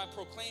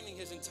proclaiming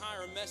his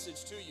entire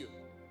message to you.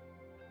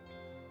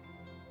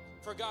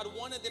 For God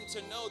wanted them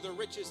to know the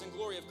riches and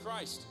glory of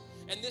Christ.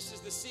 And this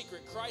is the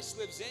secret. Christ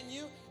lives in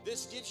you.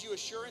 This gives you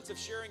assurance of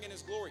sharing in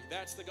his glory.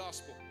 That's the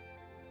gospel.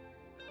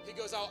 He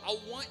goes, I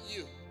want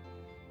you.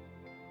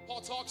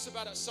 Paul talks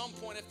about at some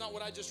point, if not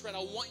what I just read, I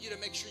want you to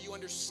make sure you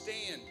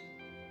understand.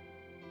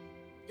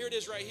 Here it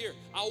is right here.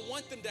 I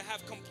want them to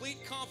have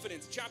complete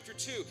confidence, chapter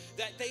 2,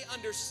 that they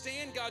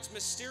understand God's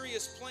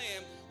mysterious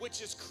plan,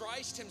 which is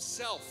Christ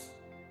himself.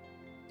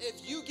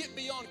 If you get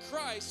beyond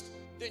Christ,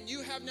 then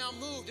you have now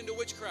moved into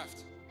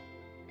witchcraft.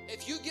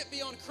 If you get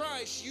beyond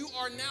Christ, you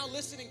are now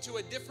listening to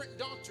a different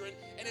doctrine,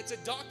 and it's a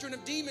doctrine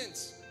of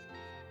demons.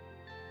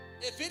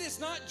 If it is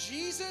not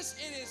Jesus,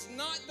 it is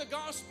not the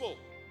gospel.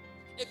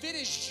 If it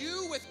is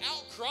you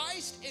without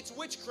Christ, it's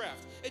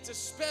witchcraft. It's a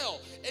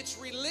spell. It's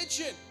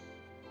religion.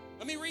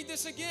 Let me read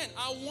this again.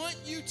 I want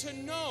you to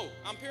know,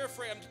 I'm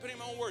paraphrasing, I'm putting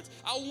my own words.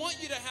 I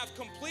want you to have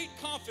complete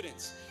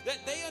confidence that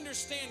they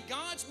understand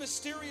God's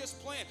mysterious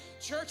plan.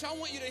 Church, I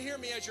want you to hear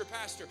me as your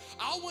pastor.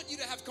 I want you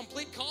to have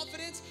complete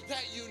confidence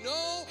that you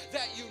know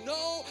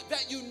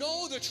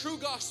the true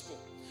gospel,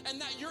 and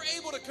that you're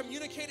able to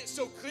communicate it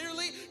so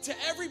clearly to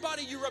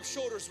everybody you rub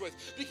shoulders with.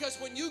 Because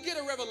when you get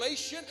a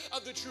revelation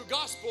of the true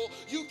gospel,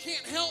 you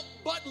can't help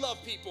but love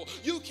people.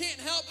 You can't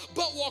help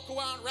but walk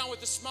around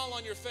with a smile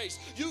on your face.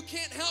 You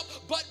can't help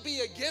but be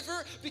a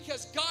giver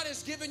because God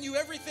has given you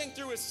everything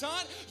through his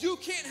son. You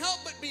can't help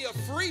but be a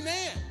free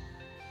man.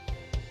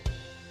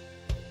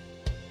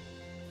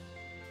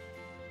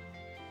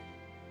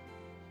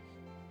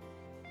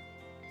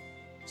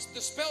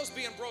 The spell's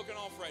being broken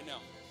off right now.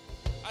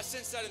 I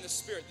sense that in the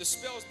spirit. The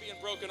spell is being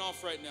broken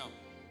off right now.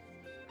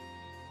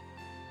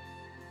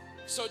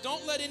 So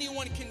don't let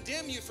anyone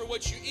condemn you for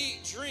what you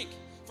eat, drink,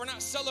 for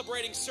not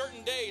celebrating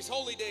certain days,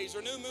 holy days,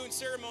 or new moon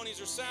ceremonies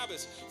or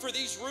Sabbaths. For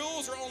these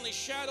rules are only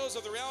shadows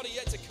of the reality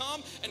yet to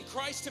come, and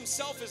Christ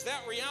himself is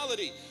that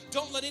reality.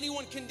 Don't let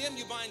anyone condemn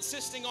you by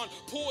insisting on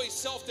poise,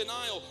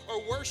 self-denial,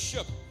 or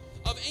worship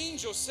of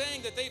angels,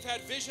 saying that they've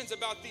had visions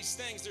about these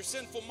things. Their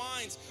sinful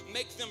minds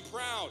make them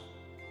proud.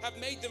 Have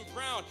made them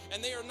proud,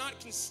 and they are not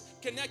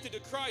connected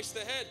to Christ, the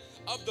head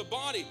of the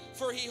body,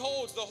 for he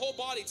holds the whole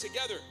body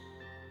together.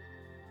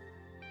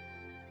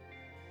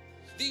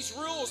 These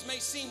rules may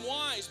seem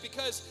wise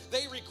because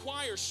they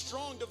require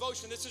strong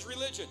devotion. This is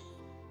religion.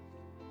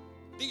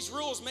 These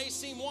rules may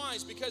seem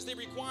wise because they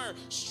require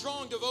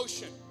strong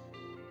devotion,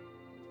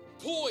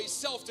 poise,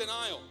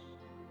 self-denial,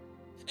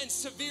 and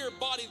severe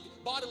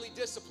bodily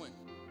discipline.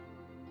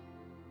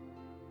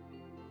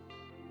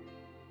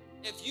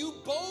 If you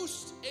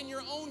boast in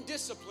your own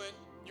discipline,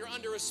 you're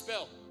under a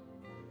spell.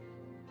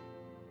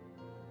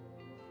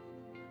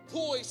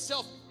 Poise,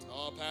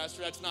 oh,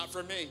 Pastor, that's not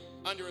for me.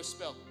 Under a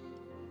spell.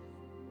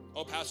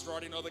 Oh, Pastor, I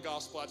already know the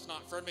gospel. That's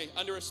not for me.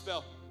 Under a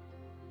spell.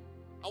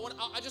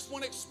 I just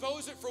want to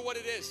expose it for what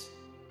it is.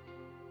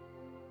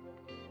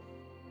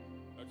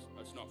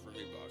 That's not for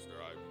me, Pastor.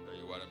 I tell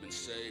you what, I've been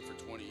saved for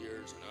 20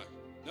 years,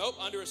 and nope,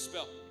 under a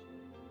spell.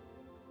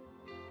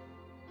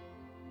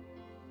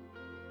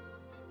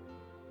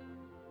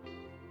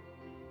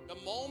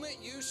 The moment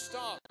you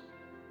stop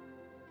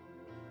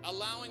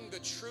allowing the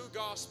true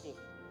gospel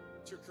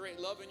to create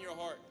love in your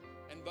heart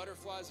and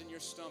butterflies in your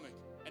stomach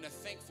and a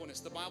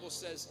thankfulness, the Bible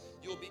says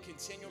you'll be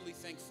continually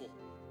thankful.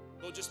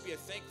 There'll just be a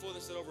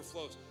thankfulness that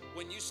overflows.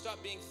 When you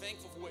stop being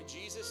thankful for what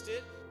Jesus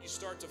did, you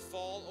start to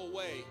fall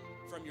away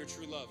from your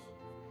true love.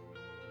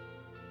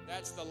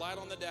 That's the light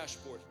on the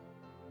dashboard.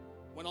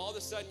 When all of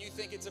a sudden you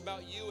think it's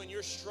about you and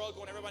your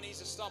struggle and everybody needs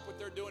to stop what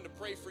they're doing to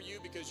pray for you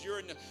because you're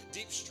in a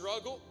deep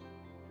struggle,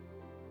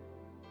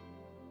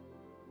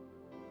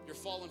 you're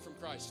fallen from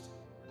Christ.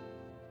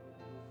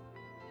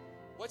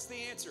 What's the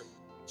answer?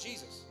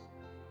 Jesus.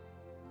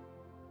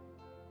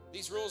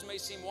 These rules may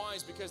seem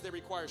wise because they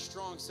require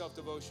strong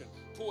self-devotion,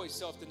 poised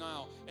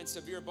self-denial, and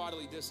severe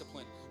bodily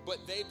discipline, but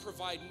they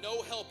provide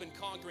no help in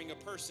conquering a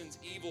person's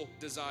evil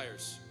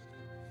desires.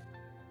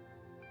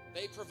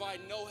 They provide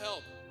no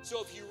help.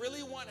 So if you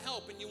really want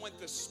help and you want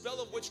the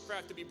spell of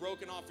witchcraft to be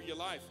broken off of your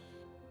life,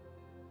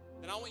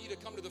 then I want you to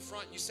come to the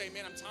front and you say,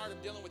 man, I'm tired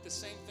of dealing with the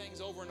same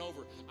things over and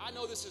over. I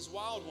know this is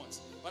wild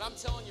ones, but I'm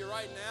telling you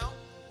right now,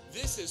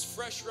 this is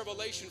fresh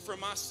revelation for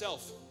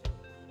myself.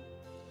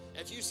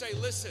 If you say,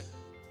 listen,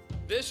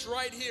 this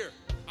right here,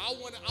 I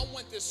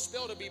want this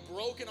spell to be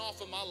broken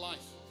off of my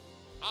life.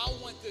 I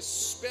want this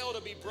spell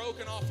to be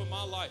broken off of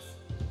my life.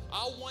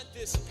 I want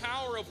this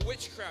power of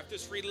witchcraft,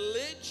 this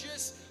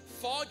religious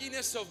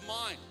fogginess of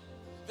mind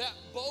that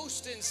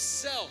boasts in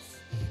self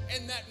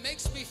and that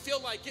makes me feel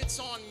like it's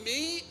on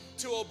me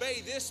to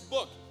obey this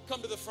book.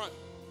 Come to the front.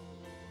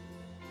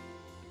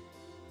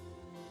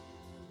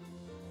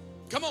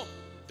 Come on.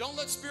 Don't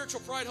let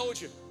spiritual pride hold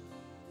you.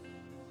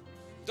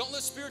 Don't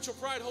let spiritual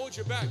pride hold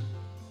you back.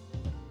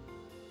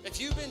 If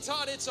you've been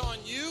taught it's on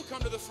you,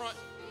 come to the front.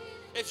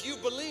 If you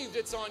believed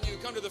it's on you,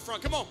 come to the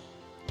front. Come on.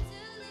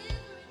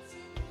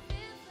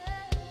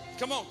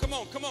 Come on, come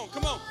on, come on,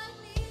 come on.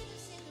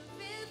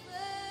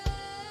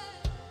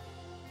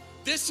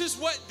 This is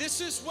what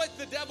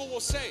the devil will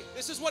say.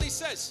 This is what he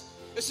says.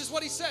 This is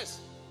what he says.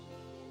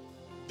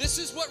 This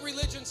is what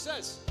religion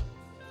says.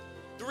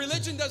 The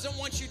religion doesn't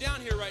want you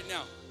down here right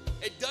now.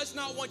 It does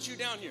not want you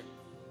down here.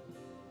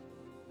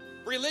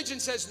 Religion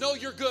says, no,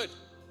 you're good.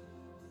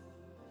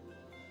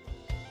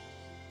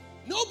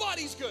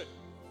 Nobody's good.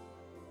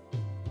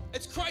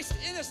 It's Christ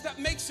in us that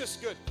makes us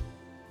good.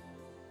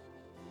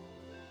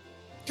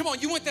 Come on,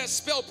 you want that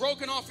spell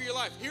broken off of your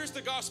life. Here's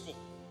the gospel.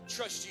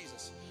 Trust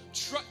Jesus.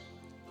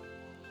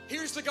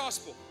 Here's the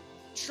gospel.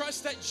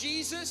 Trust that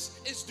Jesus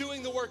is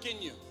doing the work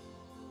in you.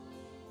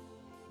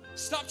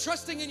 Stop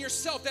trusting in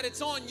yourself that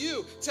it's on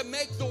you to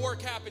make the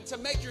work happen, to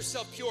make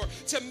yourself pure,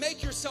 to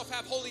make yourself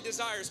have holy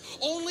desires.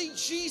 Only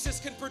Jesus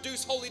can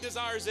produce holy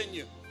desires in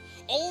you.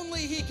 Only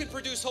He can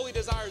produce holy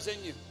desires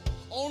in you.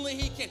 Only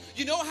He can.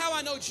 You know how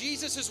I know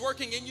Jesus is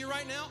working in you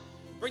right now?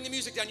 Bring the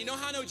music down. You know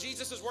how I know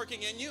Jesus is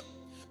working in you?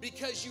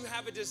 Because you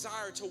have a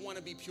desire to want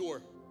to be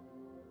pure.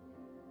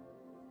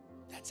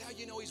 That's how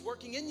you know He's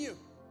working in you.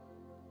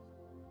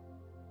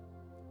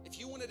 If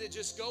you wanted to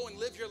just go and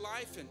live your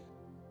life and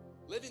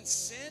live in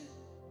sin,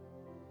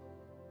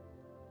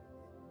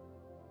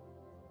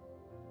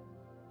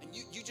 and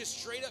you just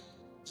straight up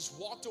just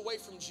walked away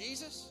from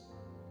Jesus,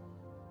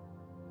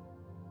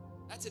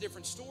 that's a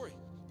different story.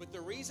 But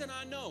the reason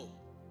I know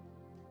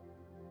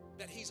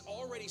that He's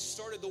already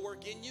started the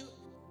work in you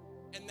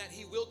and that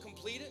He will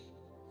complete it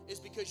is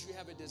because you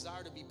have a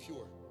desire to be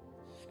pure.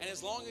 And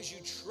as long as you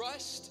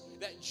trust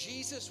that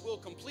Jesus will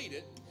complete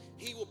it,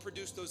 He will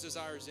produce those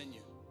desires in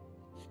you.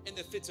 In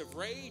the fits of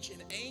rage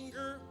and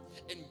anger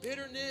and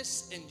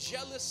bitterness and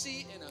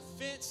jealousy and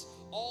offense,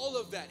 all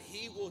of that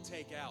He will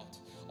take out.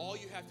 All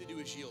you have to do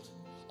is yield.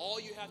 All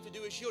you have to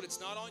do is yield. It's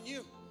not on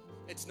you.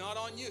 It's not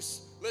on you.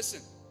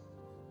 Listen,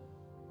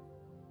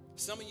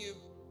 some of you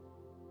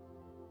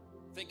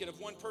thinking of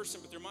one person,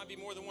 but there might be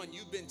more than one.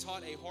 You've been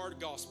taught a hard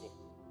gospel.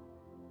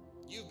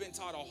 You've been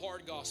taught a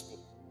hard gospel.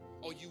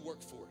 Oh, you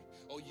work for it.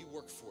 Oh, you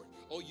work for it.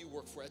 Oh, you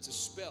work for it. That's a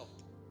spell.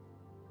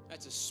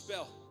 That's a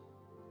spell.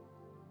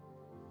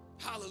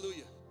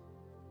 Hallelujah.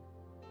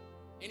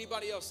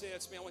 Anybody else say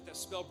that's me? I want that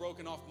spell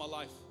broken off my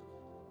life.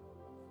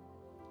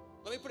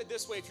 Let me put it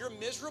this way. If you're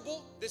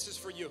miserable, this is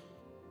for you.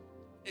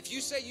 If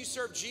you say you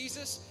serve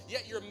Jesus,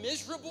 yet you're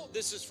miserable,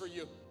 this is for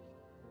you.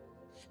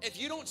 If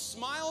you don't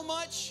smile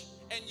much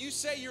and you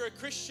say you're a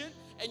Christian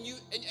and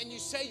you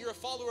say you're a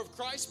follower of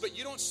Christ, but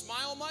you don't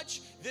smile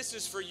much, this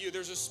is for you.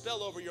 There's a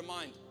spell over your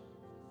mind.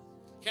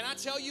 Can I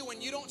tell you, when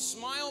you don't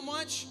smile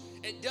much,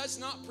 it does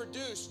not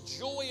produce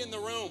joy in the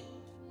room.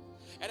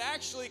 It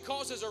actually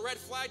causes a red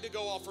flag to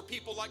go off for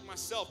people like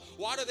myself.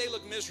 Why do they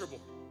look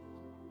miserable?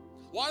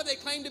 Why do they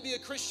claim to be a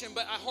Christian,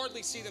 but I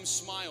hardly see them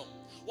smile?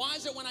 Why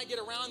is it when I get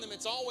around them,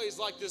 it's always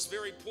like this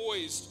very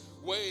poised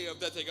way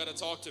of that they got to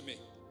talk to me?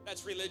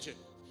 That's religion.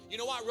 You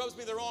know why it rubs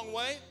me the wrong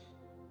way?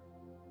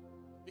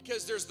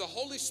 Because there's the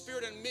Holy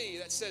Spirit in me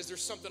that says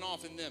there's something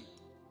off in them.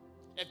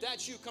 If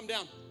that's you, come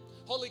down.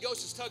 Holy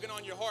Ghost is tugging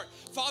on your heart.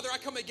 Father, I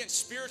come against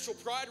spiritual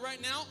pride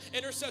right now.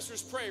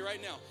 Intercessors, pray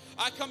right now.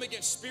 I come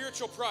against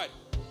spiritual pride.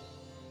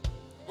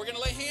 We're going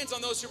to lay hands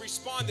on those who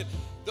responded.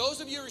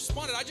 Those of you who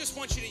responded, I just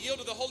want you to yield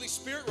to the Holy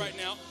Spirit right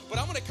now. But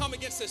I'm going to come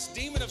against this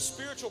demon of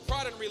spiritual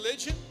pride and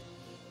religion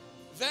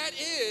that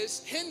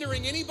is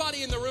hindering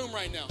anybody in the room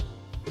right now.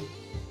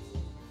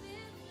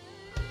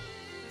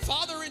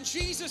 Father, in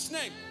Jesus'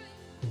 name,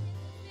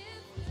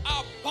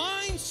 I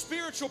bind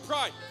spiritual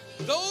pride.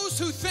 Those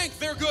who think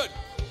they're good,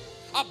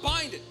 I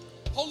bind it.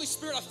 Holy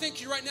Spirit, I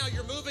thank you right now.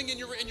 You're moving and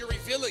you're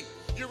revealing.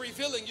 You're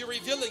revealing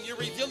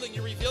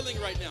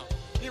right now.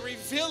 You're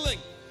revealing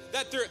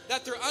that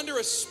they're under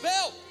a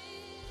spell.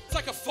 It's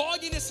like a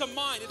fogginess of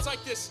mind. It's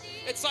like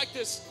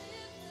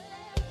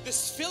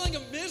this feeling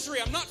of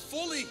misery. I'm not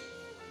fully,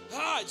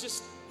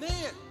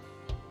 man.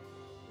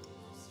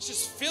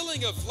 just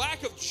feeling of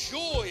lack of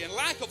joy and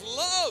lack of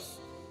love.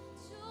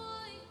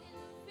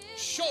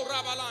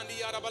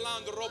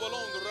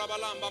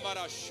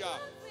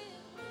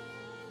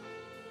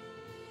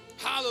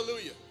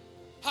 Hallelujah.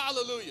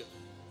 Hallelujah.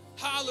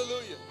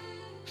 Hallelujah.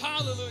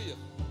 Hallelujah.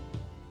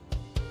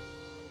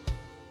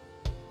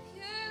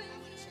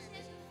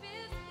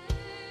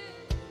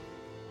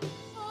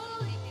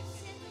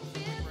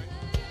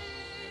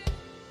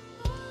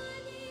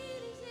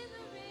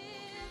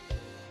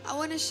 I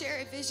want to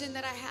share a vision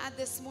that I had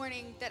this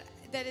morning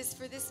that is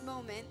for this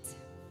moment.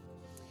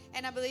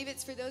 And I believe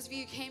it's for those of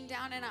you who came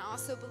down, and I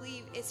also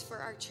believe it's for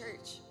our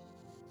church.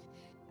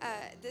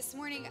 This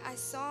morning I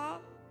saw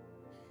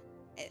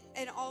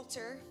an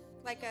altar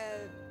like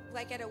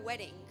at a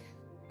wedding,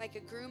 like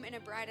a groom and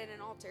a bride at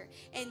an altar.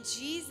 And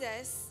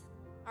Jesus,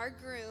 our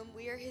groom,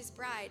 we are his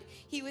bride.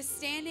 He was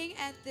standing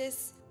at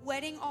this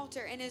wedding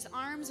altar and his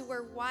arms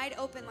were wide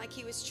open like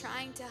he was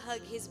trying to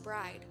hug his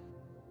bride.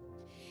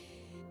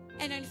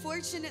 And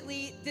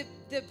unfortunately,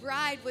 the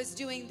bride was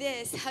doing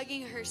this,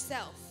 hugging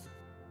herself.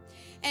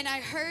 And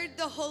I heard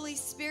the Holy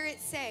Spirit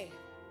say,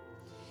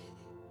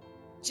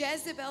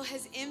 Jezebel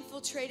has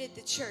infiltrated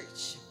the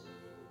church.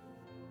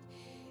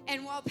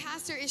 And while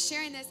Pastor is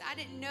sharing this, I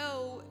didn't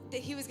know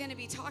that he was going to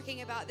be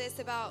talking about this,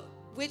 about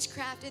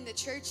witchcraft in the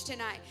church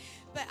tonight.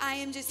 But I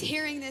am just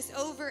hearing this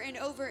over and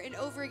over and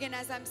over again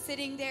as I'm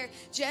sitting there.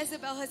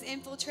 Jezebel has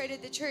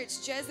infiltrated the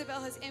church.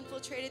 Jezebel has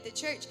infiltrated the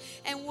church.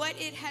 And what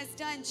it has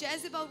done,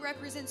 Jezebel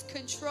represents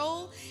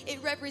control. It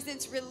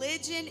represents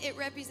religion. It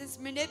represents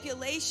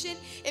manipulation.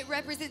 It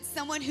represents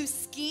someone who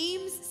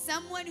schemes,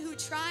 someone who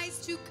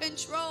tries to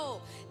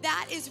control.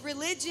 That is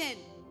religion.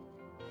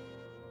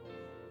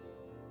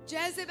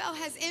 Jezebel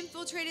has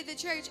infiltrated the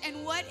church,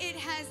 and what it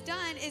has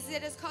done is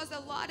it has caused a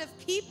lot of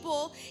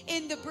people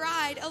in the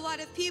bride, a lot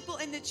of people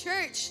in the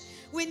church.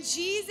 When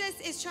Jesus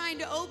is trying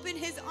to open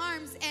his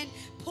arms and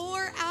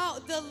pour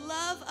out the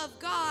love of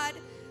God,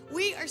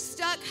 we are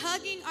stuck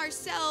hugging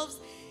ourselves,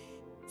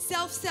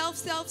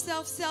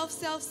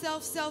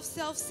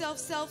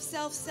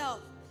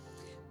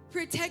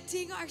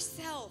 protecting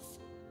ourselves.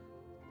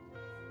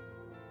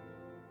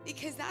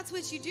 Because that's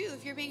what you do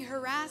if you're being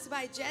harassed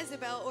by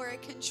Jezebel or a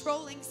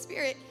controlling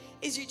spirit,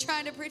 is you're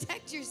trying to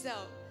protect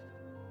yourself.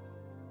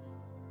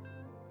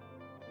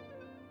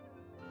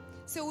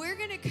 So we're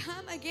going to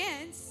come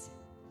against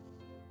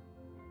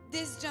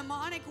this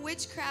demonic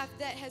witchcraft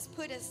that has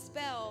put a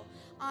spell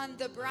on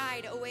the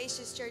bride,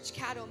 Oasis Church,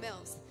 Cattle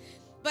Mills.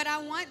 But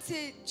I want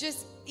to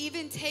just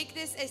even take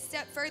this a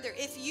step further.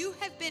 If you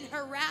have been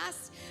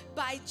harassed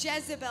by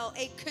Jezebel,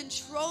 a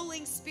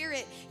controlling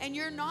spirit, and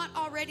you're not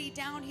already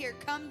down here,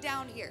 come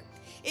down here.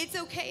 It's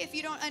okay if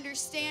you don't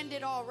understand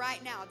it all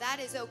right now. That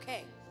is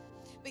okay.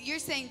 But you're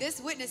saying, this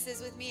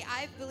witnesses with me.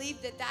 I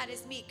believe that that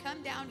is me.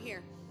 Come down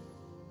here.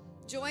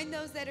 Join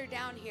those that are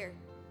down here.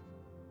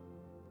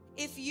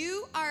 If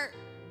you are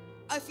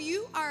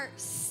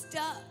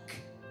stuck,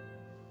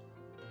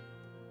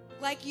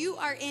 like you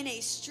are in a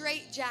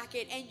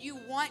straitjacket and you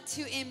want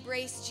to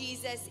embrace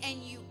Jesus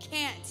and you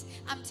can't,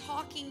 I'm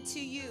talking to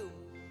you.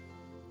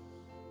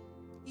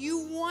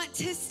 You want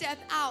to step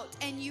out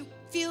and you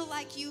feel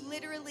like you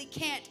literally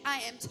can't.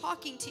 I am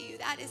talking to you.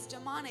 That is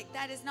demonic.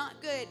 That is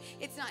not good.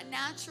 It's not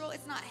natural.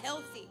 It's not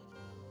healthy.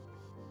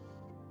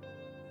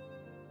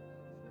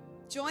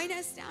 Join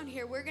us down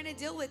here. We're going to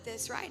deal with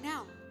this right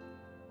now.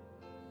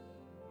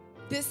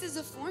 This is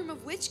a form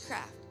of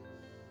witchcraft.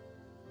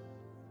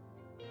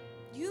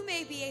 You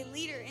may be a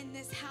leader in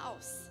this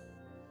house.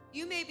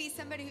 You may be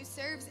somebody who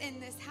serves in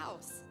this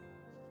house.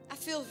 I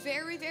feel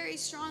very, very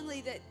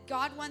strongly that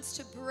God wants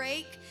to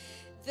break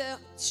the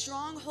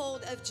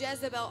stronghold of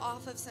Jezebel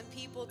off of some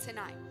people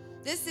tonight.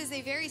 This is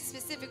a very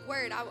specific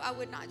word. I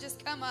would not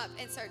just come up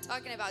and start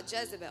talking about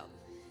Jezebel.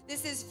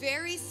 This is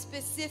very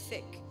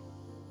specific.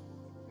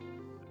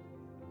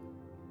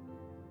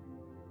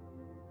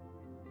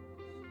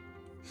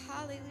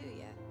 Hallelujah.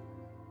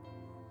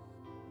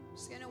 I'm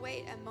just going to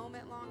wait a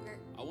moment longer.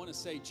 I want to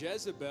say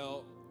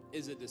Jezebel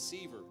is a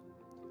deceiver.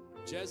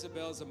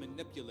 Jezebel is a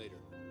manipulator.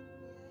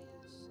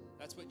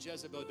 That's what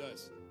Jezebel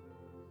does.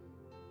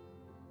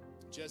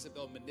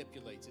 Jezebel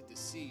manipulates, it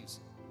deceives,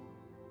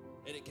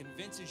 and it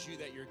convinces you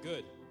that you're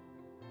good.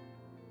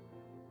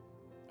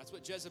 That's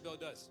what Jezebel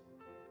does.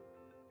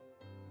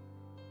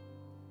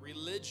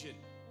 Religion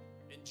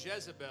and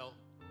Jezebel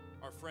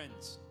are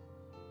friends.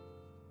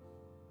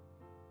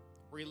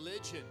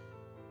 Religion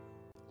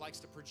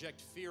likes to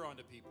project fear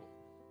onto people.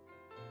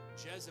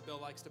 Jezebel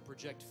likes to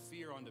project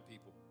fear onto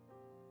people.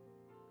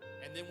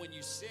 And then when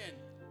you sin,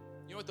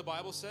 you know what the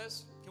Bible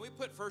says? Can we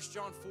put 1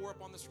 John 4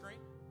 up on the screen?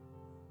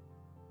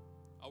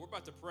 Oh, we're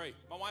about to pray.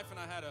 My wife and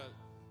I had a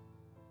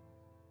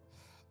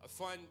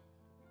fun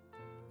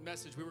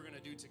message we were going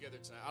to do together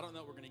tonight. I don't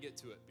know if we're going to get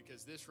to it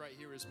because this right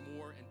here is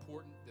more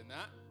important than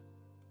that.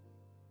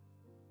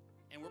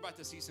 And we're about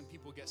to see some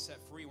people get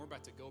set free, and we're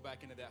about to go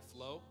back into that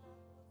flow.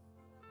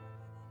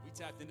 We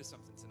tapped into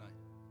something tonight.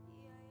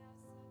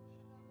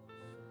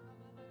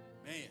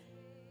 Man,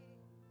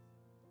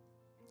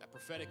 that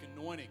prophetic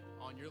anointing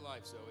on your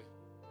life, Zoe.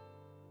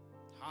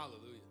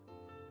 Hallelujah.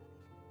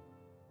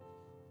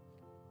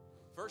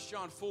 1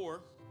 John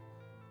 4.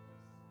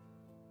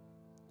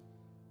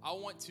 I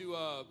want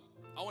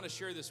to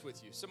share this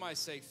with you. Somebody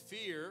say,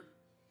 fear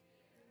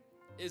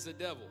is a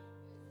devil.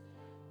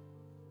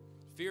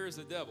 Fear is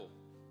the devil.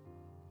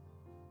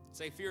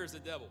 Say, fear is the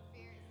devil.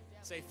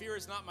 Say, fear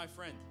is not my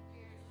friend.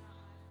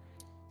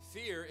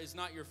 Fear is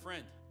not your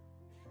friend.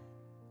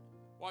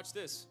 Watch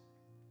this.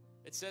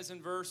 It says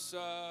in verse,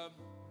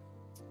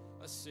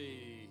 let's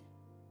see.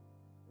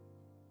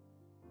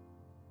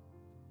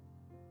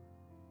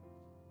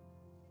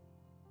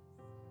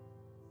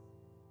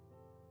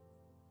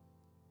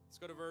 Let's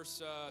go to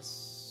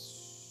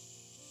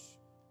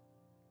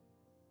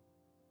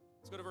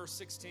verse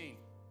 16.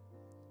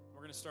 We're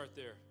going to start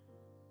there.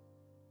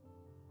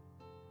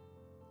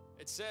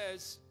 It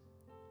says,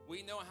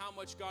 we know how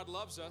much God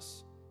loves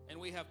us, and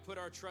we have put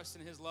our trust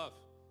in his love.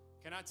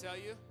 Can I tell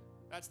you?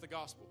 That's the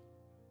gospel.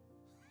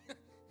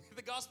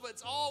 The gospel,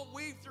 it's all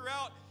weaved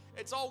throughout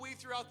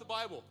the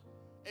Bible.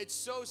 It's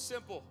so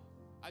simple.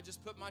 I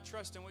just put my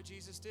trust in what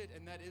Jesus did,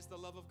 and that is the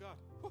love of God.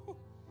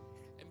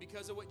 And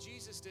because of what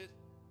Jesus did,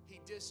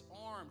 he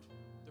disarmed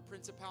the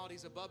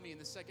principalities above me in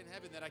the second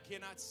heaven that I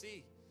cannot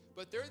see.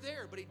 But they're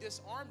there, but he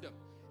disarmed them.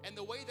 And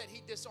the way that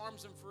he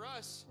disarms them for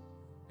us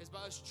is by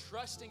us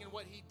trusting in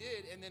what he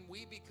did, and then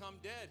we become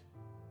dead.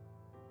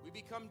 We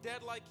become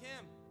dead like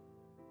him.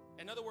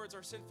 In other words,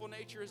 our sinful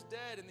nature is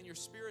dead, and then your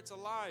spirit's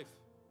alive.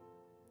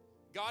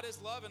 God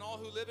is love, and all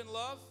who live in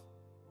love,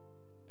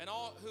 and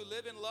all who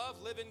live in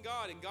love live in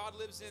God, and God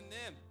lives in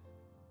them.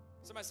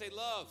 Somebody say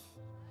love.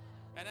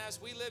 And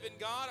as we live in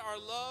God, our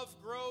love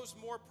grows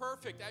more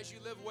perfect. As you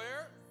live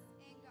where?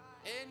 In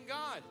God. In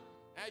God.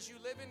 As you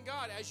live in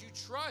God, as you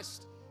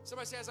trust.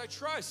 Somebody say, as I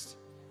trust.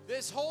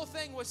 This whole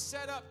thing was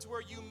set up to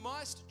where you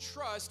must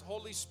trust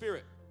Holy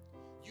Spirit.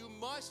 You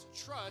must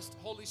trust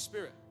Holy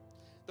Spirit.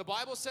 The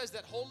Bible says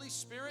that Holy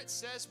Spirit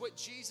says what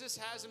Jesus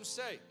has him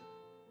say.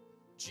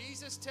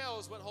 Jesus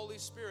tells what Holy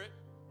Spirit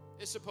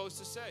is supposed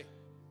to say.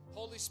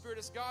 Holy Spirit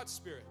is God's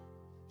Spirit.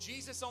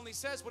 Jesus only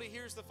says what he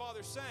hears the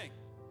Father saying.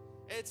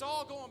 It's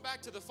all going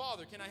back to the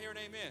Father. Can I hear an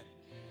amen?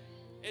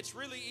 It's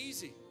really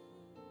easy.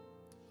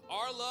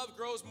 Our love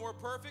grows more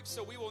perfect,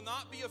 so we will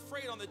not be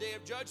afraid on the day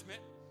of judgment.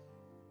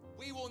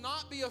 We will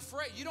not be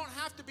afraid. You don't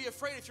have to be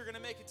afraid if you're going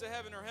to make it to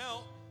heaven or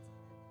hell.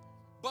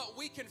 But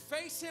we can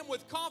face him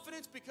with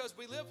confidence because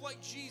we live like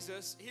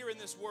Jesus here in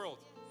this world.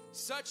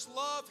 Such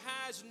love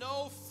has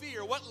no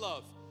fear. What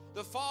love?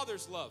 The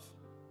Father's love.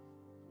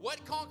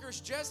 What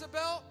conquers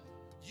Jezebel?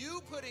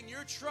 You putting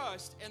your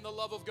trust in the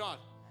love of God,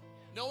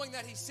 knowing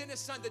that he sent his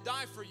son to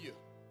die for you.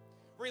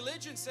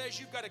 Religion says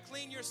you've got to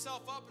clean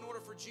yourself up in order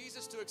for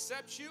Jesus to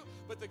accept you,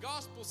 but the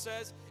gospel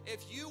says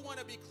if you want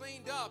to be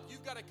cleaned up,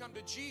 you've got to come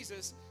to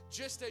Jesus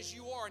just as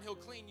you are, and he'll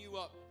clean you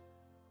up.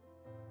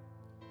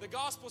 The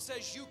gospel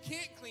says you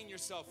can't clean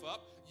yourself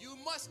up. You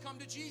must come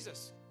to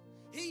Jesus.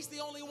 He's the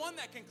only one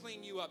that can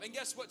clean you up. And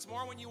guess what?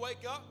 Tomorrow when you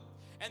wake up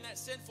and that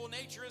sinful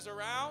nature is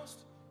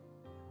aroused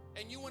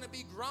and you want to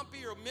be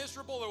grumpy or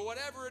miserable or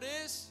whatever it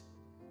is,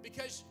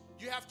 because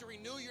you have to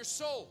renew your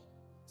soul.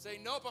 Say,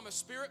 nope, I'm a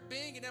spirit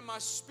being, and in my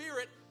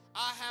spirit,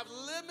 I have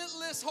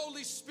limitless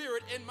Holy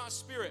Spirit in my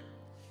spirit.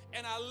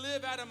 And I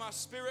live out of my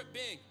spirit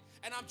being.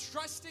 And I'm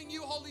trusting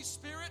you, Holy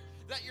Spirit,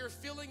 that you're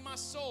filling my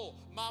soul,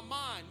 my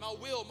mind, my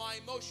will, my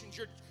emotions.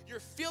 You're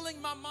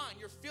filling my mind,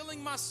 you're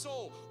filling my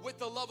soul with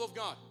the love of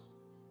God.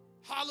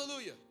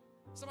 Hallelujah.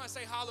 Somebody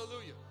say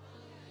hallelujah.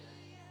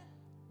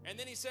 And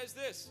then he says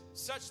this,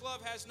 such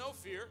love has no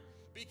fear,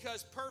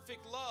 because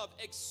perfect love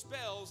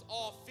expels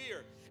all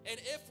fear. And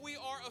if we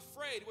are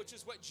afraid, which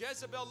is what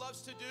Jezebel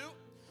loves to do,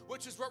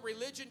 which is what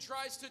religion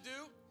tries to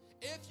do,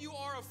 if you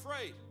are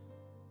afraid,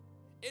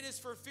 it is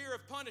for fear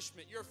of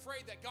punishment. You're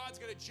afraid that God's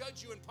going to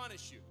judge you and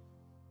punish you.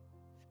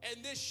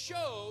 And this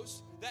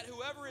shows that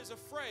whoever is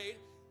afraid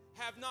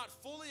have not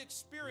fully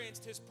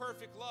experienced his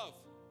perfect love.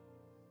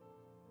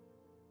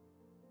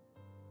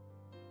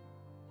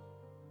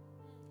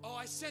 Oh,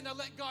 I sinned, I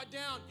let God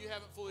down. You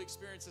haven't fully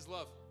experienced his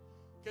love.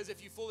 Because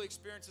if you fully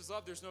experience his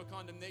love, there's no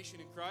condemnation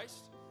in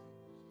Christ.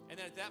 And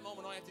then at that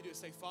moment, all you have to do is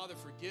say, Father,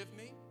 forgive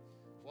me.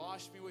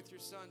 Wash me with your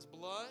son's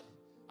blood.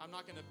 I'm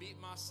not going to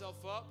beat myself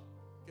up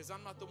because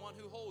I'm not the one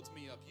who holds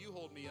me up. You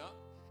hold me up.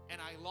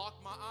 And I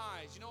lock my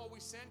eyes. You know what we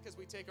sin? Because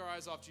we take our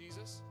eyes off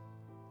Jesus.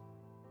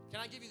 Can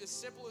I give you the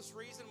simplest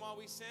reason why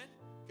we sin?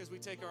 Because we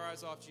take our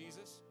eyes off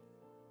Jesus.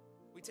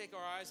 We take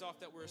our eyes off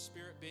that we're a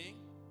spirit being.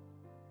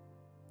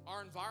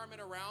 Our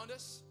environment around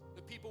us,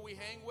 the people we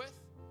hang with,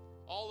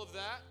 all of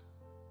that,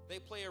 they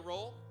play a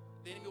role.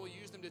 The enemy will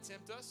use them to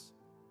tempt us.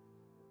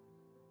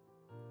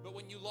 But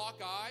when you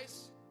lock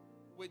eyes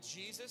with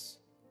Jesus,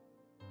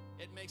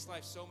 it makes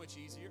life so much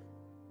easier.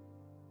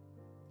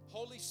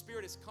 Holy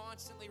Spirit is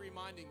constantly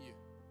reminding you,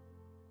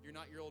 you're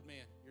not your old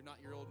man. You're not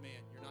your old man.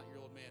 You're not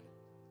your old man.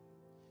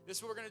 This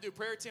is what we're going to do.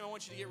 Prayer team, I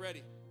want you to get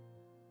ready.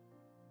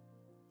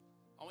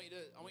 I want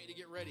you to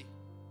get ready.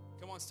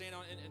 Come on, stand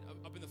on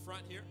up in the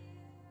front here.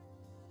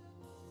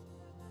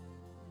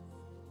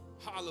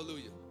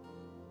 Hallelujah.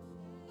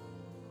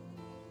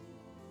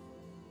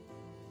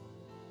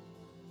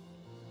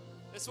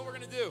 That's what we're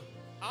going to do.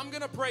 I'm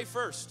going to pray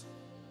first.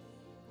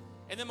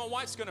 And then my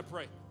wife's going to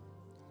pray.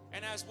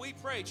 And as we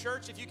pray,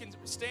 church, if you can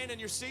stand in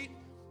your seat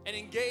and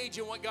engage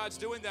in what God's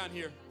doing down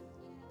here.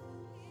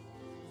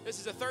 This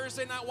is a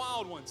Thursday Night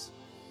Wild Ones.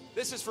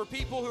 This is for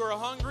people who are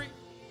hungry,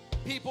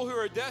 people who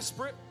are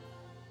desperate.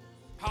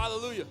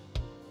 Hallelujah.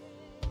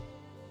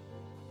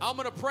 I'm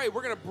going to pray.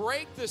 We're going to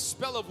break this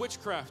spell of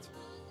witchcraft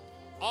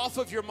off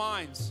of your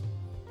minds.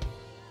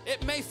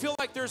 It may feel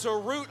like there's a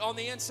root on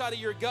the inside of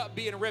your gut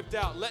being ripped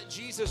out. Let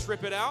Jesus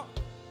rip it out.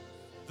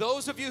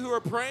 Those of you who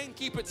are praying,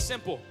 keep it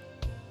simple.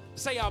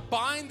 Say, I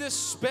bind this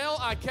spell,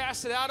 I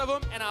cast it out of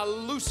them, and I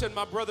loosen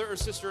my brother or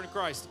sister in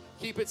Christ.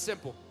 Keep it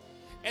simple.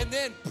 And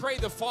then pray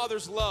the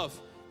Father's love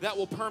that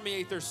will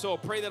permeate their soul.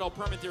 Pray that will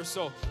permeate their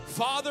soul.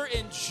 Father,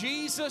 in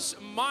Jesus'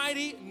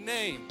 mighty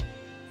name,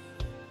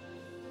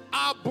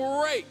 I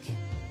break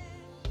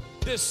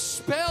this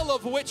spell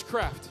of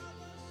witchcraft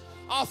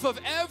off of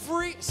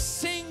every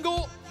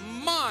single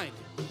mind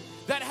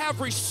that have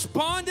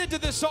responded to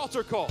this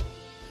altar call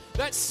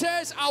that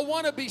says, I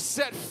want to be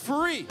set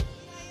free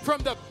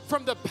from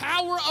the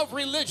power of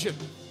religion,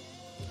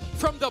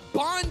 from the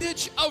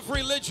bondage of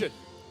religion.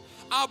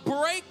 I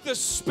break the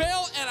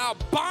spell and I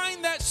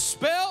bind that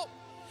spell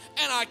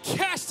and I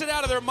cast it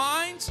out of their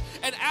minds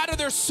and out of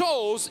their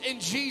souls in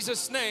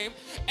Jesus' name.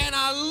 And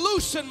I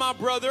loosen my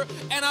brother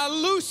and I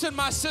loosen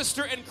my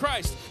sister in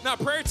Christ. Now,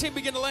 prayer team,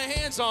 begin to lay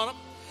hands on them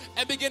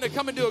and begin to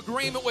come into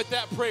agreement with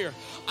that prayer.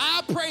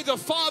 I pray the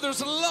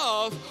Father's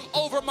love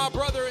over my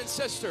brother and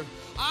sister.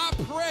 I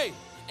pray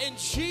in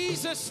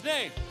Jesus'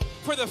 name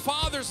for the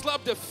Father's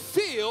love to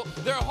fill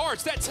their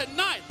hearts, that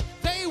tonight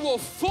they will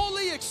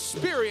fully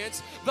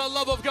experience the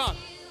love of God.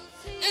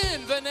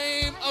 In the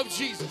name of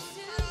Jesus.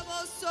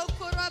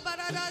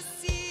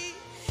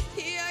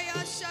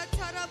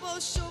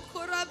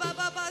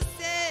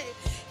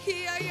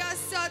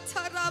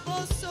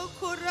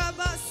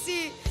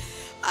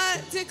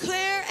 I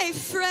declare a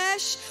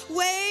fresh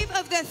wave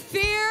of the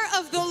fear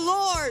of the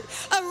Lord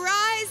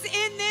arise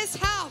in this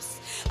house.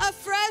 A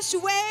fresh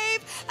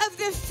wave of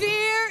the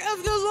fear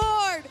of the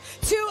Lord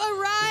to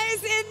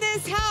arise in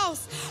this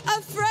house.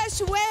 A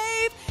fresh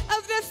wave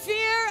of the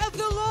fear of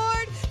the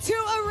Lord to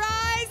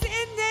arise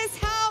in this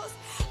house.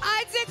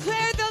 I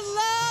declare the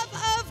love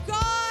of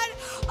God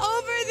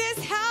over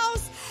this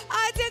house.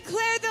 I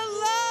declare the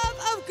love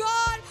of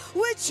God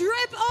would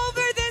drip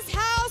over this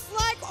house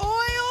like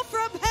oil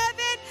from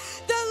heaven.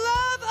 The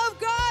love of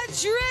God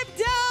drip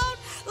down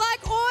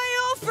like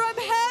oil from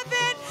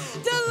heaven.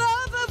 The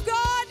love of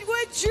God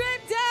would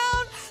drip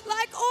down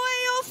like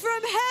oil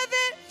from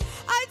heaven.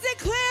 I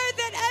declare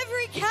that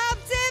every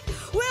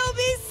captive will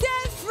be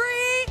set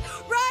free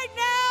right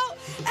now.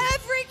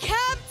 Every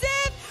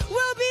captive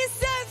will be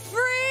set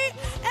free.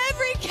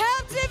 Every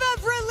captive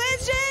of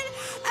religion,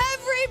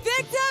 every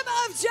victim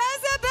of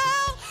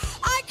Jezebel,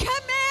 I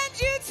command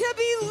you to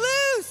be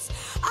loose.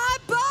 I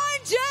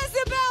bind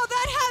Jezebel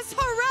that has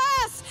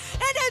harassed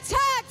and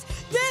attacked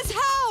this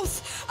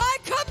house. I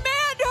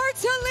command her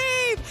to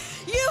leave.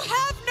 You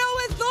have no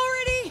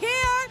authority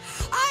here.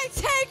 I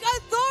take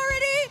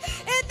authority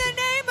in the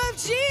name of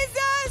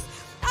Jesus.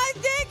 I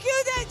thank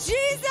you that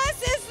Jesus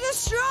is the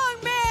strong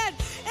man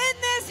in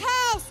this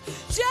house.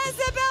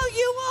 Jezebel,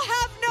 you will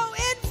have no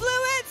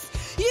influence.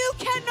 You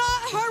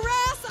cannot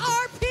harass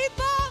our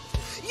people.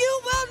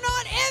 You will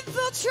not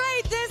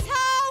infiltrate this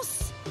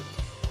house.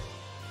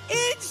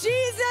 In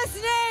Jesus'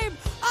 name,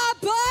 I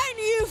bind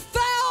you,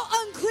 foul,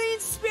 unclean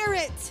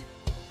spirit.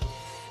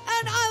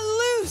 And I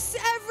loose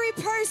every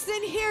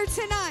person here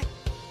tonight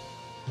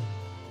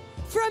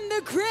from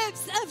the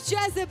grips of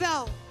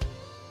Jezebel.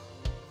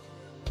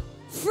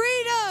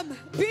 Freedom,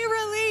 be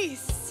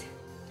released.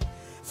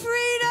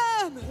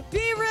 Freedom,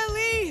 be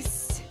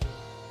released.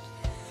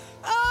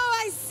 Oh,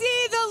 I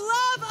see the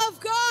love of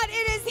God.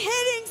 It is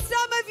hitting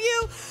some of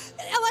you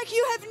like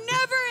you have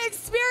never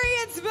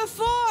experienced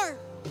before.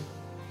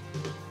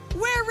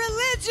 Where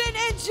religion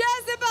and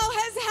Jezebel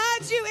has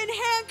had you in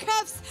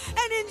handcuffs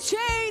and in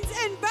chains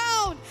and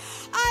bound.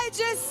 I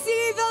just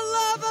see the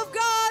love of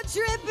God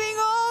dripping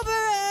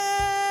over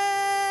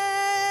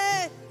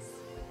it.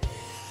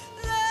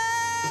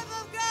 Love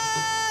of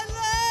God,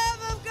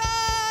 love of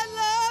God,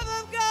 love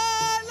of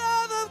God,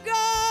 love of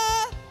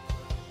God.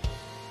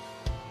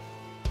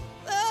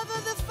 Love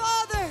of the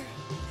Father,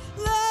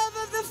 love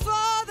of the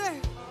Father,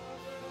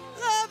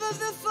 love of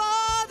the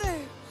Father.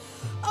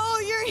 Oh,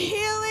 you're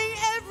healing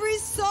every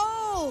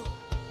soul.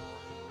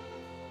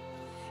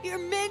 You're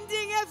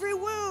mending every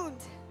wound.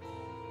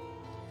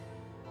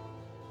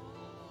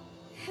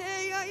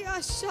 Hey, ya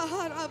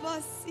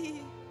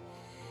shaharabasi.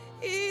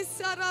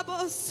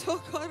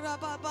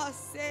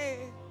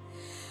 Isarabosokorababase.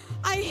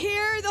 I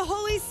hear the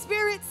Holy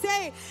Spirit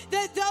say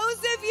that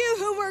those of you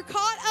who were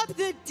caught up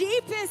the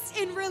deepest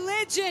in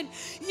religion,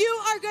 you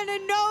are going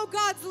to know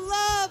God's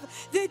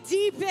love the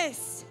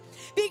deepest.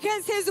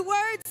 Because his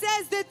word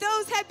says that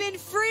those have been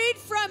freed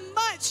from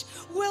much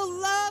will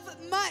love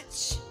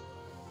much.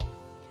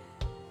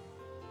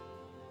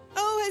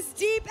 Oh, as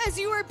deep as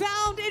you are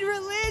bound in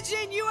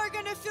religion, you are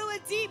going to feel a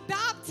deep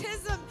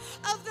baptism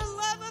of the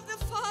love of the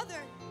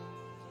Father.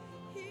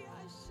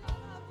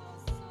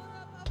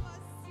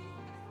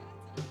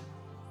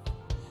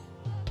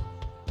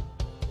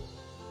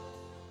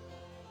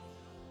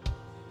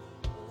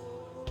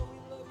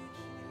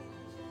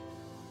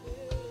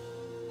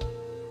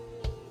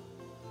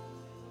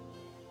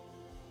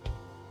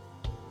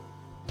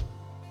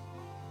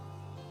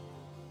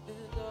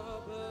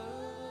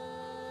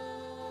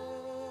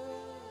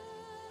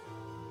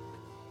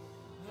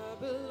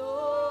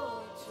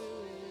 Belong to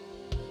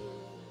you.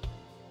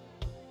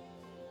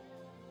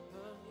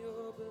 I'm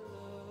your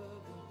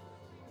beloved.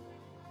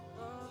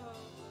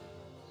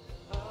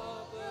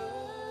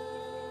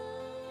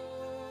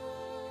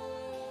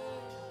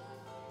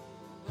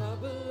 I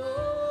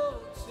belong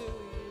to you.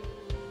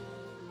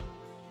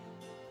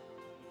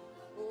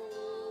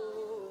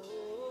 Oh,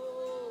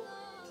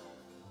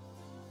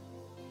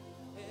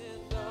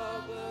 and I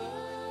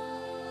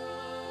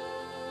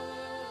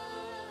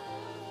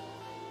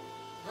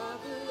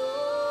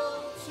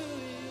belong to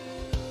you.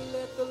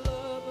 Let the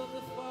love of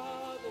the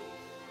Father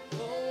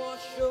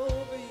wash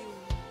over you.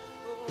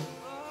 Oh,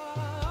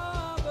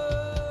 Abba,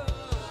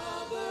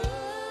 Abba.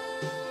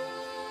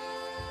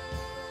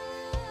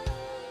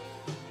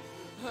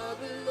 I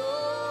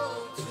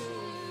belong to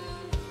you.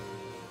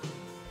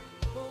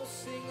 Oh,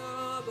 sing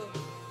Abba,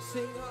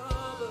 sing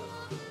Abba,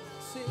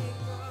 sing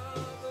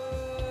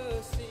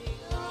Abba, sing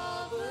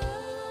Abba.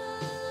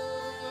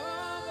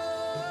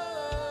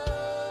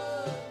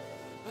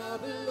 I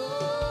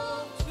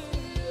belong to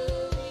you.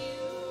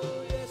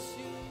 Yes,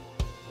 you.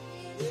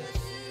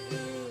 Yes, you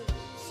do.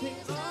 Sing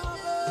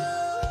Abba.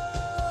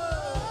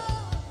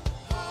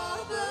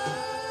 Abba.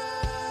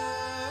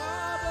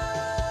 Abba.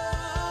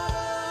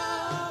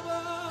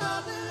 I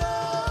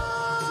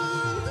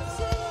belong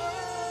to you.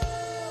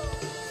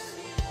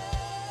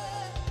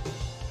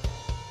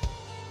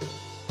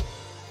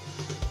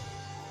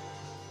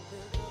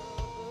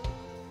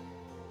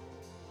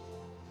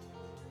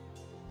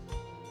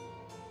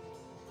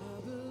 I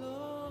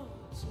belong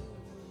to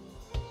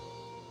you.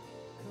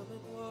 Come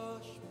and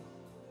wash me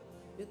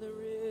in the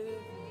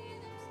river.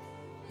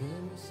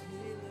 There is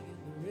healing in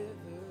the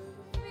river.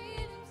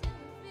 Freedom's in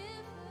the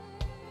river.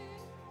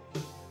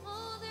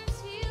 Oh, there's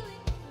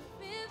healing in the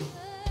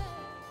river.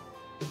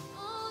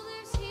 Oh,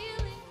 there's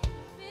healing in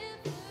the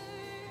river.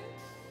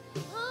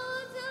 Oh,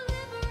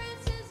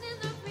 deliverance is in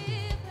the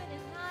river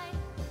tonight.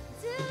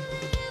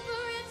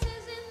 Deliverance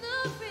is in the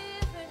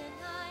river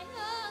tonight.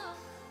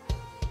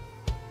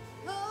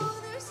 Oh,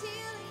 there's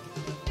healing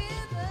in the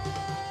river.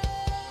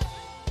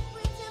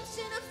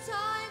 Redemption of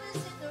time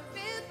is in the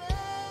river.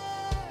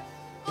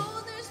 Oh,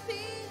 there's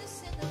peace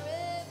in the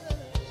river.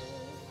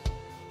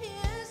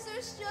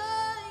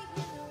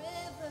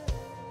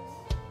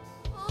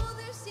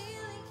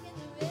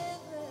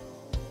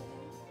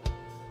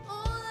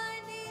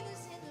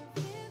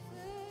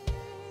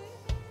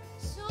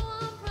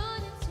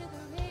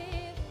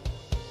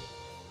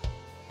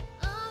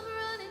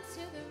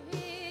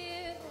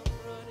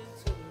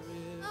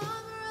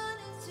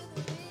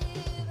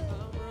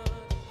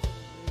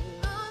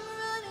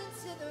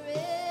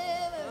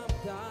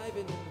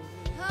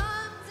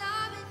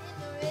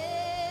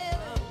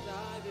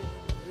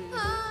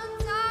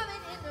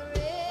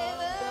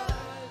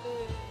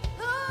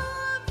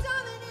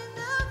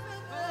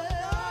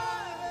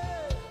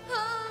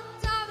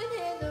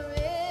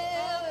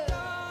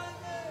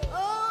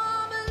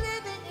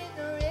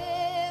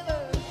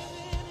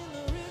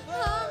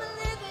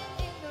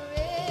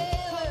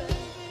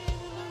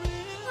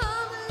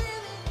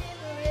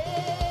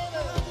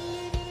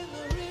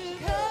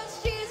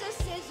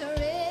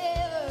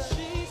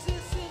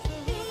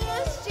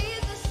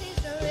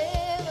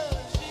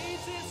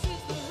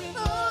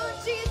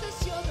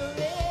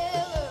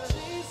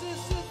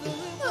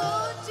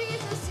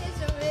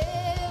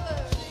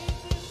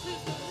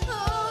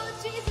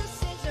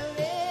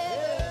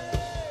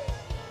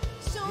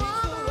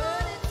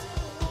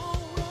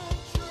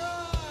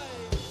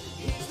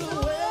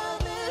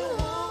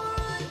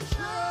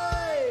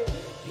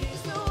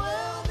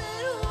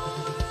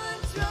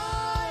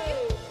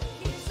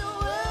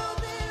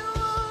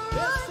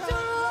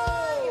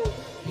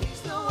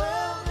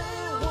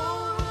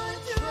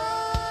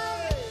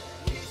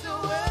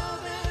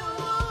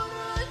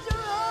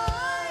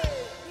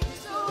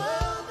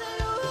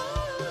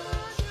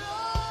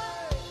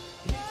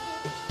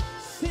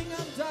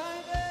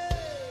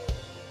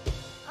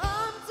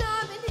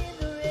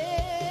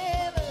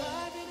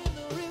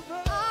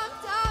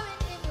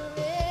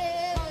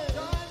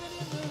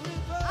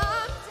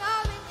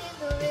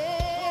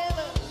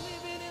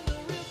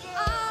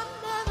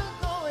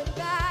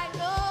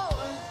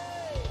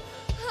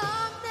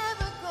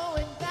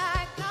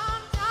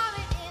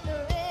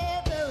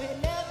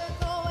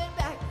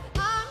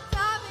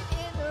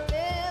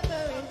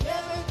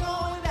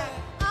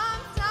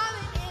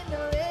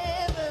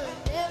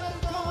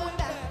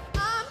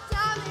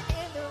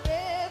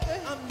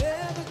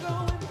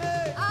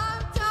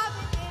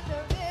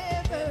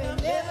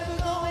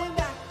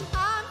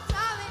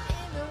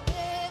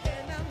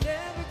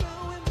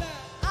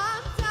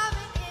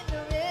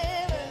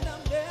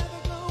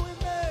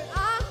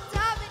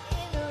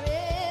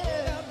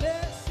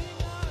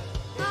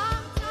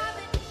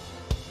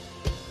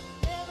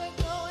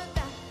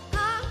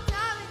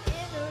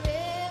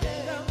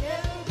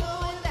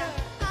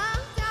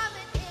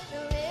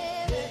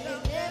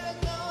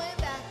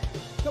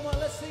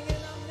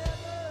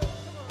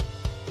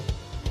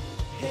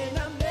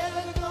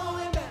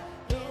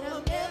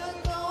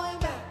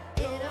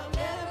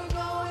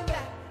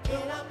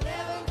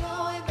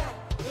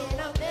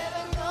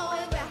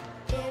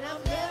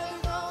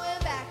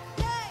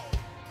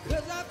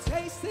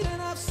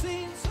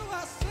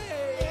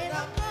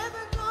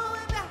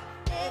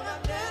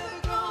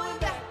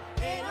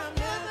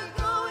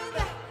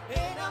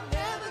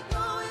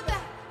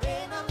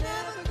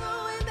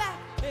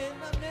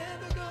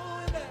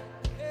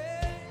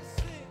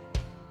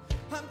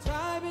 I'm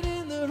diving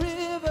in the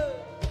river.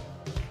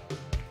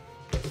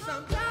 Yes,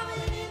 I'm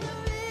diving in the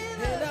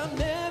river. And I'm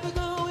never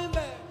going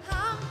back.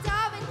 I'm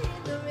diving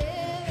in the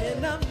river.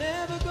 And I'm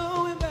never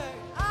going back.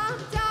 I'm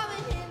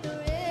diving in the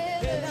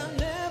river. And I'm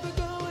never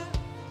going.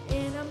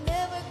 And I'm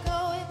never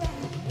going back.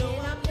 No,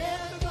 And I'm I'm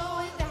never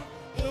going back.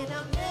 And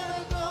I'm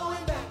never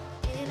going back.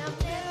 And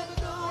I'm never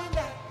going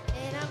back.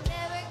 And I'm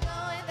never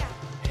going back.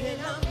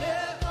 And I'm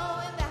never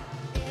going back.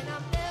 And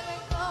I'm never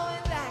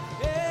going back.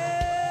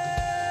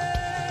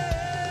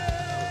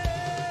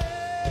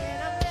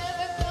 And I'm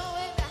never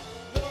going back.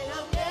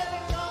 And I'm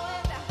never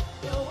going back.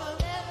 No, I'm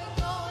never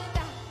going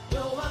back.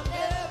 No, I'm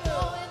never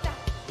going back.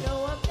 No,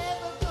 I'm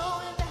never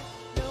going back.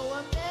 No,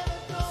 I'm never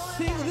going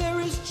Sing, back. there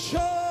is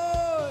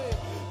joy.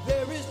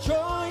 There is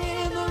joy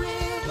in the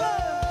river.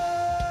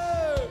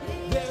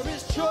 There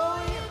is joy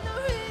in the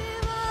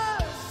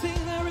river.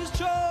 Sing, there is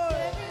joy.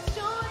 There is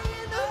joy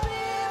in the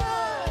river.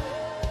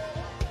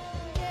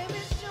 There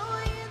is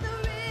joy in the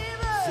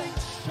river. Sing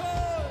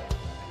joy.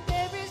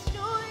 There is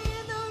joy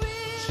in the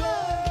river.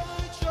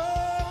 Joy,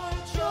 joy,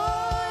 joy.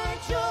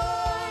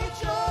 Joy,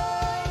 joy,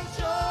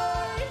 joy,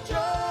 joy,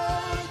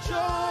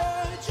 joy,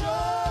 joy,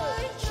 joy,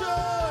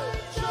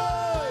 joy,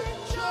 joy,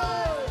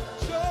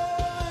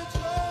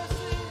 joy.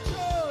 Sing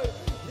joy.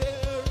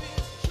 There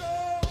is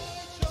joy,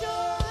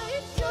 Joy,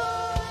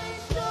 joy,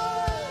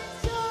 joy,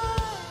 joy,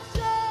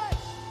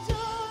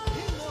 joy,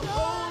 in the joy.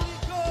 Holy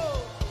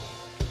Ghost.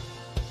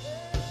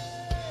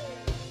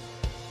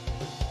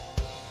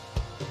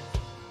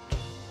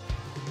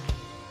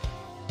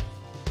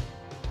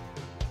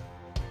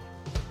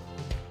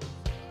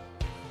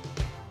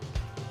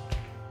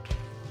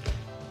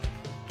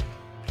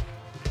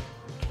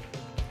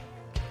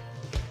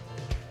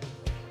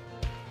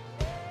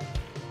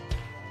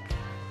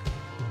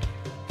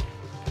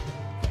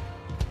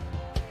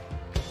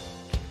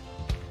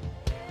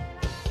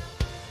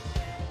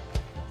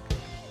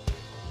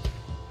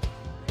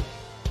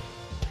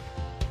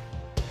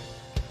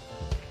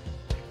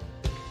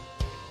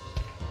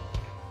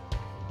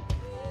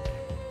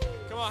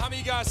 Come on, how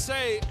many of you guys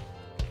say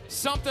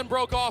something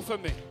broke off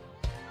of me?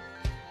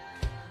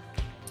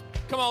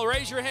 Come on,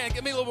 raise your hand.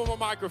 Give me a little bit more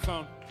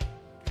microphone.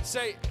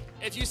 Say,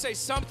 if you say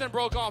something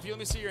broke off you, let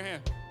me see your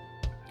hand.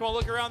 Come on,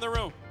 look around the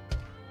room.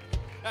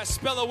 That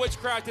spell of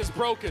witchcraft is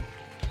broken.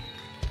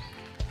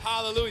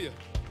 Hallelujah.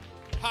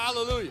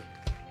 Hallelujah.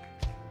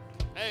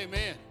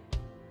 Amen.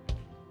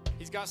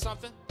 He's got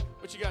something?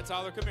 What you got,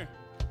 Tyler? Come here.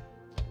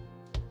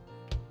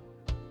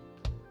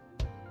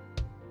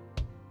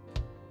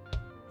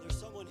 There's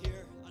someone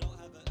here. I don't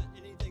have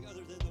anything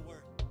other than the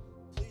word.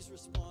 Please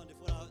respond if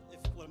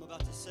what I'm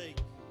about to say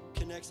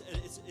connects.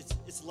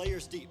 It's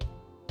layers deep.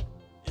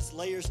 It's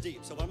layers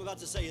deep. So what I'm about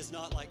to say is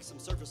not like some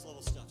surface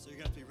level stuff. So you're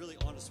gonna have to be really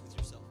honest with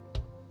yourself.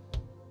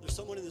 There's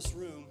someone in this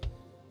room,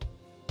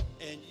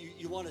 and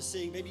you want to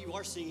sing. Maybe you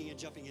are singing and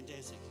jumping and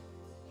dancing,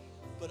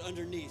 but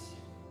underneath,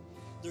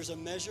 there's a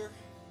measure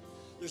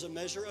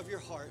of your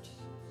heart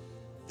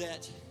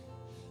that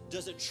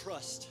doesn't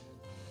trust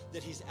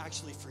that He's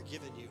actually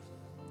forgiven you.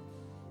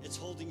 It's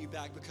holding you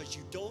back because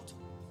you don't.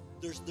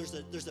 There's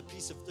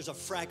a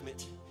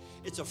fragment.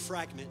 It's a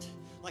fragment,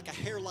 like a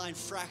hairline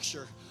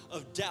fracture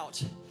of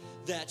doubt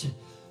that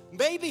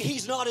maybe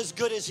He's not as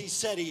good as He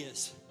said He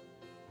is.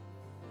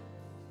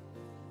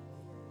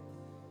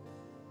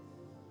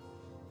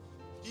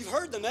 You've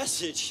heard the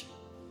message.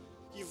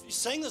 You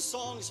sang the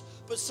songs,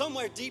 but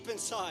somewhere deep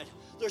inside,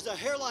 there's a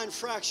hairline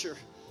fracture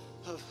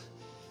of,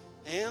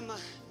 am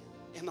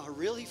I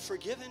really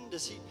forgiven?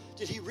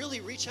 Did He really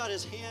reach out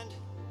His hand?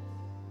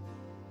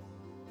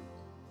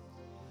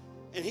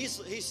 And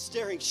he's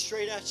staring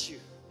straight at you.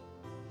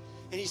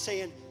 And He's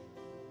saying,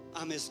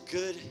 I'm as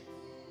good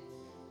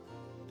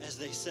as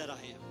they said I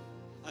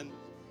am.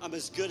 I'm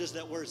as good as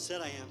that word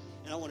said I am,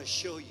 and I want to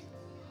show you.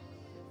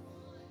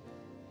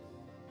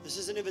 This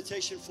is an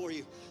invitation for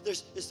you.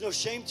 There's no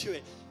shame to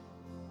it.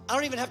 I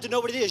don't even have to know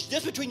what it is.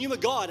 Just between you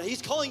and God.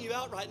 He's calling you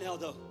out right now,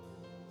 though.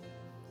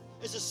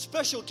 It's a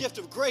special gift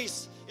of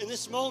grace in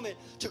this moment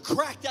to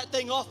crack that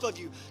thing off of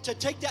you, to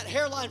take that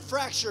hairline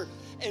fracture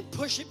and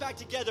push it back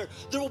together.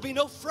 There will be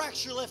no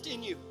fracture left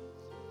in you.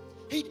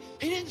 He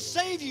didn't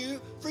save you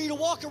for you to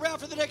walk around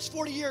for the next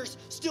 40 years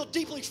still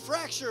deeply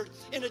fractured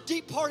in a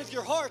deep part of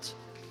your heart.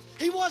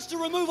 He wants to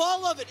remove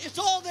all of it. It's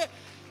all there.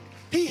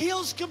 He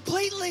heals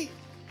completely.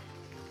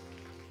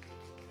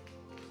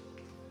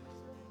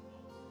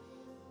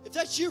 If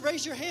that's you,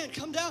 raise your hand.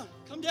 Come down.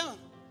 Come down.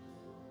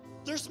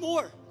 There's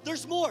more.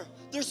 There's more.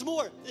 There's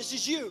more. This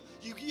is you.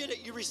 You get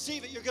it. You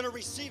receive it. You're going to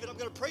receive it. I'm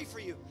going to pray for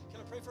you.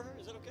 Can I pray for her?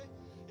 Is that okay?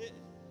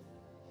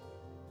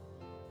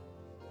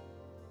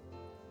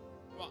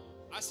 Well,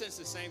 I sense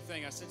the same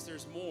thing. I sense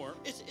there's more.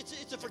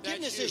 It's a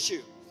forgiveness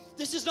issue.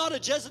 This is not a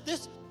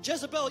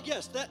Jezebel.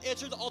 Yes, that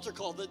answered the altar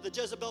call. The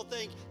Jezebel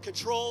thing,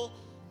 control.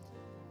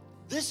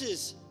 This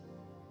is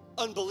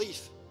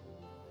unbelief.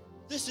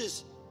 This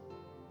is,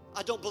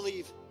 I don't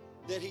believe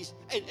that He's,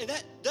 and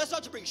that's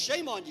not to bring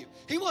shame on you.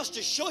 He wants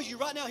to show you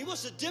right now. He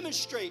wants to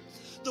demonstrate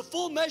the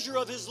full measure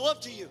of His love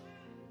to you.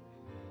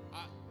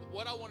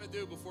 what I want to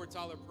do before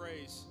Tyler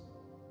prays,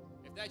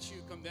 if that's you,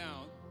 come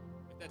down.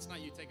 If that's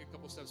not you, take a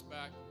couple steps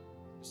back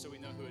just so we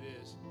know who it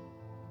is.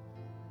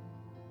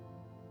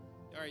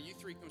 All right, you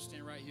three come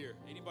stand right here.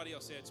 Anybody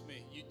else say it's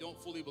me. You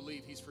don't fully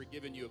believe he's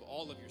forgiven you of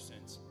all of your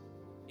sins.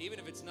 Even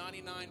if it's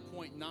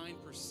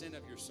 99.9%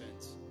 of your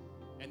sins.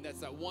 And that's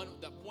that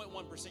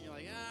 0.1% you're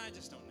like, I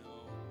just don't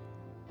know.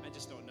 I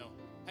just don't know.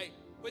 Hey,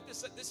 but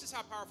this is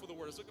how powerful the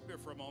word is. Look up here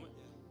for a moment.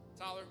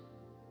 Tyler,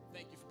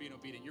 thank you for being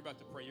obedient. You're about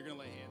to pray. You're going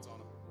to lay hands on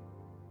him.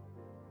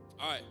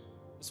 All right,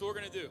 that's what we're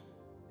going to do.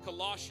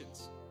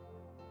 Colossians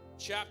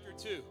chapter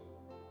 2.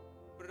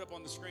 Put it up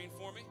on the screen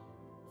for me.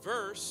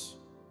 Verse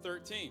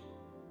 13.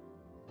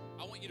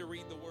 I want you to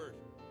read the word.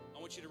 I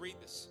want you to read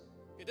this.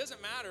 It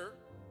doesn't matter.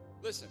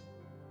 Listen,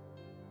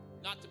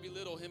 not to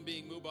belittle him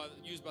being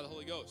used by the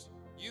Holy Ghost.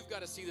 You've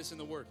got to see this in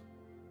the word.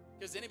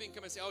 Because anybody can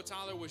come and say, oh,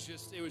 Tyler was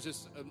just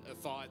a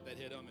thought that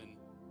hit him and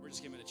we're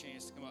just giving him a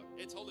chance to come up.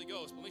 It's Holy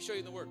Ghost. Let me show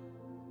you the word.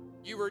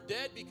 You were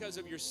dead because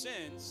of your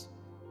sins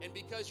and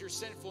because your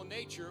sinful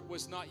nature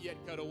was not yet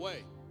cut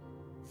away.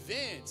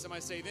 Then,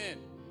 somebody say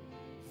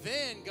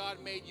then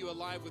God made you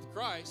alive with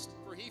Christ,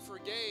 for he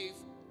forgave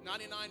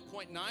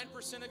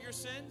 99.9% of your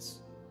sins.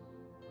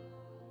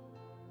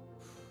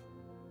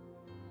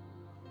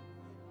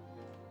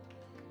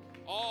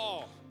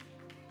 All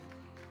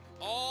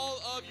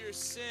of your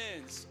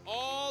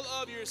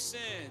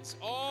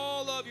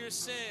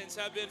sins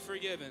have been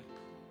forgiven.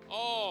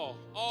 All.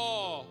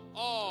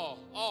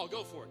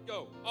 Go for it.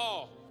 Go.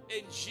 All.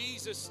 In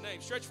Jesus'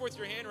 name. Stretch forth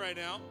your hand right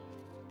now.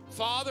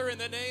 Father, in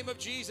the name of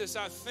Jesus,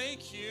 I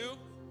thank you.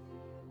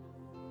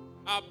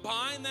 I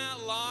bind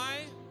that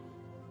lie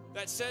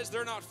that says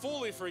they're not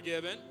fully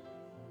forgiven.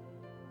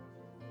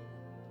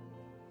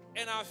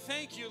 And I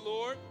thank you,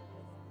 Lord.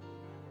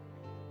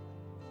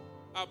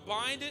 I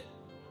bind it.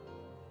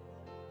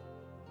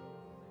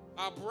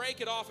 I break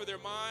it off of their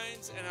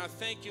minds. And I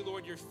thank you,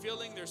 Lord, you're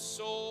filling their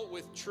soul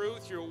with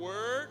truth, your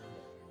word,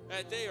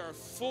 that they are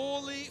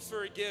fully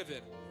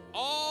forgiven.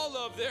 All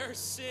of their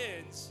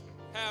sins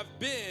have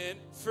been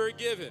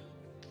forgiven.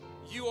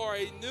 You are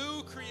a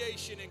new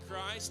creation in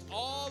Christ.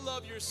 All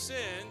of your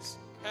sins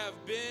have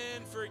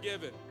been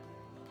forgiven.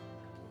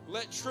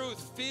 Let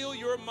truth fill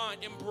your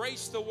mind.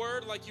 Embrace the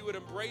word like you would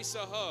embrace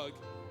a hug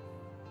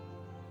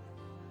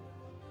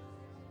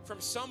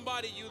from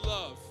somebody you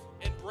love.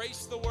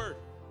 Embrace the word.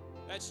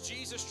 That's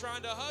Jesus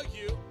trying to hug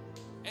you,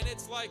 and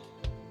it's like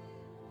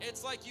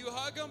you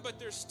hug them, but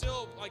there's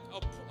still like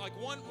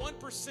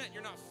 1%.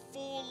 You're not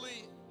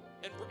fully.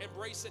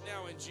 Embrace it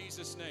now in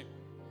Jesus' name.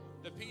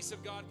 The peace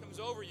of God comes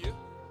over you,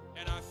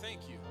 and I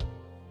thank you.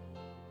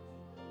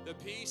 The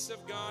peace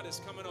of God is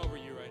coming over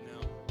you right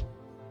now.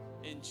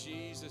 In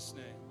Jesus'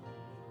 name.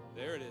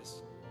 There it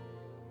is.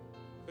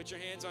 Put your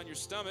hands on your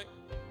stomach.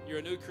 You're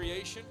a new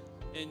creation.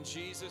 In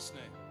Jesus'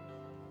 name.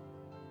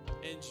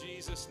 In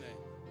Jesus' name.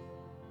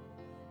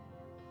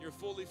 You're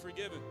fully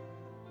forgiven.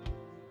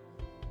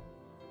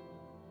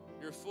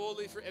 You're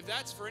fully forgiven. If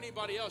that's for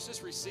anybody else,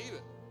 just receive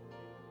it.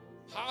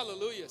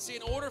 Hallelujah. See,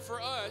 in order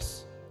for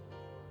us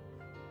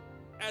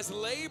as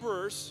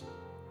laborers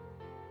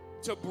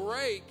to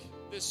break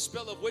this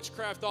spell of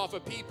witchcraft off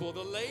of people,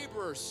 the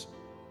laborers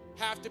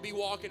have to be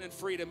walking in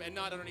freedom and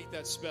not underneath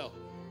that spell.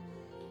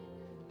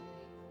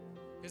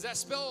 Because that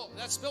spell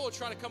will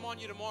try to come on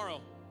you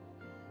tomorrow.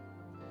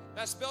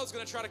 That spell is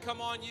going to try to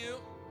come on you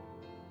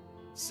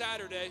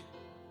Saturday.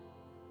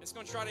 It's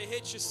going to try to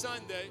hit you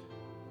Sunday.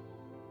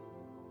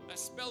 That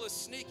spell is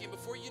sneaking.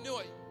 Before you know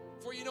it,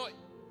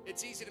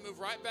 it's easy to move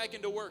right back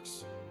into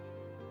works.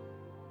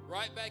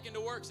 Right back into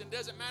works. And it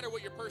doesn't matter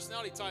what your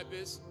personality type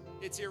is.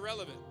 It's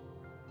irrelevant.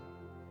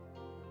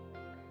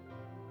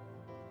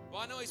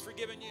 Well, I know he's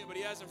forgiven you, but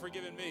he hasn't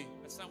forgiven me.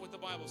 That's not what the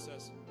Bible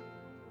says.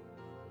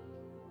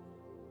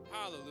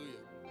 Hallelujah.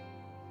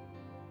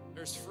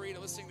 There's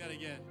freedom. Let's sing that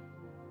again.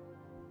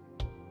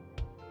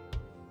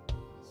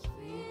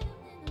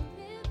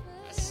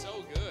 That's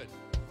so good.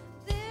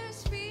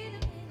 There's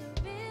freedom in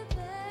the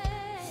river.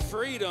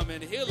 Freedom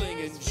and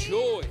healing and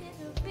joy.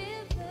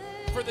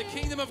 For the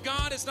kingdom of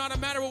God is not a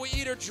matter of what we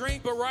eat or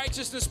drink, but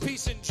righteousness,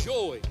 peace, and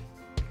joy.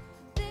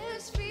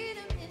 There's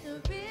freedom in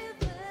the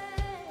river.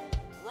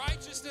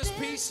 Righteousness,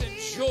 peace, and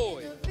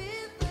joy.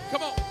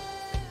 Come on.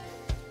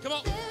 Come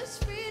on. There's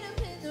freedom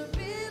in the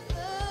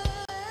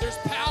river. There's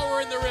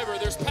power in the river.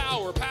 There's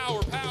power,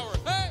 power, power.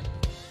 Hey!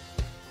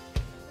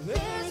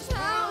 There's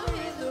power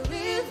in the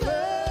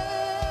river.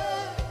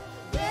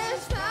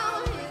 There's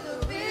power in the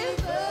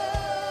river.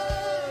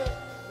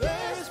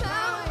 There's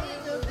power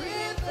in the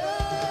river.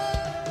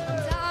 I'm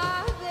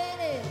diving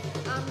in.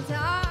 I'm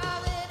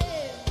diving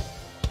in.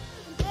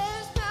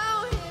 There's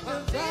power in the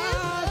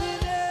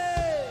river.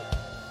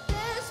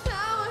 There's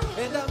power in the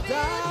river. And I'm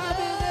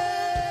diving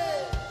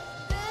in.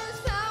 There's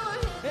power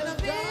in the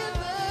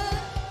river.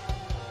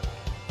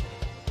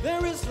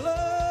 There is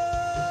love.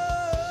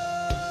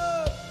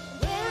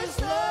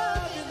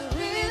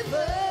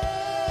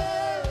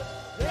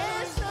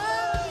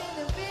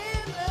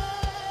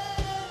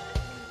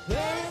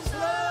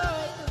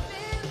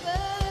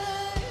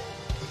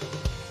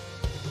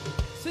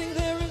 Sing,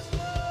 there is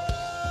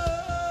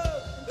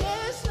love.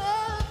 There's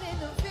love in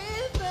the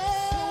river.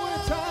 And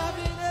we're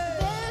diving in.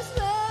 There's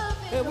love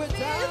in And the we're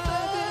diving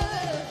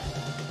river.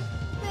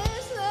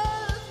 There's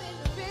love in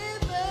the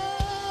river.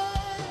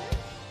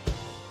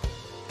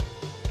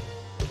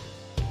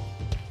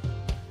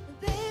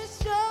 There's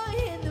joy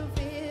in the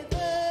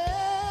river.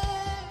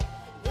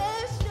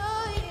 There's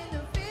joy in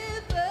the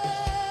river.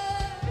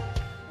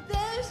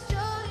 There's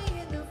joy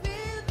in the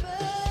river.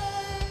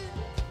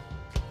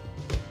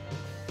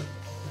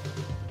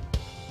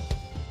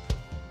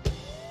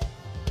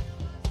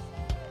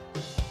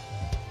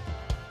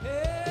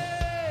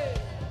 Hey,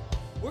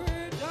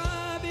 we're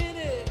diving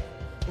in.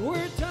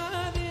 We're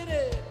diving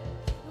in.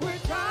 We're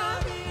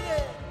diving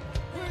in.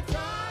 We're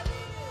diving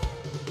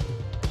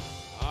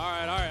in. All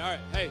right.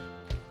 Hey,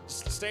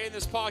 stay in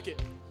this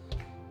pocket.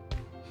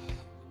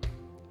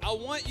 I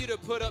want you to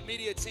put up,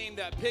 media team,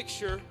 that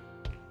picture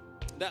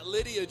that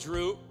Lydia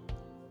drew.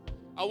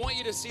 I want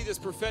you to see this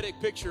prophetic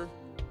picture.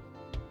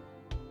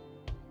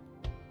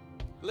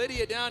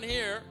 Lydia down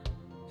here,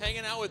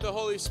 hanging out with the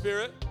Holy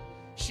Spirit.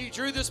 She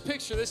drew this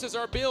picture. This is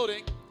our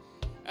building.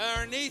 And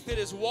underneath it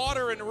is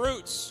water and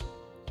roots.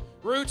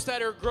 Roots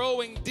that are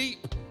growing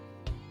deep.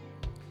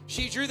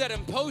 She drew that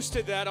and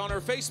posted that on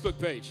her Facebook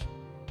page.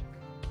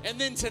 And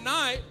then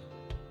tonight,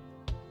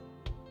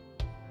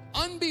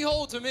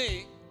 unbehold to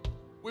me,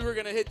 we were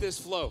going to hit this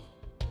flow.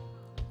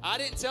 I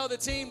didn't tell the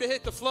team to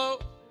hit the flow.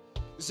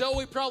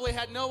 Zoe probably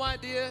had no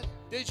idea,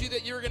 did you,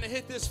 that you were going to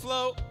hit this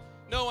flow?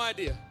 No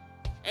idea.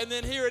 And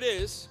then here it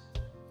is.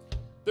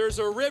 There's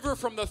a river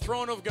from the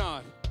throne of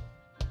God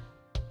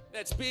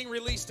that's being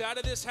released out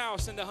of this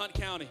house into Hunt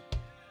County.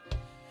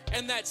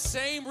 And that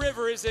same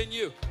river is in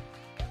you.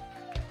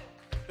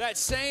 That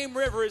same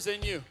river is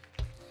in you.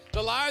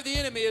 The lie of the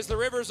enemy is the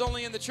river is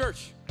only in the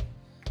church.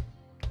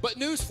 But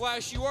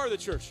newsflash, you are the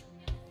church.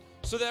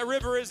 So that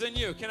river is in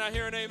you. Can I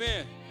hear an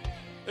amen?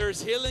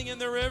 There's healing in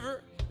the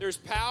river. There's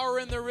power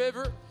in the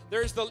river.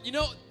 There's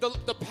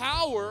the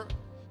power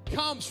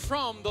comes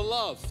from the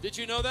love. Did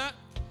you know that?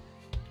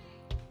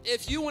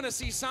 If you want to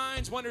see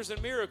signs, wonders,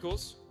 and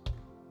miracles,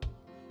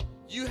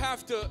 you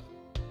have to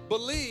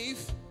believe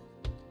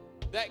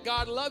that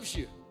God loves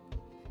you.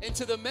 And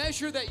to the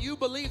measure that you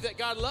believe that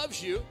God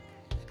loves you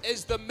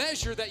is the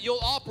measure that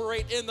you'll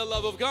operate in the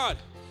love of God,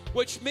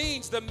 which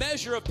means the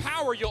measure of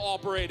power you'll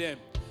operate in,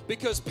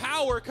 because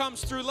power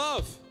comes through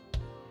love.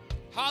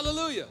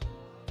 Hallelujah.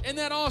 Isn't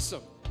that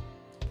awesome?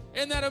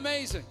 Isn't that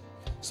amazing?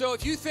 So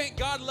if you think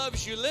God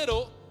loves you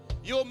little,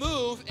 you'll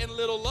move in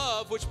little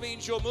love, which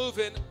means you'll move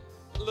in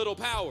little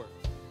power.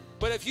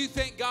 But if you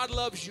think God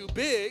loves you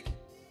big,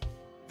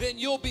 then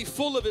you'll be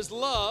full of his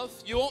love.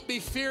 You won't be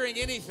fearing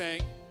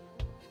anything.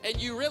 And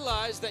you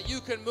realize that you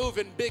can move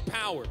in big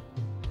power.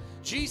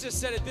 Jesus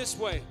said it this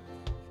way: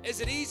 is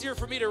it easier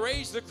for me to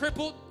raise the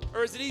crippled,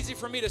 or is it easy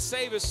for me to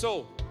save his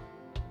soul?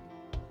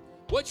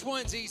 Which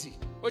one's easy?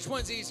 Which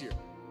one's easier?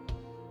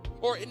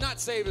 Or not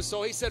save his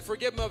soul. He said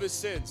forgive him of his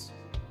sins.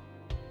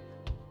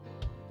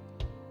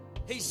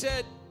 He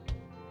said,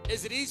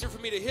 is it easier for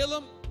me to heal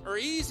him, or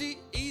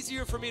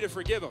easier for me to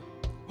forgive him?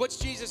 What's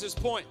Jesus'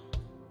 point?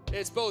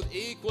 It's both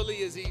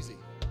equally as easy.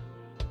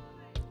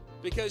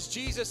 Because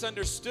Jesus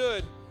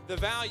understood the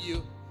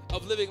value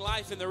of living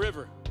life in the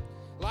river.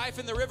 Life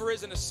in the river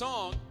isn't a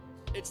song.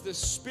 It's the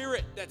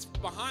spirit that's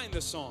behind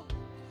the song.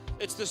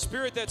 It's the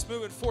spirit that's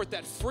moving forth.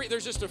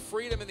 There's just a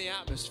freedom in the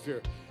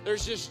atmosphere.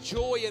 There's just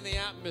joy in the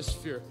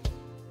atmosphere.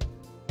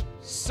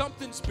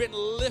 Something's been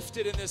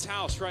lifted in this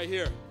house right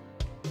here.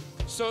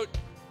 So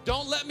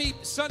don't let me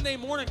Sunday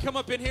morning come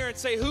up in here and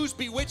say, who's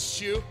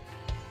bewitched you?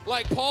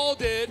 Like Paul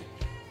did.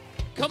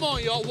 Come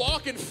on, y'all.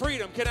 Walk in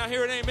freedom. Can I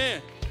hear an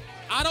amen?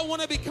 I don't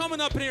want to be coming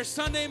up in here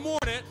Sunday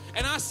morning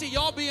and I see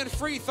y'all being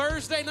free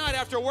Thursday night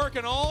after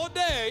working all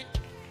day.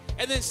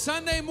 And then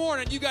Sunday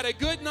morning, you got a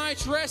good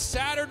night's rest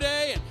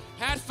Saturday and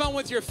had fun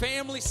with your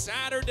family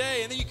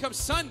Saturday. And then you come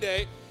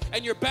Sunday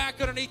and you're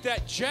back underneath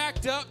that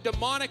jacked up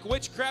demonic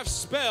witchcraft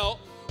spell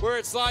where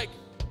it's like,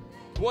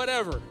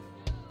 whatever.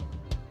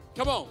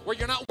 Come on, where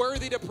you're not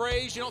worthy to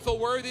praise, you don't feel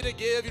worthy to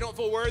give, you don't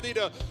feel worthy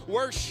to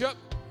worship.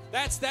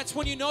 That's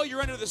when you know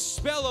you're under the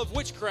spell of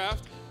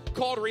witchcraft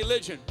called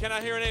religion. Can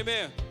I hear an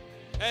amen?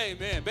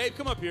 Amen. Babe,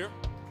 come up here.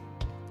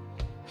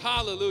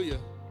 Hallelujah.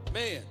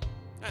 Man,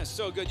 that's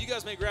so good. You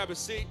guys may grab a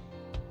seat.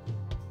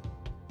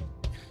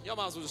 Y'all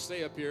might as well just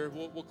stay up here.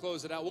 We'll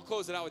close it out. We'll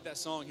close it out with that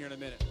song here in a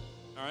minute.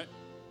 All right?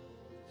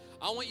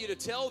 I want you to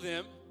tell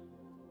them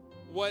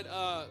what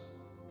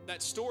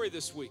that story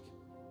this week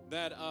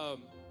that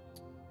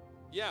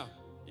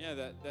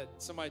that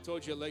somebody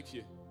told you at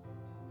Lakeview.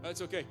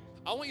 That's okay.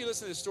 I want you to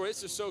listen to this story.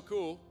 This is so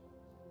cool.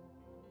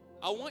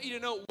 I want you to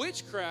know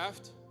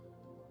witchcraft,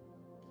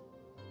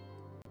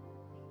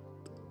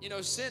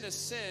 sin is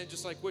sin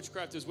just like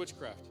witchcraft is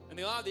witchcraft. And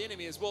the lie of the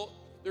enemy is, well,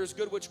 there's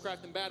good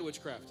witchcraft and bad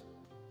witchcraft.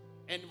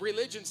 And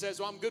religion says,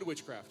 well, I'm good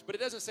witchcraft. But it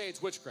doesn't say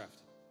it's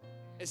witchcraft.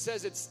 It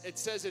says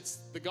it's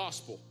the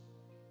gospel.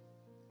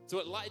 So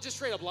it just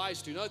straight up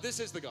lies to you. No, this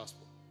is the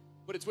gospel.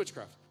 But it's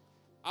witchcraft.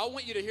 I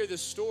want you to hear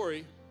this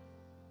story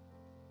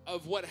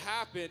of what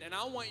happened, and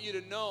I want you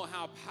to know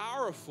how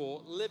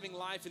powerful living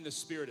life in the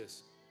Spirit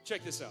is.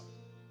 Check this out.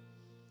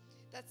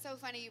 That's so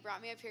funny you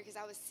brought me up here because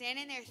I was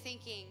standing there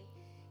thinking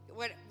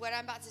what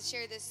I'm about to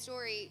share this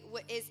story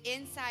is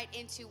insight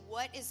into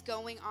what is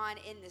going on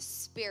in the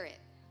Spirit.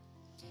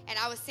 And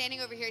I was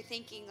standing over here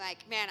thinking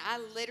like, man, I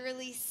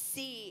literally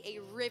see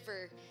a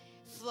river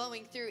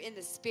flowing through in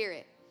the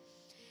Spirit.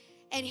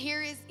 And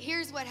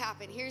here's what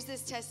happened. Here's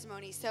this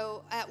testimony.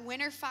 So at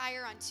Winter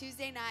Fire on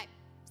Tuesday night,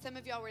 some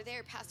of y'all were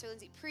there. Pastor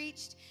Lindsey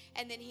preached,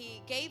 and then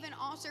he gave an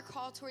altar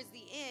call towards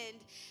the end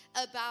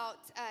about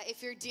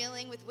if you're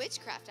dealing with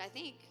witchcraft, I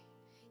think.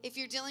 If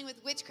you're dealing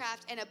with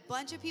witchcraft, and a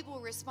bunch of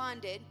people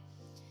responded,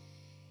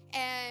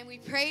 and we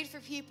prayed for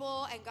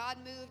people, and God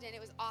moved, and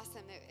it was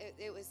awesome.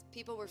 It was,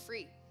 people were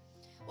free.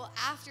 Well,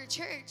 after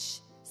church,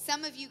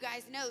 some of you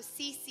guys know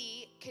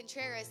Cece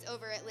Contreras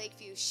over at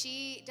Lakeview.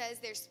 She does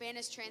their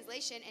Spanish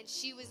translation, and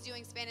she was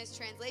doing Spanish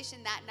translation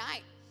that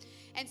night.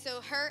 And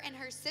so her and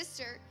her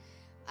sister,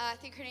 I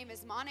think her name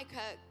is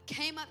Monica,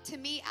 came up to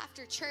me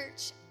after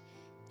church.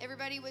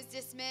 Everybody was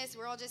dismissed.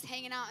 We're all just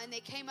hanging out. And they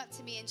came up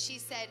to me and she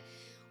said,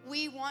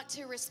 we want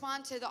to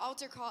respond to the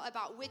altar call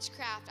about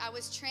witchcraft. I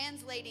was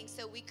translating,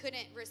 so we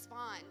couldn't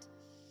respond.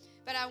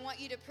 But I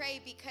want you to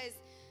pray because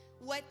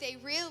what they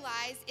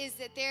realized is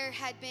that there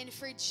had been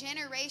for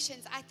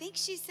generations, I think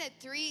she said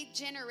 3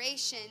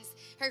 generations,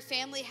 her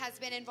family has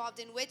been involved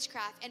in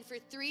witchcraft. And for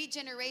 3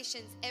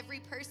 generations,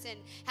 every person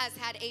has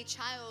had a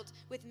child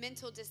with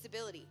mental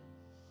disability.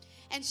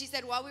 And she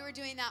said, while we were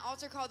doing that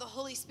altar call, the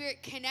Holy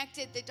Spirit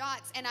connected the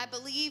dots. And I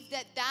believe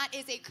that that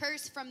is a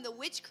curse from the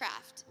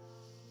witchcraft.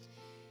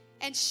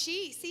 And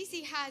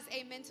Cece has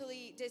a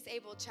mentally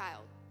disabled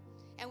child.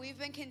 And we've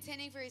been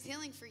contending for his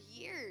healing for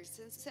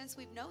years, since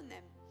we've known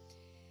them.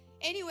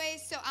 Anyway,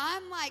 so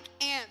I'm like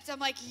amped. I'm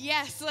like,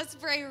 yes, let's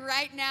pray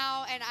right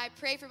now. And I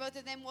pray for both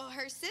of them. Well,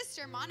 her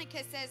sister,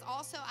 Monica, says,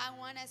 also, I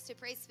want us to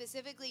pray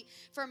specifically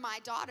for my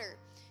daughter.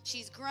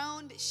 She's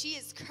grown, but she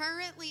is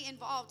currently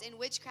involved in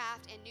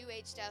witchcraft and New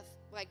Age stuff,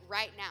 like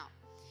right now.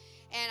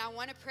 And I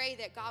want to pray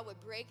that God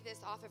would break this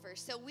off of her.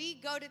 So we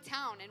go to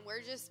town, and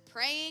we're just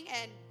praying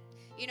and,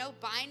 you know,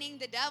 binding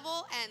the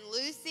devil and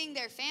loosing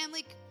their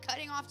family,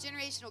 cutting off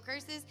generational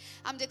curses.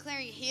 I'm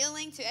declaring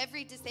healing to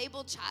every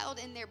disabled child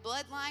in their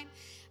bloodline.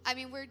 I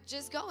mean, we're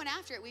just going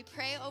after it. We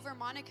pray over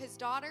Monica's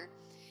daughter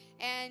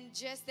and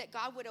just that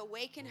God would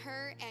awaken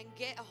her and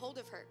get a hold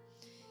of her.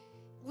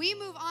 We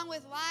move on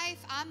with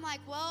life. I'm like,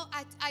 well,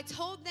 I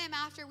told them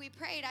after we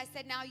prayed, I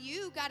said, now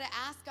you got to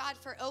ask God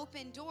for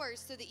open doors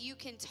so that you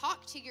can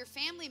talk to your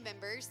family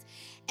members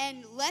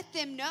and let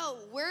them know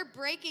we're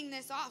breaking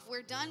this off.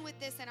 We're done with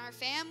this in our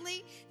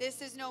family.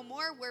 This is no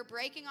more. We're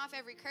breaking off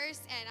every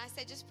curse. And I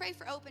said, just pray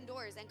for open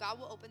doors and God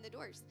will open the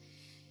doors.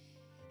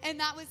 And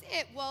that was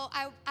it. Well,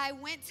 I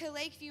went to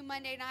Lakeview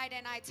Monday night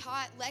and I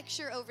taught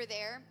lecture over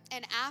there.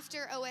 And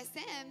after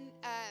OSM,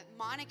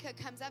 Monica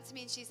comes up to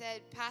me and she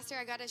said, Pastor,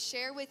 I got to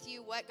share with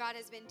you what God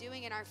has been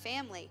doing in our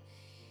family.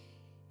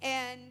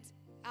 And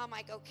I'm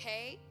like,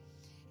 okay.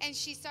 And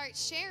she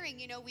starts sharing,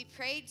 you know, we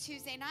prayed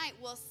Tuesday night.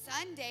 Well,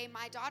 Sunday,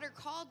 my daughter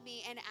called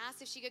me and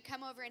asked if she could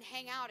come over and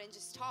hang out and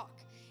just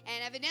talk.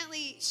 And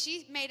evidently,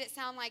 she made it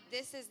sound like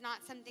this is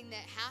not something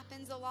that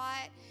happens a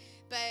lot.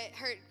 But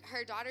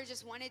her daughter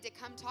just wanted to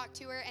come talk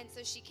to her. And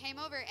so she came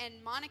over, and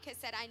Monica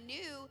said, I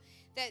knew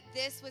that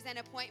this was an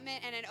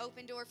appointment and an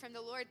open door from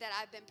the Lord that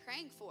I've been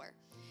praying for.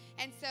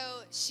 And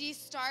so she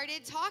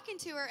started talking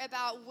to her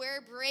about we're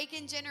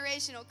breaking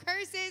generational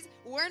curses.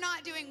 We're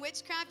not doing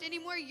witchcraft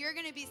anymore. You're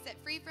going to be set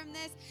free from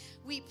this.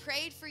 We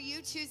prayed for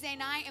you Tuesday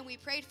night, and we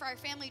prayed for our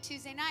family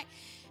Tuesday night.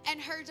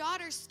 And her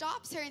daughter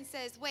stops her and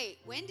says, wait,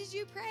 when did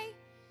you pray?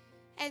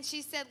 And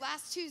she said,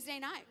 last Tuesday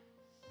night.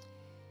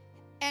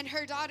 And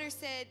her daughter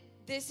said,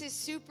 this is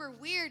super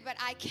weird, but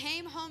I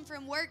came home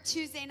from work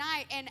Tuesday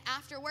night, and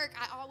after work,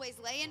 I always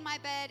lay in my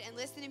bed and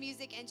listen to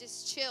music and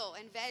just chill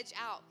and veg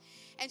out.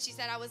 And she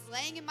said, I was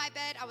laying in my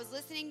bed, I was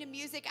listening to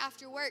music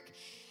after work,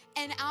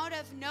 and out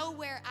of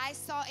nowhere, I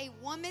saw a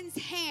woman's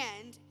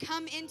hand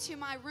come into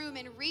my room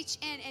and reach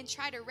in and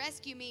try to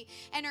rescue me,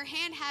 and her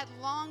hand had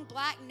long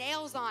black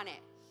nails on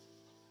it.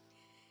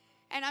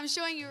 And I'm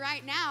showing you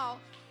right now.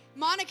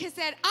 Monica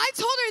said, I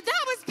told her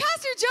that was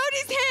Pastor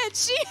Jody's hand.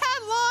 She had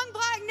long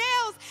black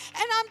nails.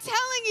 And I'm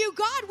telling you,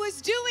 God was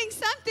doing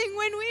something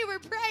when we were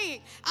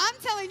praying. I'm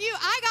telling you,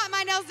 I got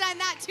my nails done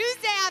that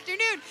Tuesday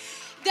afternoon.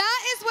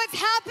 That is what's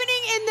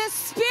happening in the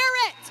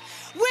Spirit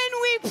when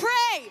we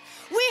pray.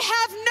 We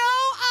have no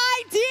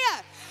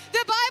idea.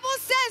 The Bible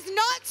says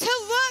not to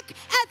look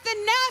at the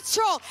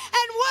natural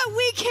and what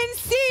we can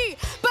see,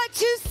 but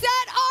to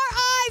set our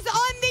eyes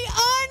on the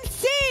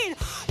unseen.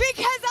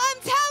 Because I'm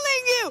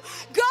telling you,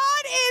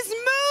 God is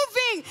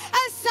moving.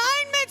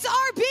 Assignments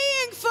are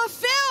being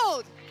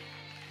fulfilled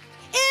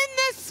in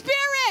the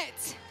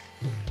Spirit.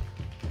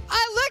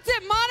 I looked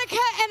at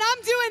Monica and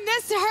I'm doing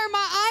this to her.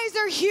 My eyes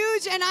are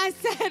huge. And I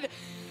said,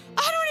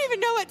 I don't even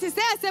know what to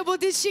say. I said, well,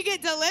 did she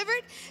get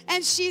delivered?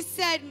 And she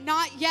said,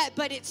 not yet,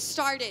 but it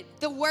started.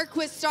 The work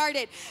was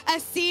started. A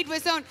seed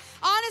was sown.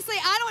 Honestly,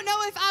 I don't know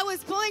if I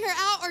was pulling her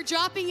out or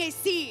dropping a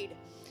seed.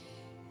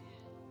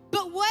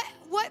 But what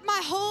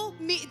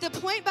the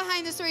point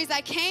behind the story is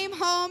I came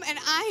home and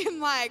I am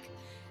like,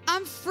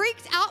 I'm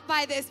freaked out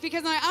by this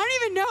because I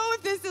don't even know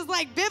if this is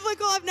like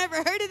biblical. I've never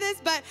heard of this,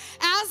 but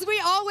as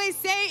we always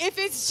say, if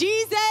it's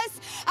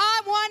Jesus,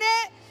 I want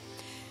it.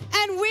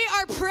 And we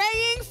are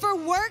praying for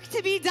work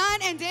to be done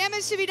and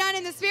damage to be done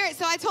in the spirit.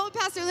 So I told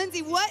Pastor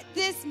Lindsey, what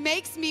this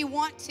makes me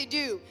want to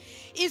do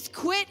is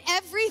quit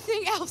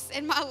everything else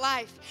in my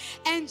life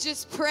and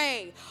just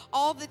pray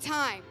all the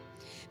time.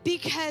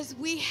 Because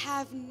we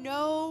have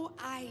no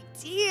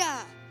idea.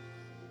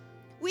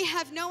 We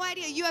have no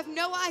idea. You have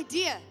no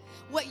idea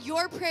what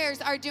your prayers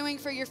are doing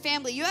for your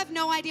family. You have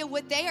no idea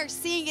what they are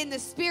seeing in the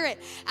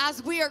spirit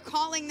as we are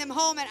calling them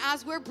home and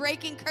as we're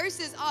breaking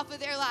curses off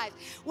of their life.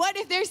 What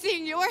if they're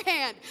seeing your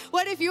hand?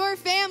 What if your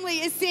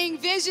family is seeing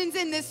visions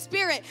in the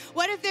spirit?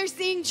 What if they're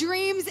seeing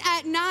dreams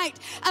at night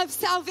of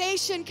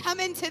salvation come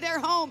into their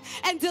home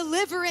and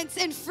deliverance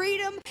and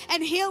freedom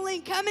and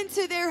healing come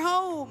into their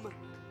home?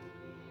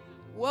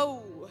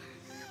 Whoa.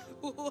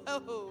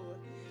 Whoa.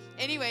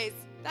 Anyways,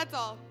 that's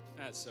all.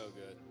 That's so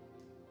good.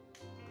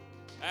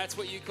 That's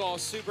what you call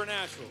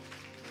supernatural.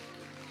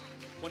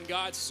 When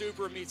God's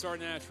super meets our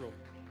natural.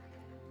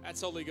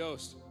 That's Holy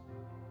Ghost.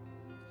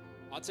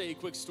 I'll tell you a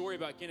quick story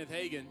about Kenneth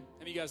Hagin. How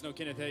many of you guys know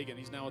Kenneth Hagin?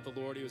 He's now with the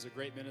Lord. He was a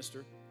great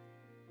minister.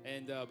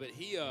 And but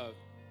he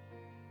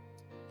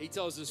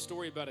tells this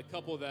story about a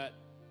couple that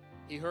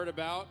he heard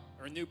about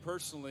or knew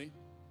personally.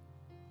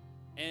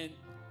 And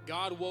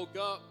God woke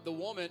up the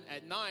woman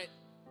at night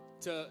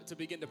to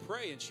begin to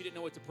pray, and she didn't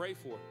know what to pray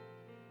for.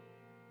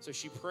 So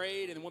she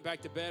prayed and then went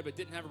back to bed, but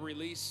didn't have a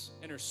release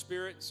in her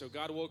spirit. So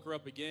God woke her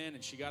up again,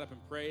 and she got up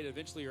and prayed.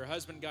 Eventually, her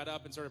husband got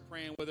up and started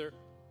praying with her.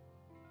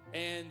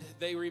 And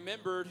they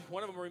remembered,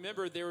 one of them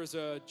remembered there was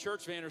a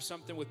church van or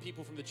something with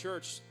people from the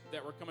church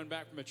that were coming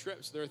back from a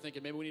trip. So they were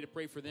thinking, maybe we need to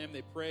pray for them.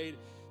 They prayed,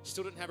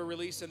 still didn't have a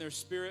release in their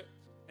spirit.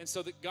 And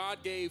so that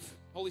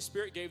Holy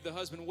Spirit gave the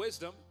husband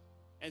wisdom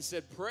and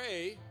said,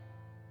 pray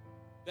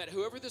that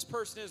whoever this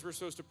person is we're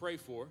supposed to pray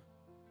for,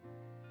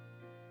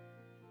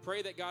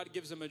 pray that God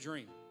gives them a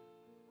dream.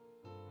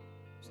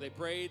 So they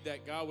prayed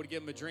that God would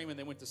give them a dream, and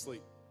they went to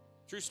sleep.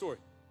 True story.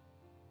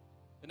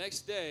 The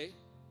next day,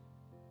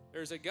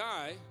 there's a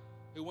guy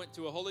who went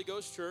to a Holy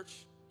Ghost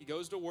church. He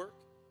goes to work.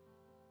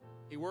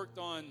 He worked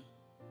on,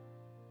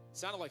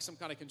 sounded like some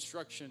kind of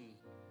construction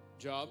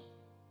job,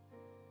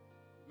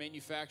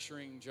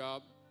 manufacturing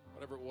job,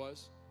 whatever it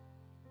was.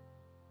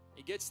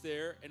 He gets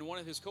there, and one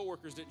of his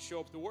coworkers didn't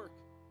show up to work.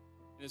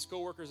 And his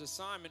coworker's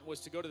assignment was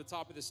to go to the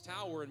top of this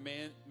tower and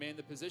man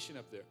the position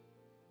up there.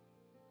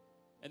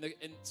 And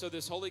so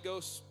this Holy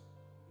Ghost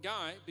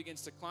guy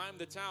begins to climb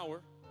the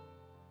tower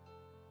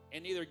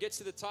and either gets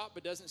to the top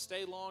but doesn't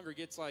stay long, or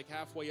gets like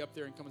halfway up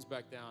there and comes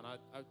back down.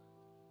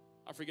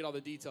 I forget all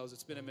the details.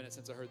 It's been a minute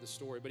since I heard the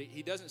story. But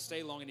he doesn't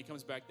stay long, and he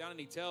comes back down, and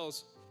he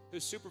tells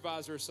his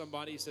supervisor or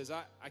somebody, he says,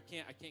 I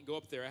can't go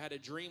up there. I had a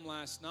dream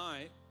last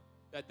night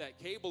that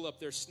cable up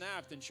there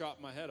snapped and chopped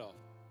my head off.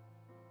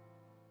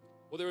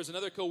 Well, there was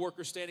another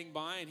coworker standing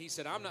by, and he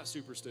said, I'm not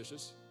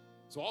superstitious,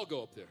 so I'll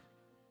go up there.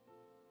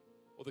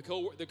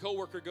 Well, the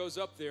coworker goes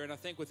up there, and I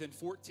think within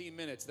 14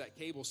 minutes, that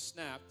cable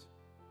snapped,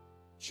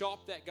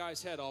 chopped that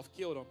guy's head off,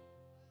 killed him,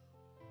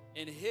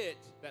 and hit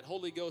that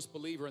Holy Ghost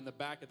believer in the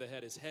back of the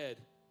head. His head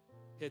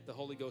hit the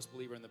Holy Ghost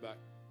believer in the back.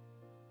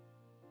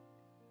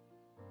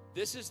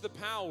 This is the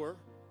power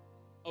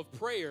of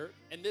prayer,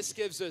 and this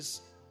gives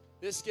us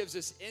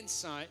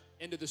insight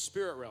into the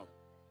spirit realm.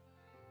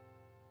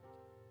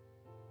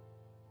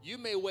 You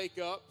may wake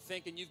up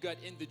thinking you've got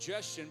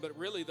indigestion, but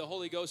really the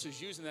Holy Ghost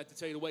is using that to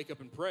tell you to wake up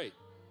and pray.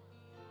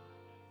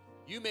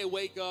 You may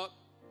wake up,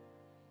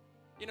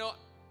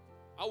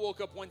 I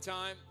woke up one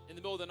time in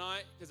the middle of the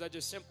night because I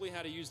just simply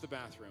had to use the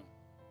bathroom.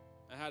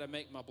 I had to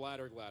make my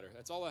bladder gladder.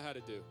 That's all I had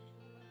to do.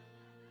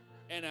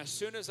 And as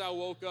soon as I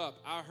woke up,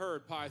 I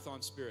heard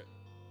Python spirit.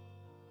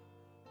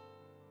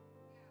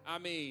 I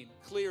mean,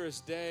 clear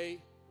as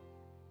day.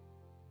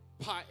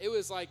 It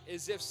was like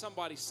as if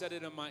somebody said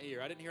it in my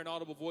ear. I didn't hear an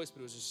audible voice,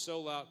 but it was just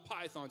so loud.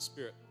 Python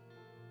spirit.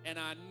 And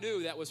I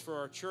knew that was for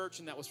our church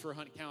and that was for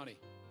Hunt County.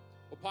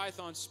 Well,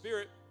 Python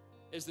spirit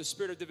is the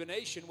spirit of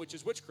divination, which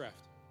is witchcraft.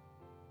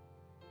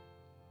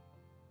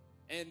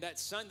 And that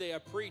Sunday I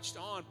preached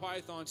on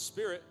Python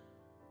spirit,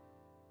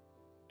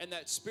 and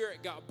that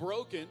spirit got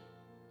broken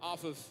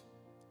off of,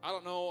 I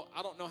don't know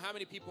how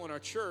many people in our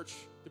church,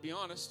 to be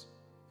honest.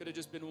 Could have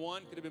just been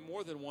one, could have been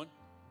more than one.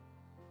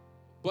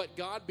 But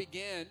God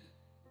began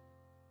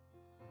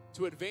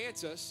to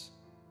advance us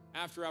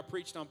after I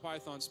preached on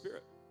Python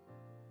spirit.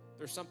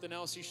 There's something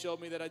else he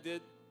showed me that I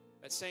did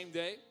that same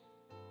day.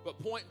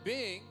 But point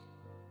being,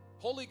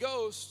 Holy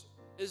Ghost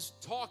is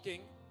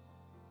talking,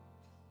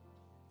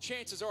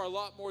 chances are a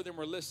lot more than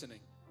we're listening.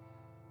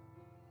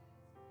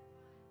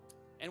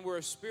 And we're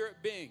a spirit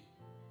being.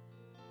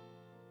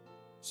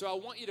 So I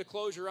want you to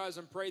close your eyes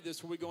and pray this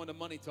before we go into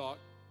money talk.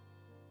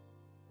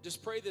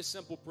 just pray this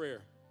simple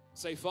prayer.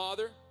 Say,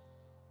 Father,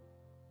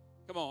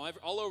 come on,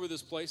 all over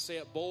this place, say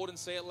it bold and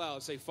say it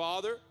loud. Say,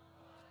 Father,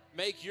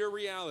 make your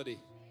reality,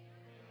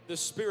 the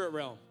spirit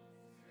realm,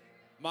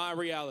 my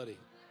reality.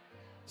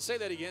 Say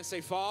that again.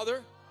 Say,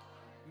 Father,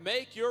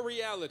 make your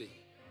reality,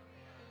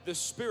 the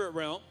spirit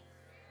realm,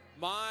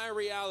 my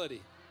reality.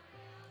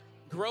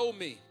 Grow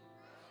me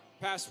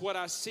past what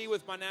I see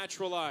with my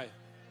natural eye.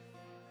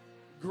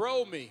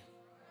 Grow me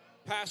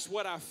past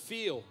what I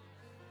feel.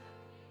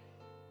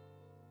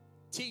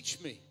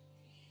 Teach me,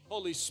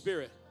 Holy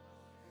Spirit,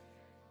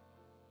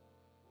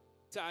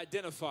 to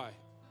identify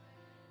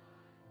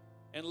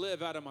and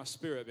live out of my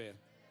spirit, man.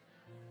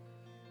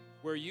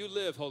 Where you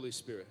live, Holy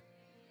Spirit.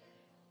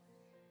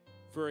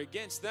 For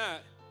against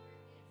that,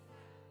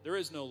 there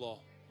is no law.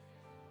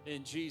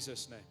 In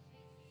Jesus' name.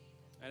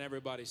 And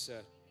everybody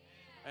said,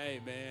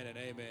 amen and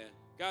amen.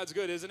 God's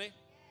good, isn't he?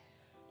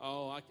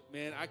 Oh,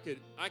 man, I could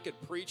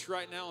preach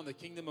right now on the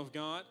kingdom of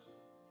God.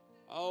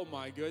 Oh,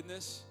 my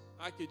goodness.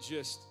 I could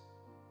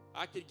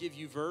give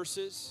you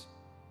verses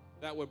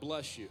that would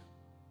bless you.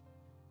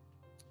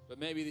 But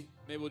maybe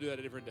we'll do that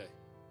a different day.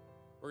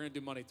 We're going to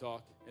do money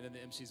talk, and then the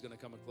MC is going to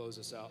come and close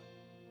us out.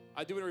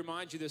 I do want to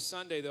remind you this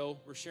Sunday, though,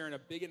 we're sharing a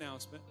big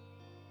announcement.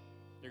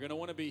 You're going to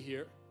want to be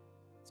here.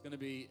 It's going to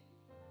be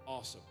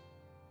awesome.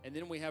 And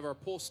then we have our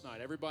Pulse Night.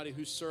 Everybody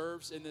who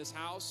serves in this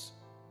house,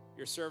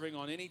 you're serving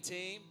on any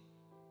team,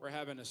 we're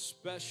having a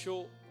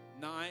special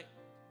night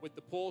with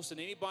the Pulse. And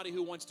anybody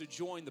who wants to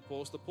join the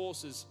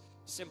Pulse is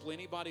simply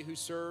anybody who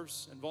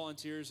serves and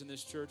volunteers in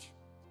this church.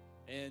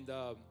 And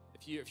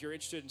if you're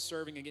interested in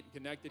serving and getting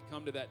connected,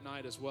 come to that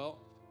night as well.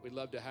 We'd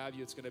love to have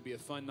you. It's going to be a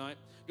fun night.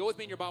 Go with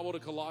me in your Bible to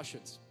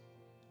Colossians.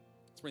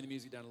 Let's bring the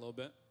music down a little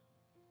bit.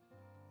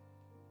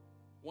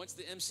 Once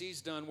the MC's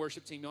done,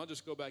 worship team, I'll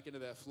just go back into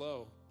that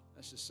flow.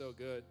 That's just so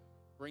good.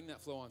 Bring that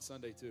flow on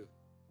Sunday too.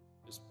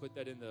 Just put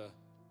that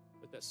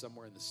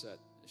somewhere in the set.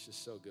 It's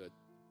just so good.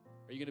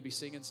 Are you going to be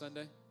singing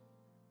Sunday?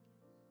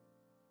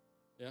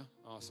 Yeah?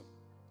 Awesome.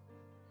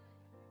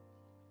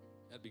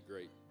 That'd be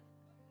great.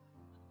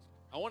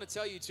 I want to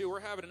tell you too,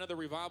 we're having another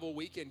revival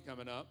weekend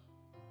coming up.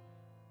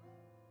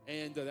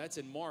 And that's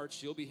in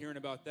March. You'll be hearing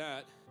about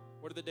that.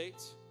 What are the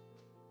dates?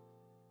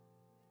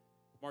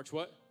 March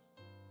what?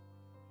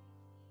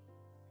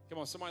 Come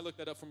on, somebody look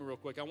that up for me real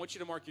quick. I want you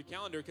to mark your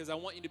calendar because I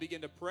want you to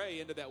begin to pray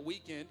into that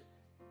weekend.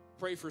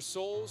 Pray for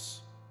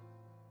souls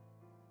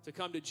to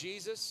come to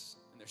Jesus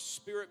and their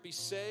spirit be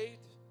saved.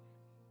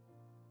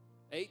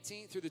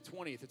 18th through the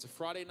 20th. It's a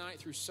Friday night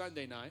through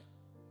Sunday night.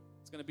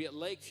 It's going to be at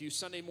Lakeview.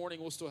 Sunday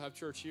morning, we'll still have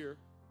church here.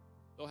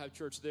 They'll have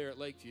church there at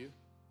Lakeview.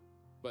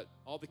 But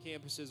all the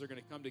campuses are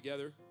going to come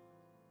together.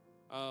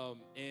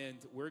 And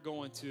we're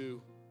going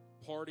to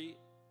party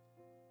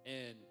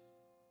and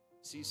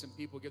see some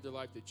people give their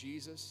life to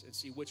Jesus and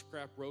see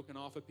witchcraft broken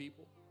off of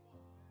people.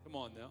 Come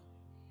on now.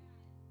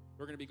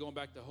 We're going to be going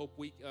back to Hope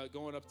Week,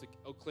 going up to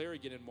Eau Claire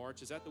again in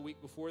March. Is that the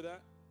week before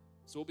that?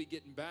 So we'll be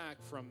getting back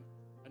from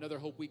another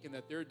Hope Weekend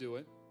that they're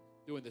doing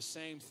the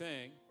same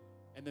thing,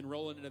 and then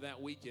rolling into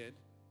that weekend.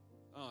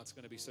 Oh, it's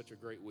going to be such a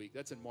great week.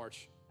 That's in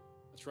March.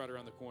 That's right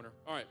around the corner.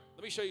 All right,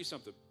 let me show you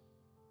something.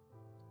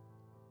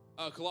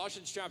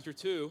 Colossians chapter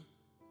 2.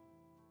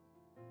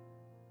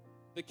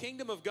 The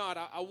kingdom of God,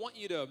 I want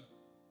you to,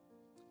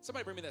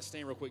 somebody bring me that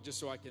stand real quick just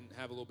so I can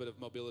have a little bit of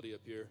mobility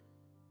up here.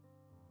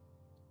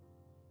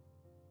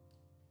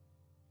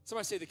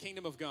 Somebody say the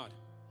kingdom of God.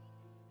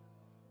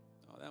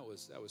 Oh, that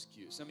was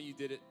cute. Some of you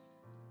did it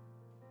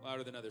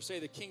louder than others. Say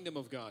the kingdom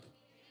of God.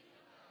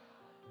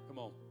 Come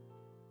on.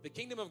 The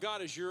kingdom of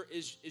God is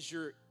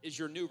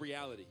your new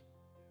reality.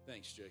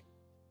 Thanks, Jay.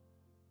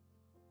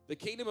 The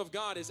kingdom of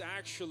God is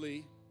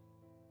actually,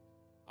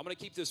 I'm going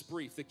to keep this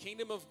brief. The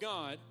kingdom of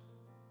God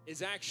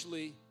is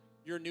actually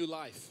your new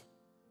life.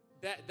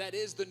 That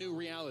is the new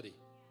reality.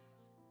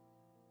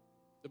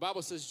 The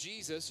Bible says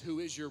Jesus, who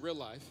is your real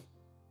life,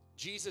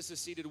 Jesus is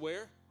seated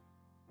where?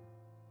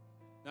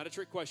 Not a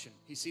trick question.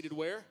 He's seated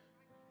where?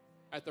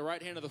 At the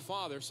right hand of the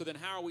Father. So then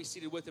how are we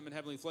seated with him in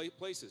heavenly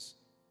places?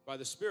 By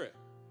the Spirit.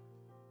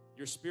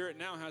 Your spirit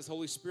now has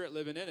Holy Spirit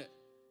living in it.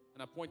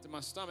 And I point to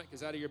my stomach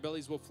because out of your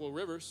bellies will flow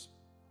rivers.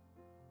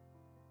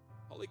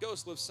 Holy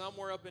Ghost lives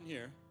somewhere up in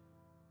here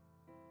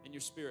in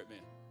your spirit, man.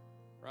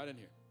 Right in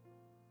here.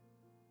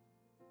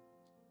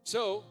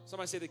 So,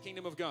 somebody say the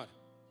kingdom of God.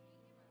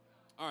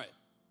 All right.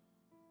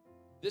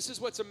 This is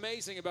what's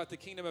amazing about the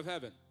kingdom of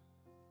heaven.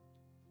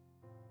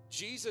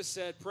 Jesus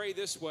said, pray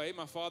this way,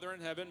 my Father in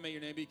heaven, may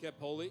your name be kept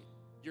holy.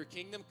 Your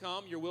kingdom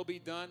come, your will be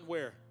done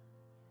where?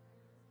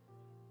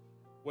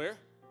 Where?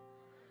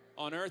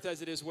 On earth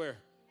as it is where?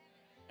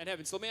 In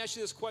heaven. So let me ask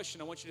you this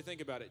question. I want you to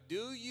think about it.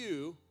 Do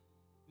you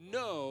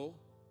know,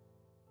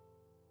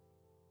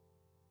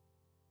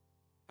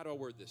 how do I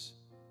word this?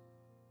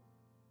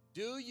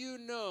 Do you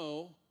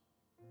know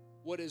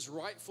what is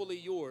rightfully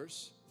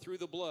yours through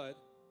the blood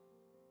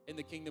in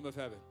the kingdom of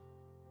heaven?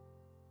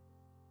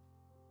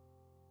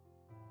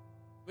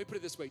 Let me put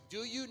it this way. Do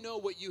you know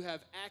what you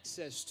have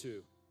access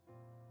to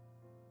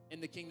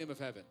in the kingdom of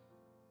heaven?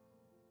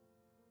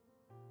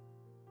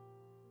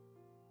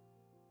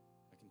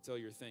 until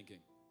you're thinking.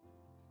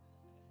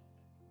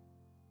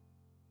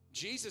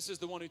 Jesus is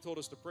the one who told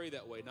us to pray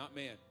that way, not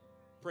man.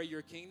 Pray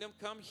your kingdom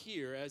come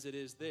here as it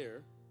is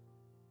there.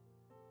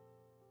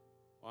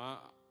 Well,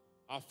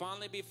 I'll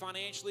finally be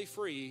financially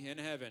free in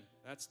heaven.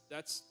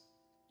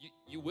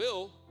 You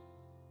will.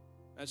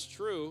 That's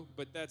true,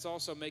 but that's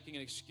also making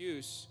an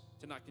excuse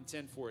to not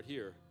contend for it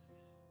here.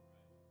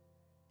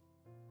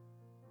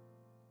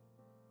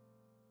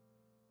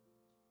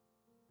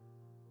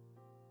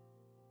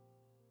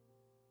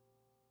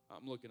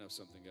 I'm looking up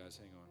something, guys.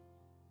 Hang on.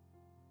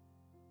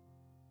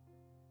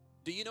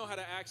 Do you know how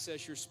to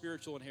access your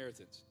spiritual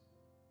inheritance?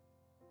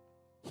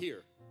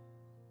 Here.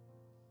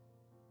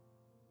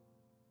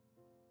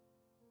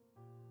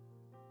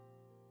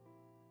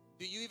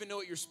 Do you even know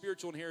what your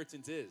spiritual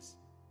inheritance is?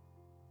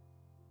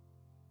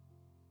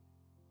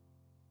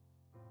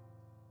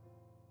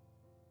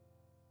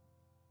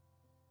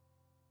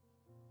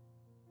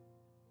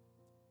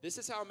 This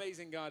is how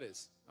amazing God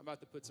is. I'm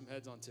about to put some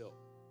heads on tilt.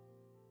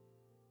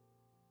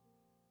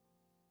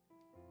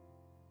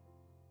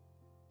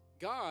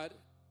 God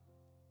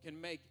can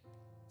make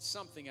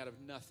something out of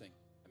nothing.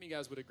 How many of you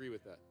guys would agree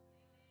with that?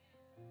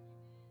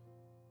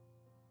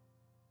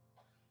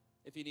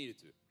 If he needed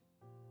to.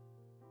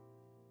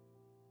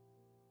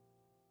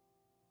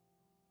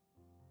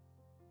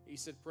 He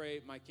said,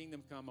 pray, my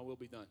kingdom come, my will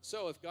be done.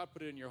 So if God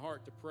put it in your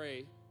heart to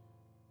pray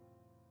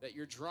that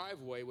your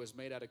driveway was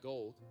made out of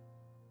gold,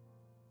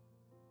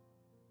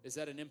 is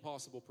that an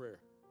impossible prayer?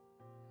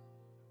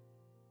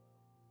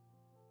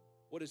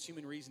 What does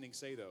human reasoning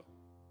say, though?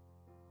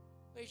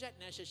 Is that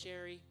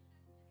necessary?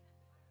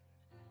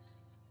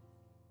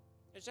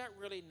 Is that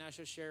really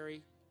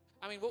necessary?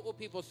 I mean, what will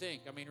people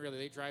think? I mean, really,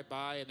 they drive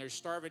by and there's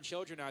starving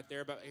children out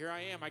there, but here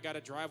I am, I got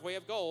a driveway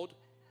of gold.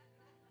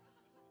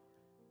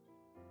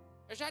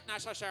 Is that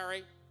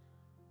necessary?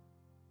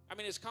 I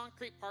mean, is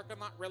concrete parking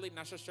lot really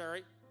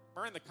necessary?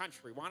 We're in the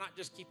country. Why not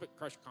just keep it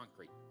crushed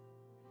concrete?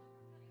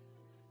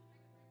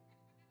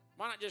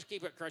 Why not just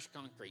keep it crushed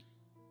concrete?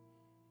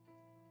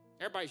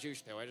 Everybody's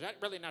used to it. Is that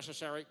really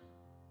necessary?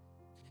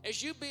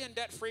 Is you being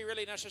debt-free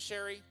really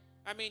necessary?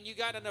 I mean, you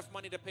got enough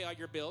money to pay all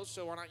your bills,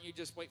 so why don't you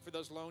just wait for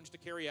those loans to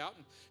carry out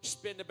and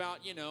spend about,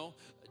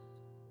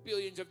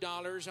 billions of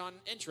dollars on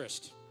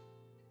interest?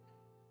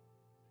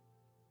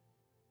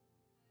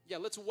 Yeah,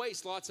 let's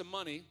waste lots of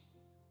money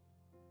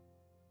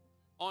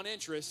on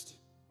interest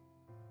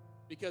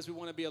because we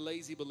want to be a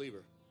lazy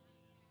believer.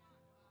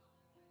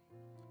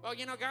 Well,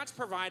 God's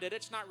provided.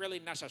 It's not really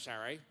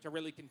necessary to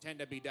really contend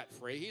to be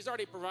debt-free. He's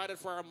already provided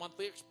for our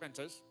monthly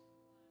expenses.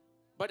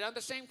 But at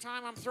the same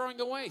time, I'm throwing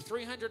away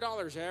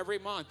 $300 every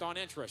month on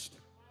interest.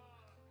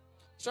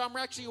 So I'm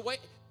actually,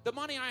 the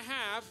money I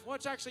have,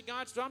 it's actually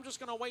God's, I'm just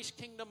going to waste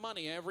kingdom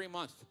money every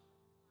month.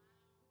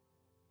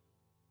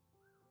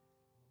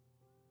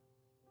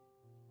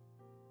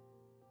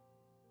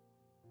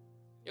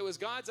 It was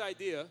God's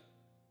idea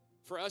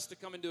for us to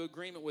come into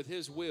agreement with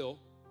his will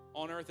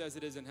on earth as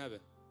it is in heaven.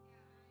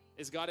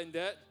 Is God in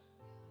debt?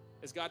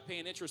 Is God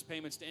paying interest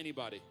payments to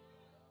anybody?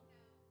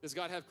 Does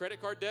God have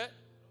credit card debt?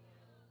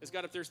 Is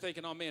God up there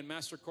thinking, oh man,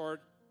 MasterCard,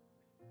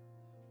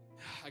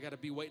 I got to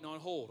be waiting on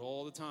hold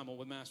all the time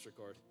with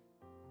MasterCard.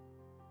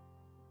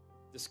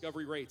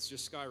 Discovery rates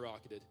just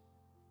skyrocketed.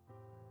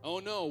 Oh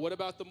no, what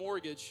about the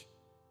mortgage?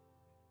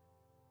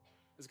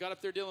 Is God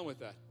up there dealing with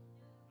that?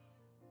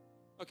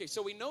 Okay,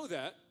 so we know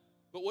that,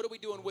 but what are we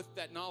doing with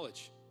that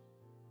knowledge?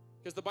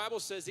 Because the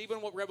Bible says even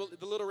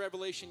the little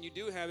revelation you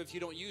do have, if you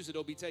don't use it,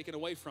 it'll be taken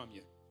away from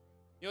you.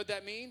 You know what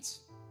that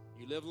means?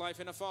 You live life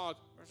in a fog.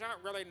 Is that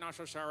really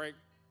necessary?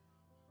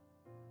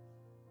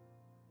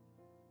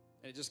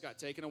 And it just got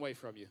taken away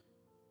from you.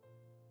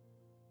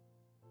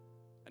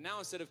 And now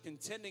instead of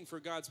contending for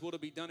God's will to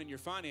be done in your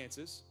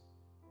finances,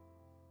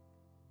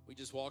 we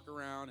just walk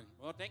around and,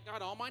 well, thank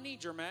God all my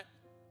needs are met.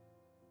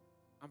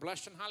 I'm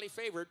blessed and highly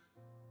favored.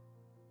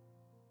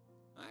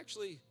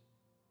 Actually,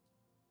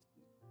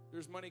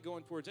 there's money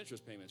going towards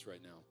interest payments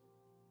right now.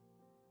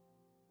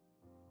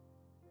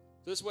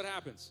 So this is what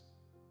happens.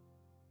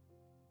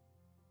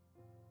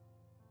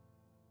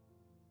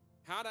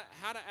 How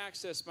to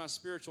access my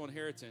spiritual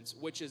inheritance,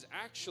 which is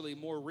actually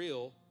more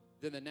real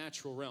than the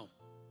natural realm.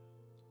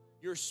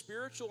 Your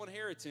spiritual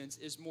inheritance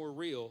is more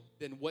real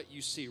than what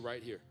you see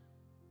right here.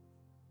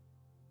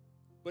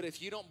 But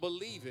if you don't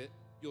believe it,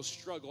 you'll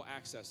struggle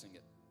accessing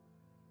it.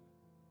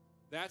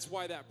 That's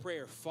why that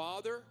prayer,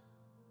 Father,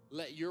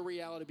 let your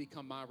reality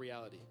become my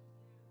reality.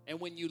 And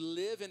when you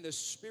live in the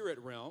spirit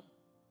realm,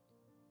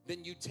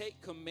 then you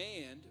take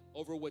command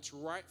over what's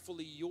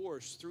rightfully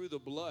yours through the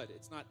blood.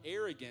 It's not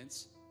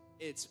arrogance,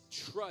 it's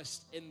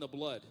trust in the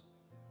blood.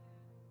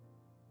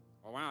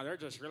 Oh, wow, they're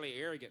just really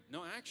arrogant.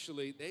 No,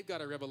 actually, they've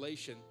got a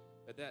revelation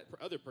that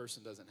other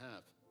person doesn't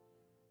have.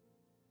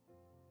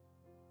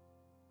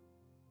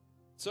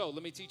 So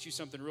let me teach you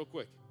something real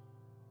quick.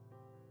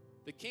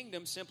 The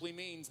kingdom simply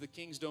means the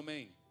king's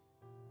domain.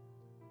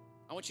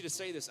 I want you to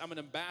say this. I'm an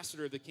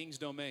ambassador of the king's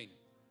domain.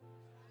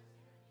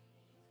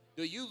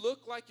 Do you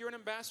look like you're an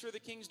ambassador of the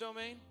king's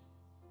domain?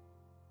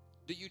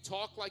 Do you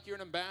talk like you're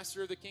an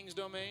ambassador of the king's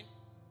domain?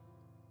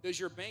 Does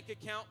your bank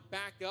account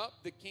back up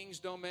the king's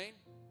domain?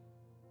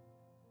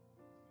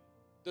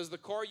 Does the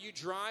car you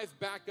drive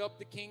back up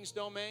the king's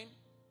domain?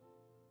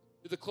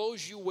 Do the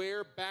clothes you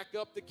wear back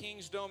up the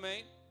king's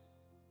domain?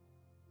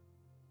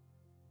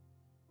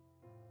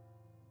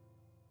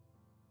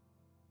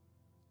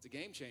 It's a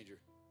game changer.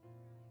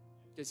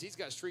 Because he's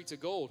got streets of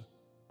gold.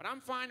 But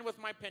I'm fine with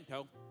my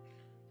Pinto.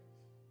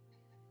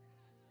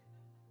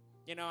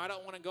 You know, I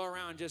don't want to go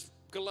around just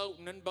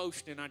gloating and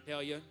boasting, I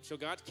tell you. So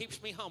God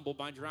keeps me humble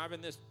by driving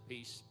this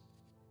piece.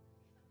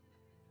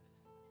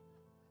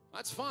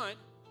 That's fine.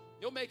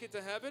 You'll make it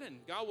to heaven, and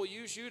God will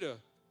use you to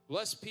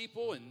bless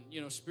people and, you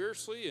know,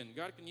 spiritually, and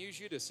God can use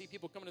you to see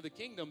people come into the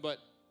kingdom, but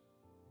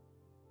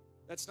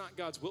that's not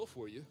God's will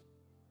for you.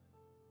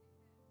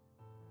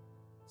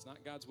 It's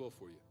not God's will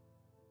for you.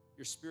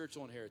 Your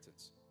spiritual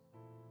inheritance.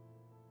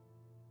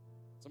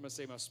 Somebody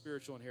say, my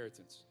spiritual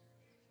inheritance.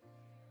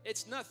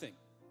 It's nothing.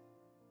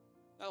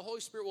 Now, the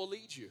Holy Spirit will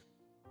lead you.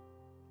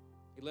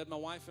 He led my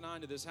wife and I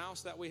into this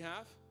house that we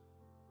have.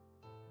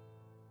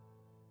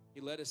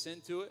 He led us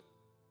into it.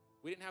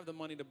 We didn't have the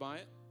money to buy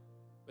it,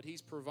 but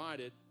He's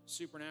provided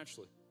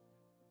supernaturally.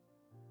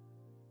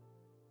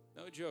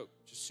 No joke,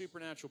 just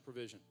supernatural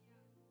provision.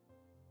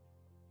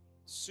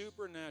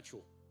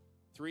 Supernatural.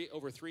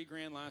 Over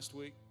 $3,000 last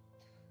week.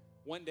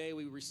 One day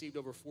we received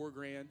over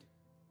 $4,000.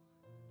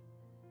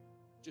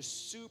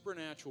 Just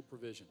supernatural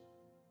provision.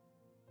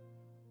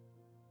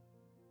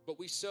 But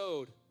we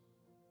sowed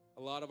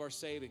a lot of our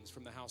savings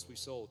from the house we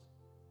sold.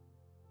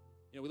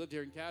 You know, we lived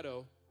here in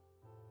Caddo.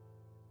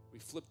 We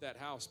flipped that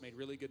house, made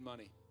really good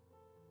money.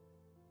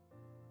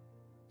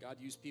 God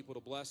used people to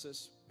bless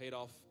us, paid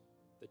off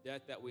the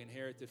debt that we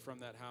inherited from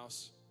that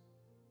house.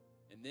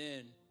 And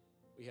then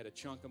we had a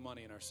chunk of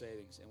money in our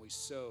savings, and we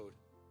sowed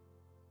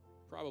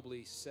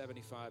probably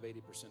 75, 80%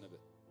 of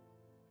it.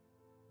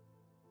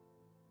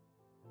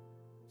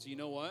 So you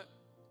know what?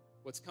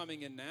 What's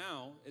coming in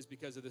now is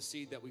because of the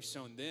seed that we've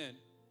sown then.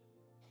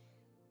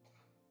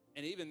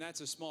 And even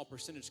that's a small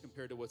percentage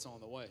compared to what's on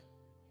the way.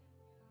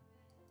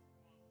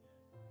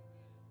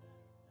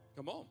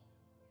 Come on.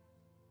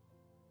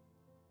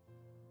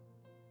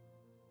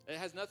 It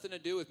has nothing to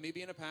do with me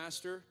being a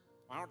pastor.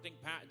 I don't think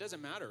it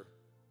doesn't matter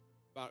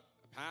about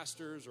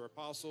pastors or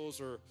apostles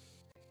or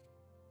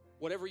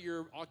whatever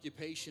your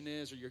occupation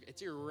is, or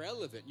it's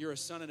irrelevant. You're a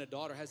son and a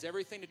daughter. It has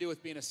everything to do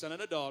with being a son and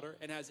a daughter,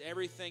 and has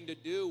everything to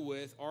do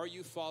with, are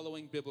you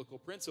following biblical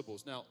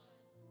principles? Now,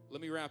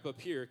 let me wrap up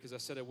here because I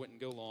said I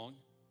wouldn't go long.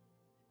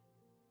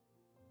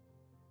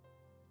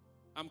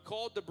 I'm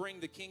called to bring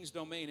the king's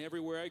domain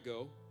everywhere I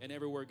go and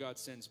everywhere God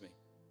sends me.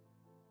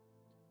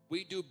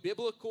 We do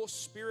biblical,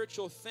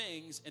 spiritual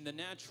things in the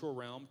natural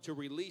realm to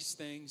release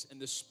things in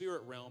the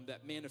spirit realm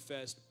that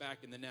manifest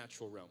back in the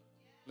natural realm.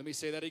 Let me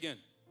say that again.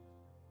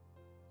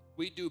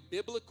 We do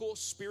biblical,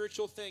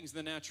 spiritual things in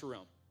the natural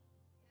realm.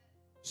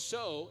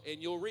 Sow and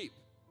you'll reap.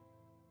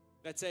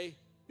 That's a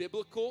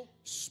biblical,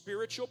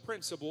 spiritual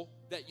principle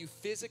that you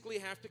physically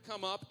have to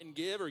come up and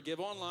give, or give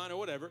online or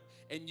whatever,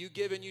 and you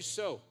give and you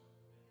sow.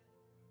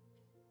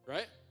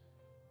 Right?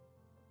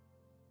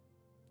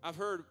 I've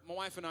heard, my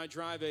wife and I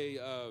drive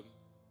a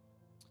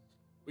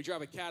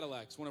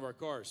Cadillac. It's one of our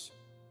cars.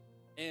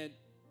 And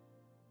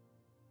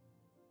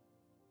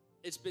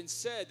it's been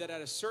said that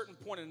at a certain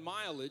point in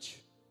mileage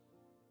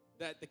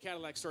that the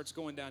Cadillac starts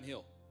going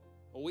downhill.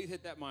 Well, we've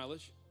hit that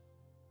mileage.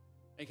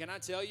 And can I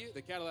tell you,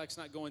 the Cadillac's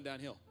not going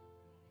downhill.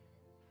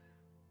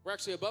 We're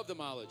actually above the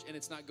mileage, and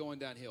it's not going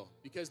downhill.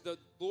 Because the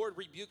Lord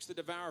rebukes the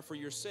devourer for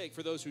your sake,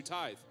 for those who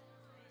tithe.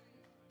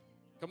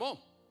 Come on.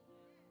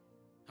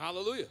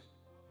 Hallelujah.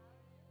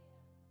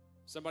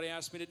 Somebody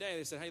asked me today,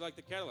 they said, how you like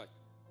the Cadillac?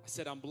 I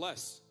said, I'm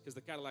blessed because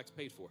the Cadillac's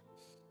paid for.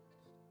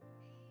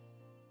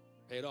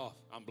 Paid off.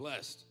 I'm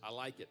blessed. I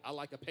like it. I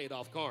like a paid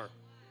off car.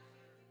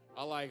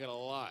 I like it a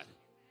lot.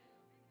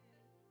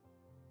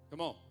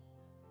 Come on.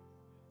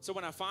 So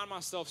when I find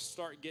myself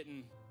start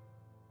getting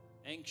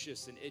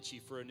anxious and itchy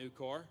for a new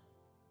car,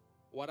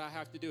 what I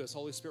have to do is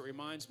Holy Spirit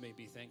reminds me,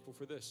 be thankful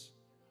for this.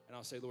 And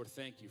I'll say, Lord,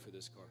 thank you for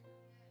this car.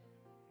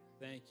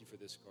 Thank you for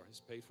this car. It's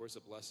paid for. It's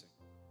a blessing.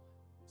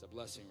 It's a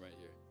blessing right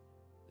here.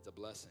 It's a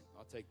blessing.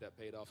 I'll take that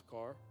paid off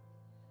car.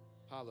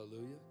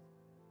 Hallelujah.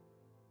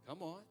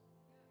 Come on.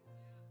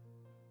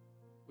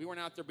 We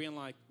weren't out there being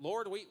like,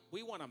 Lord,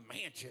 we want a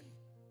mansion.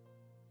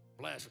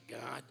 Bless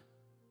God.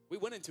 We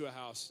went into a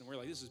house and we're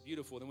like, this is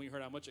beautiful. Then we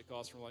heard how much it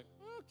cost. And we're like,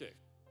 okay.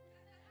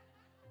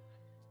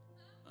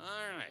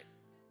 All right.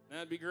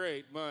 That'd be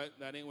great, but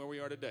that ain't where we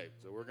are today.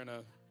 So we're going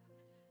to,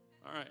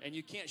 all right. And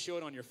you can't show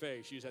it on your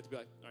face. You just have to be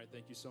like, all right,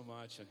 thank you so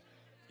much. And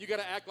you got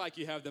to act like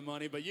you have the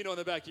money, but you know in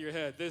the back of your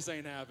head, this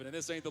ain't happening.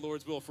 This ain't the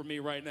Lord's will for me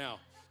right now.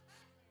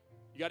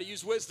 You got to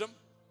use wisdom,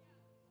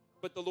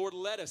 but the Lord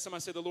led us.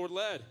 Somebody say the Lord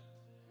led.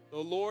 The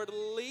Lord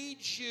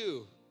leads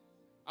you.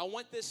 I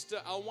want this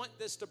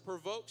to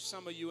provoke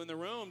some of you in the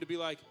room to be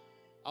like,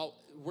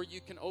 where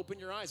you can open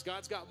your eyes.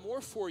 God's got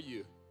more for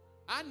you.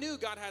 I knew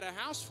God had a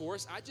house for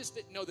us. I just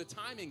didn't know the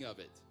timing of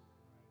it.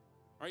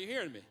 Are you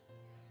hearing me?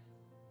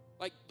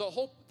 Like the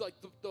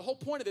whole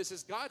point of this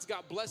is God's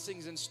got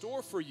blessings in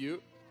store for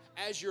you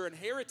as your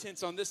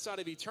inheritance on this side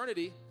of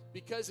eternity,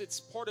 because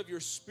it's part of your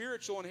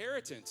spiritual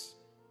inheritance.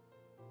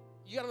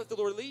 You got to let the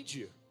Lord lead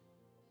you.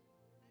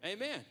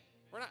 Amen.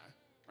 We're not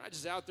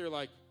just out there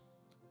like,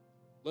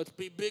 let's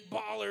be big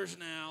ballers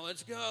now.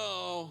 Let's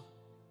go.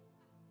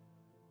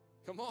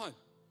 Come on.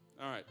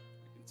 All right.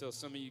 I can tell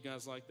some of you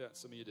guys like that.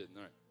 Some of you didn't.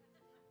 All right.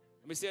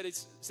 Let me say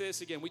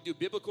this again. We do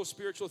biblical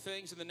spiritual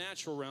things in the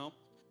natural realm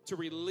to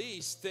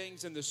release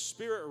things in the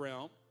spirit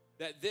realm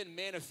that then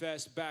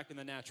manifest back in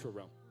the natural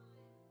realm.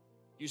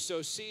 You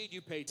sow seed,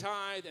 you pay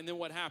tithe, and then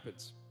what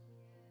happens?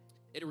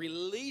 It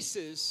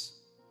releases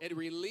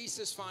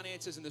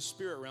finances in the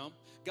spirit realm.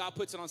 God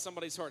puts it on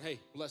somebody's heart. Hey,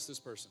 bless this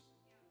person.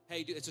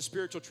 Hey, it's a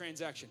spiritual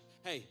transaction.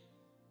 Hey,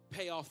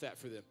 pay off that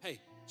for them. Hey,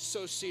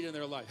 sow seed in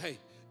their life. Hey,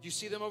 you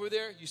see them over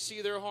there? You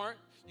see their heart?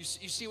 You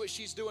see what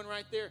she's doing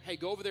right there? Hey,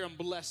 go over there and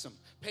bless them.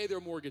 Pay their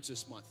mortgage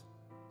this month.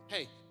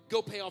 Hey,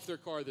 go pay off their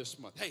car this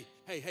month.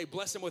 Hey,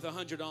 bless them with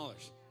 $100.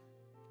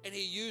 And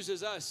he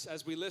uses us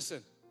as we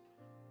listen.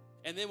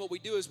 And then what we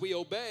do is we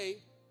obey.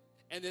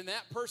 And then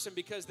that person,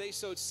 because they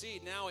sowed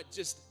seed, now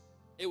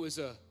it was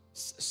a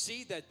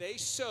seed that they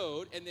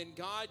sowed. And then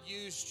God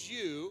used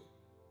you,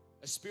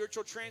 a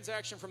spiritual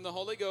transaction from the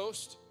Holy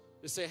Ghost,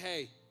 to say,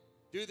 hey,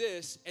 do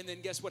this. And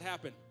then guess what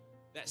happened?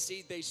 That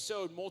seed they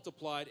sowed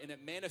multiplied, and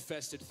it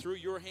manifested through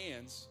your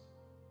hands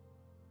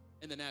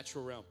in the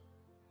natural realm.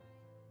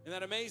 Isn't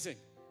that amazing?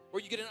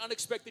 Or you get an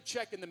unexpected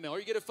check in the mail, or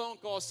you get a phone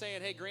call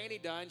saying, hey, Granny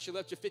died and she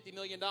left you $50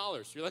 million.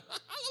 You're like,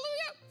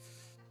 hallelujah.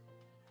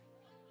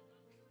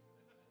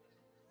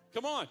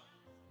 Come on.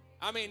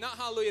 I mean, not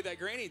hallelujah that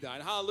Granny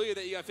died. Hallelujah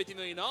that you got $50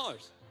 million.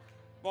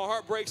 My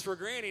heart breaks for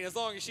Granny, and as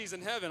long as she's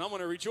in heaven, I'm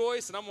going to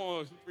rejoice, and I'm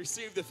going to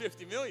receive the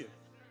 $50 million.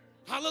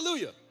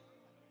 Hallelujah.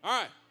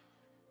 All right.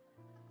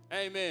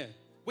 Amen.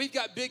 We've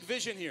got big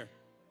vision here.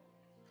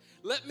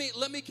 Let me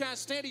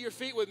stand to your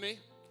feet with me.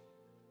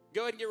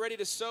 Go ahead and get ready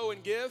to sow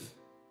and give.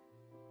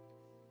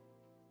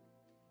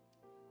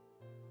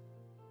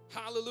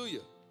 Hallelujah.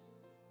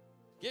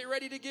 Get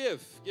ready to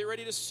give. Get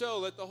ready to sow.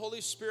 Let the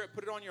Holy Spirit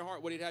put it on your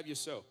heart what he'd have you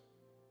sow.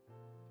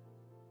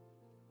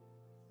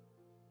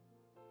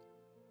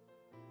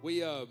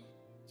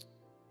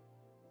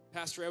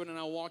 Pastor Evan and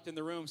I walked in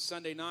the room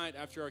Sunday night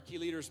after our key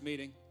leaders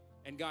meeting,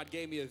 and God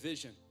gave me a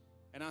vision.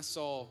 And I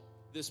saw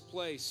this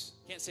place,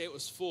 can't say it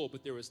was full,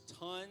 but there was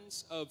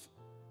tons of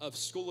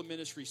school of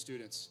ministry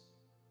students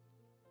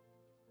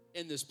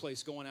in this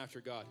place going after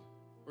God.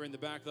 We're in the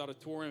back of the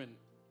auditorium, and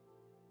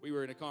we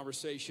were in a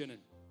conversation, and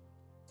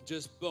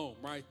just boom,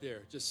 right there,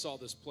 just saw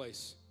this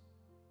place.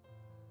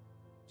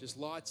 Just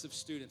lots of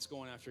students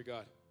going after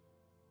God.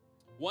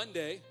 One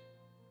day,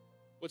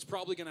 what's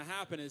probably going to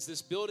happen is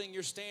this building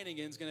you're standing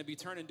in is going to be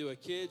turned into a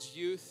kids,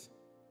 youth,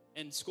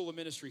 and school of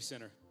ministry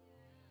center.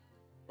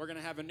 We're going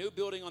to have a new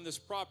building on this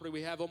property.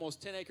 We have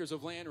almost 10 acres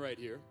of land right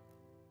here.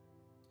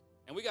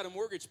 And we got a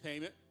mortgage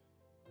payment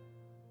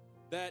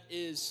that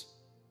is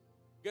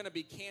going to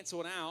be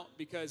canceled out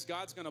because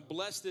God's going to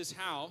bless this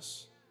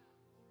house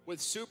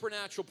with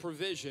supernatural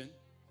provision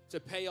to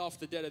pay off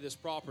the debt of this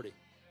property.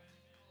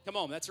 Come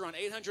on, that's around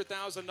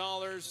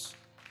 $800,000,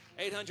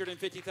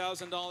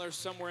 $850,000,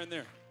 somewhere in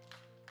there.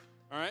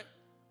 All right?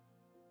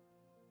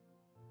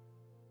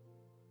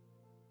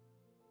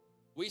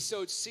 We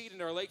sowed seed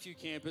in our Lakeview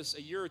campus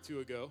a year or two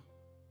ago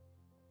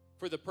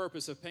for the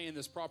purpose of paying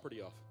this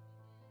property off.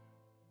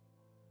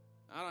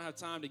 I don't have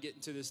time to get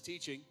into this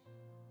teaching,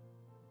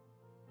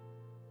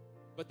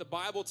 but the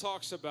Bible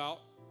talks about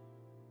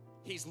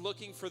he's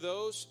looking for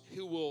those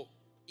who will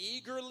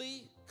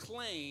eagerly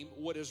claim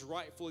what is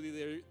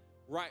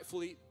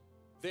rightfully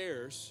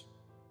theirs,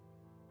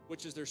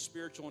 which is their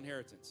spiritual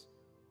inheritance.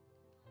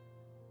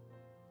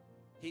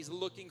 He's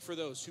looking for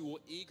those who will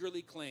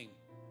eagerly claim it.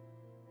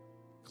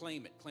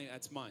 Claim it.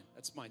 That's mine.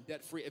 That's mine.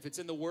 Debt-free. If it's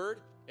in the Word,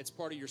 it's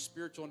part of your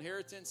spiritual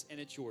inheritance, and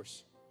it's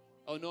yours.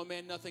 Oh, no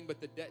man nothing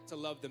but the debt to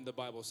love them, the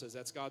Bible says.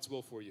 That's God's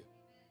will for you.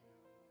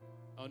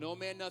 Oh, no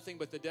man nothing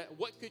but the debt.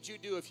 What could you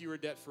do if you were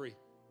debt-free?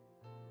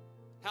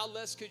 How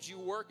less could you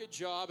work a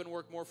job and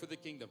work more for the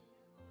kingdom?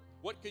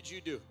 What could you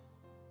do?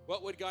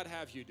 What would God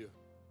have you do?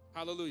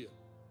 Hallelujah.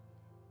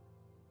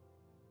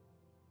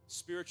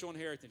 Spiritual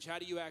inheritance. How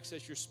do you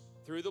access your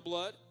through the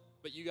blood?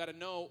 But you got to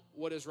know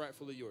what is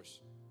rightfully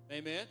yours.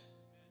 Amen?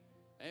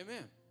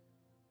 Amen.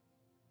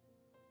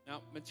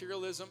 Now,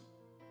 materialism,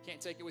 can't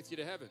take it with you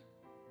to heaven.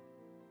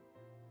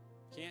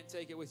 Can't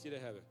take it with you to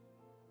heaven.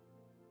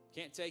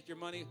 Can't take your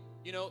money.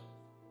 You know,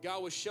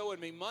 God was showing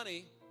me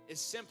money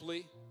is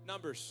simply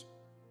numbers.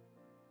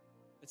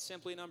 It's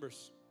simply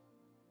numbers.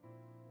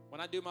 When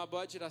I do my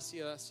budget, I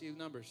see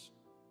numbers.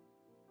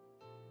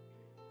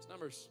 It's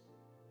numbers.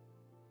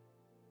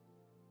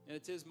 And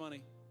it's His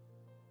money.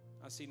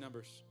 I see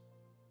numbers.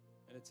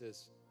 And it's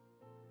His.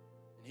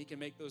 And He can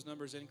make those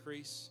numbers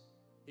increase.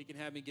 He can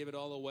have me give it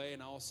all away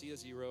and I'll see a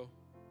zero.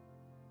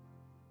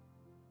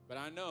 But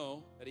I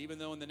know that even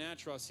though in the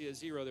natural I see a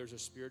zero, there's a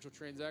spiritual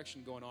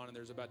transaction going on, and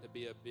there's about to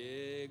be a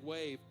big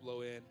wave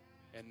blow in,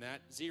 and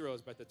that zero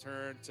is about to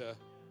turn to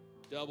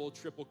double,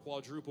 triple,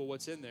 quadruple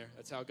what's in there.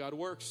 That's how God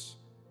works.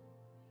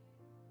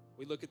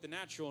 We look at the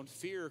natural and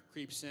fear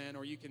creeps in,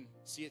 or you can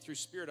see it through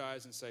spirit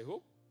eyes and say,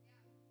 whoop,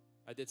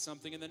 I did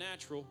something in the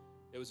natural.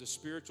 It was a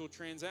spiritual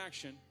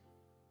transaction.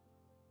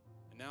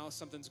 And now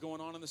something's going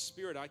on in the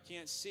spirit. I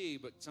can't see,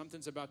 but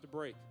something's about to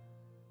break.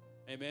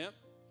 Amen?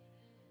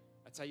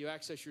 That's how you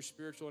access your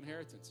spiritual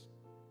inheritance.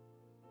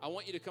 I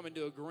want you to come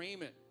into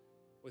agreement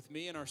with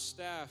me and our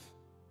staff.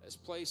 This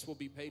place will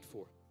be paid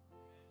for.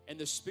 And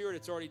the spirit,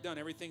 it's already done.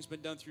 Everything's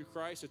been done through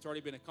Christ. It's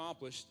already been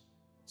accomplished.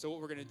 So what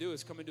we're going to do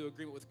is come into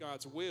agreement with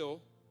God's will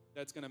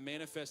that's going to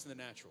manifest in the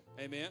natural.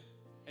 Amen?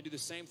 And do the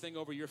same thing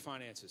over your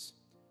finances.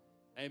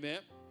 Amen?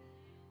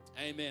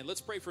 Amen.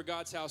 Let's pray for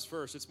God's house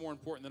first. It's more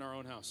important than our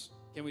own house.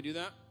 Can we do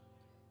that?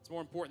 It's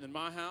more important than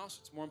my house.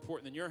 It's more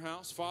important than your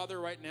house. Father,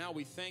 right now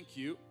we thank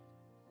you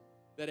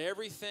that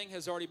everything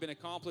has already been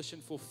accomplished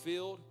and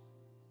fulfilled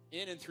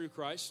in and through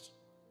Christ,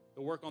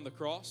 the work on the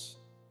cross.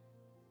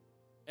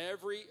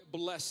 Every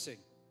blessing,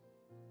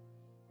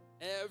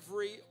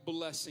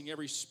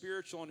 every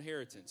spiritual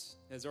inheritance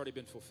has already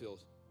been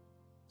fulfilled.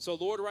 So,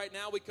 Lord, right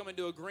now we come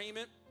into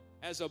agreement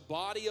as a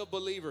body of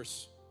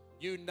believers,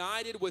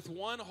 united with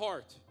one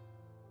heart.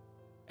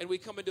 And we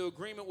come into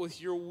agreement with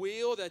your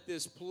will that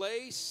this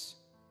place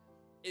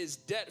is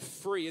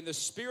debt-free. In the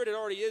spirit, it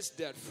already is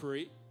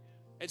debt-free.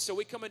 And so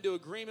we come into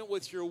agreement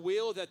with your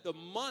will that the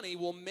money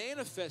will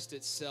manifest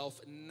itself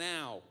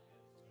now.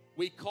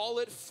 We call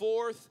it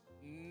forth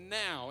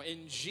now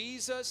in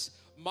Jesus'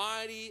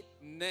 mighty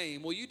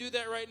name. Will you do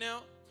that right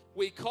now?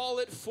 We call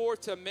it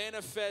forth to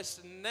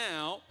manifest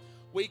now.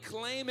 We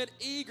claim it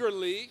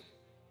eagerly.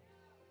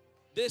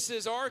 This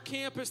is our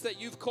campus that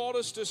you've called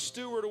us to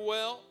steward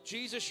well.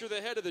 Jesus, you're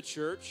the head of the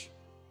church.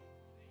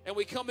 And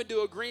we come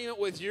into agreement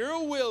with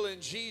your will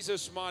in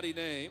Jesus' mighty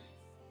name.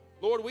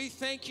 Lord, we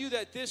thank you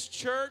that this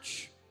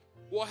church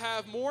will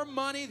have more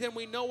money than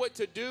we know what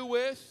to do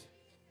with,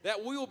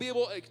 that we will be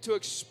able to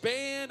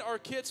expand our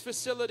kids'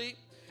 facility,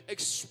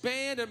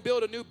 expand and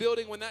build a new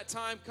building when that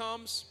time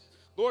comes.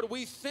 Lord,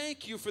 we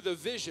thank you for the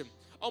vision.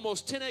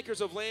 Almost 10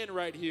 acres of land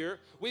right here.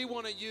 We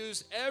want to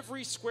use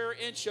every square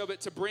inch of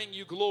it to bring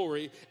you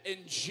glory in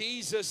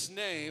Jesus'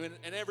 name.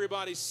 And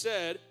everybody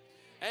said,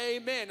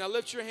 amen. Now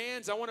lift your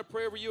hands. I want to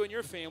pray over you and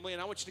your family,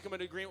 and I want you to come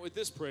into agreement with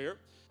this prayer.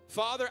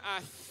 Father,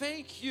 I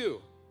thank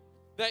you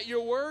that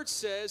your word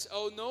says,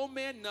 owe no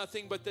man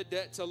nothing but the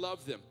debt to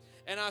love them.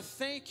 And I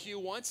thank you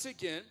once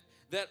again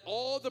that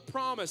all the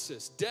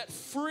promises,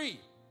 debt-free,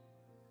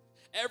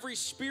 every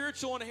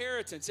spiritual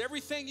inheritance,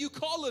 everything you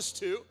call us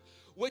to,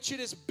 which it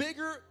is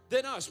bigger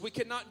than us, we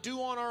cannot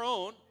do on our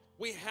own.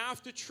 We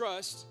have to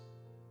trust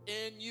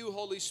in you,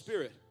 Holy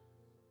Spirit.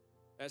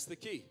 That's the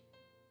key.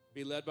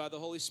 Be led by the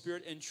Holy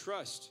Spirit and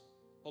trust,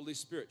 Holy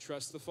Spirit,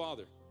 trust the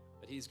Father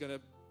that he's going to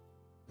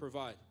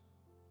provide.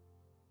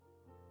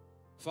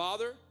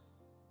 Father,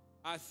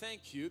 I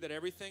thank you that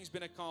everything's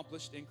been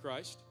accomplished in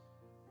Christ.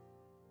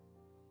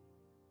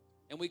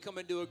 And we come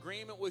into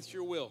agreement with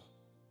your will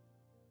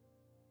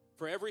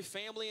for every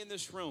family in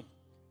this room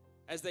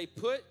as they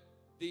put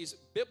these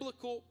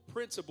biblical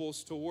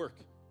principles to work.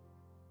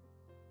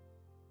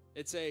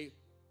 It's a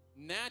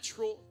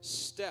natural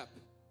step,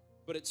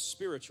 but it's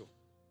spiritual.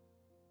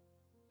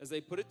 As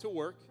they put it to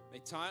work, they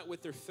tie it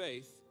with their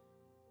faith,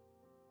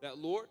 that,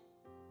 Lord,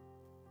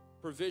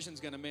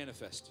 provision's going to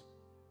manifest.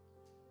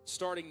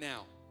 Starting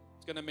now,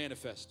 it's going to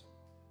manifest.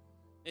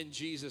 In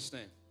Jesus'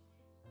 name,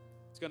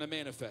 it's going to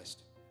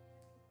manifest.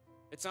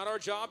 It's not our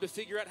job to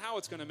figure out how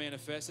it's going to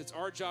manifest. It's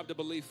our job to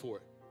believe for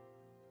it.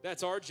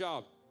 That's our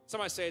job.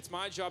 Somebody say, it's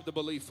my job to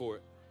believe for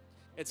it.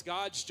 It's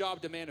God's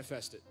job to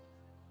manifest it.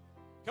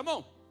 Come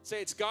on.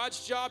 Say, it's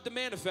God's job to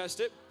manifest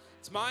it.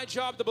 It's my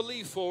job to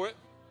believe for it.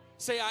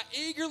 Say, I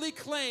eagerly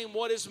claim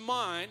what is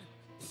mine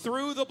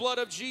through the blood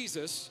of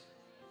Jesus.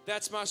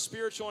 That's my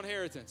spiritual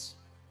inheritance.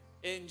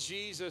 In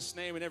Jesus'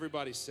 name, and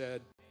everybody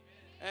said,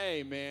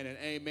 amen and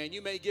amen.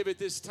 You may give it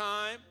this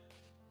time.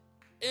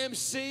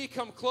 MC,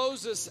 come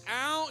close us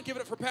out. Give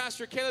it up for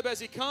Pastor Caleb as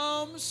he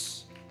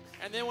comes.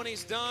 And then when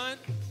he's done,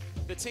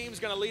 the team's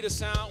going to lead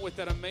us out with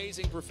that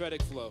amazing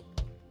prophetic flow.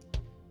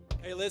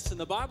 Hey, listen,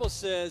 the Bible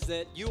says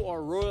that you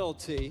are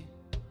royalty.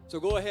 So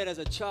go ahead as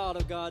a child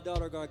of God,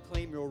 daughter of God,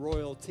 claim your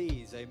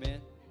royalties. Amen.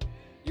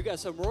 You got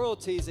some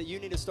royalties that you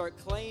need to start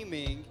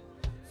claiming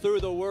through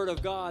the Word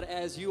of God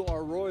as you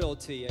are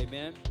royalty.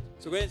 Amen.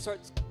 So go ahead and start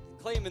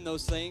claiming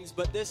those things.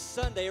 But this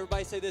Sunday,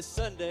 everybody say this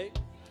Sunday,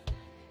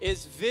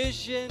 is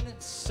Vision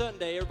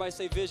Sunday. Everybody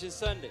say Vision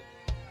Sunday.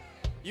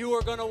 You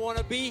are going to want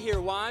to be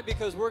here. Why?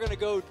 Because we're going to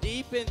go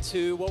deep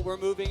into what we're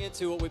moving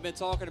into, what we've been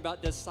talking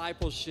about,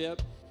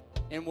 discipleship,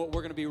 and what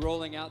we're going to be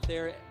rolling out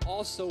there,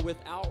 also with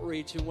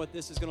outreach and what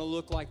this is going to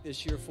look like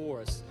this year for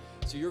us.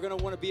 So you're going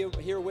to want to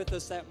be here with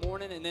us that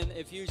morning. And then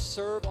if you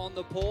serve on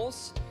the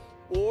Pulse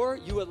or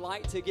you would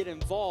like to get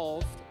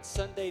involved,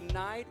 Sunday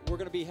night, we're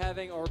going to be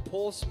having our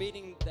Pulse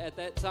meeting at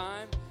that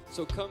time.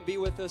 So come be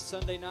with us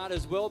Sunday night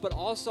as well. But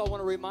also I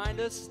want to remind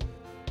us,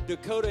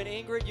 Dakota and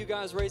Ingrid, you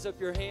guys raise up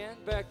your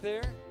hand back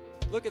there.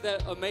 Look at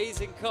that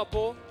amazing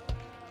couple.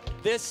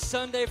 This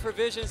Sunday for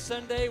Vision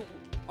Sunday,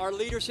 our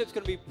leadership's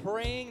going to be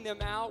praying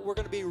them out. We're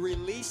going to be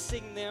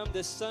releasing them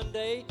this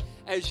Sunday.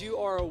 As you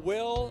are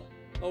well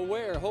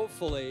aware,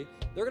 hopefully,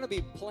 they're going to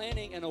be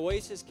planning an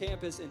Oasis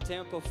campus in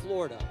Tampa,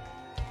 Florida.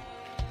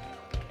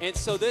 And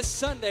so this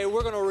Sunday,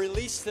 we're going to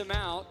release them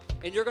out,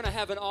 and you're going to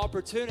have an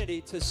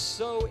opportunity to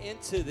sow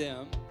into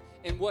them.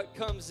 And what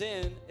comes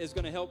in is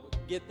going to help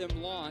get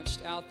them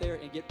launched out there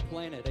and get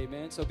planted.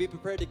 Amen. So be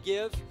prepared to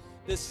give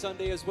this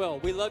Sunday as well.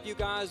 We love you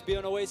guys. Be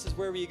on Oasis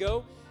wherever you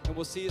go, and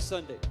we'll see you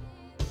Sunday.